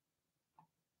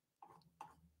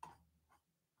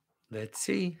 Let's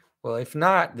see. Well, if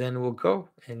not, then we'll go,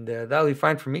 and that'll be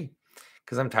fine for me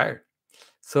because I'm tired.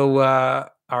 So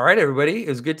all right, everybody. It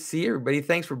was good to see everybody.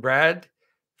 Thanks for Brad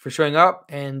for showing up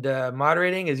and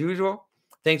moderating as usual.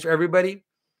 Thanks for everybody.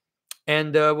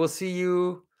 And we'll see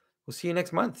you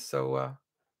next month. So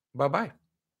bye-bye.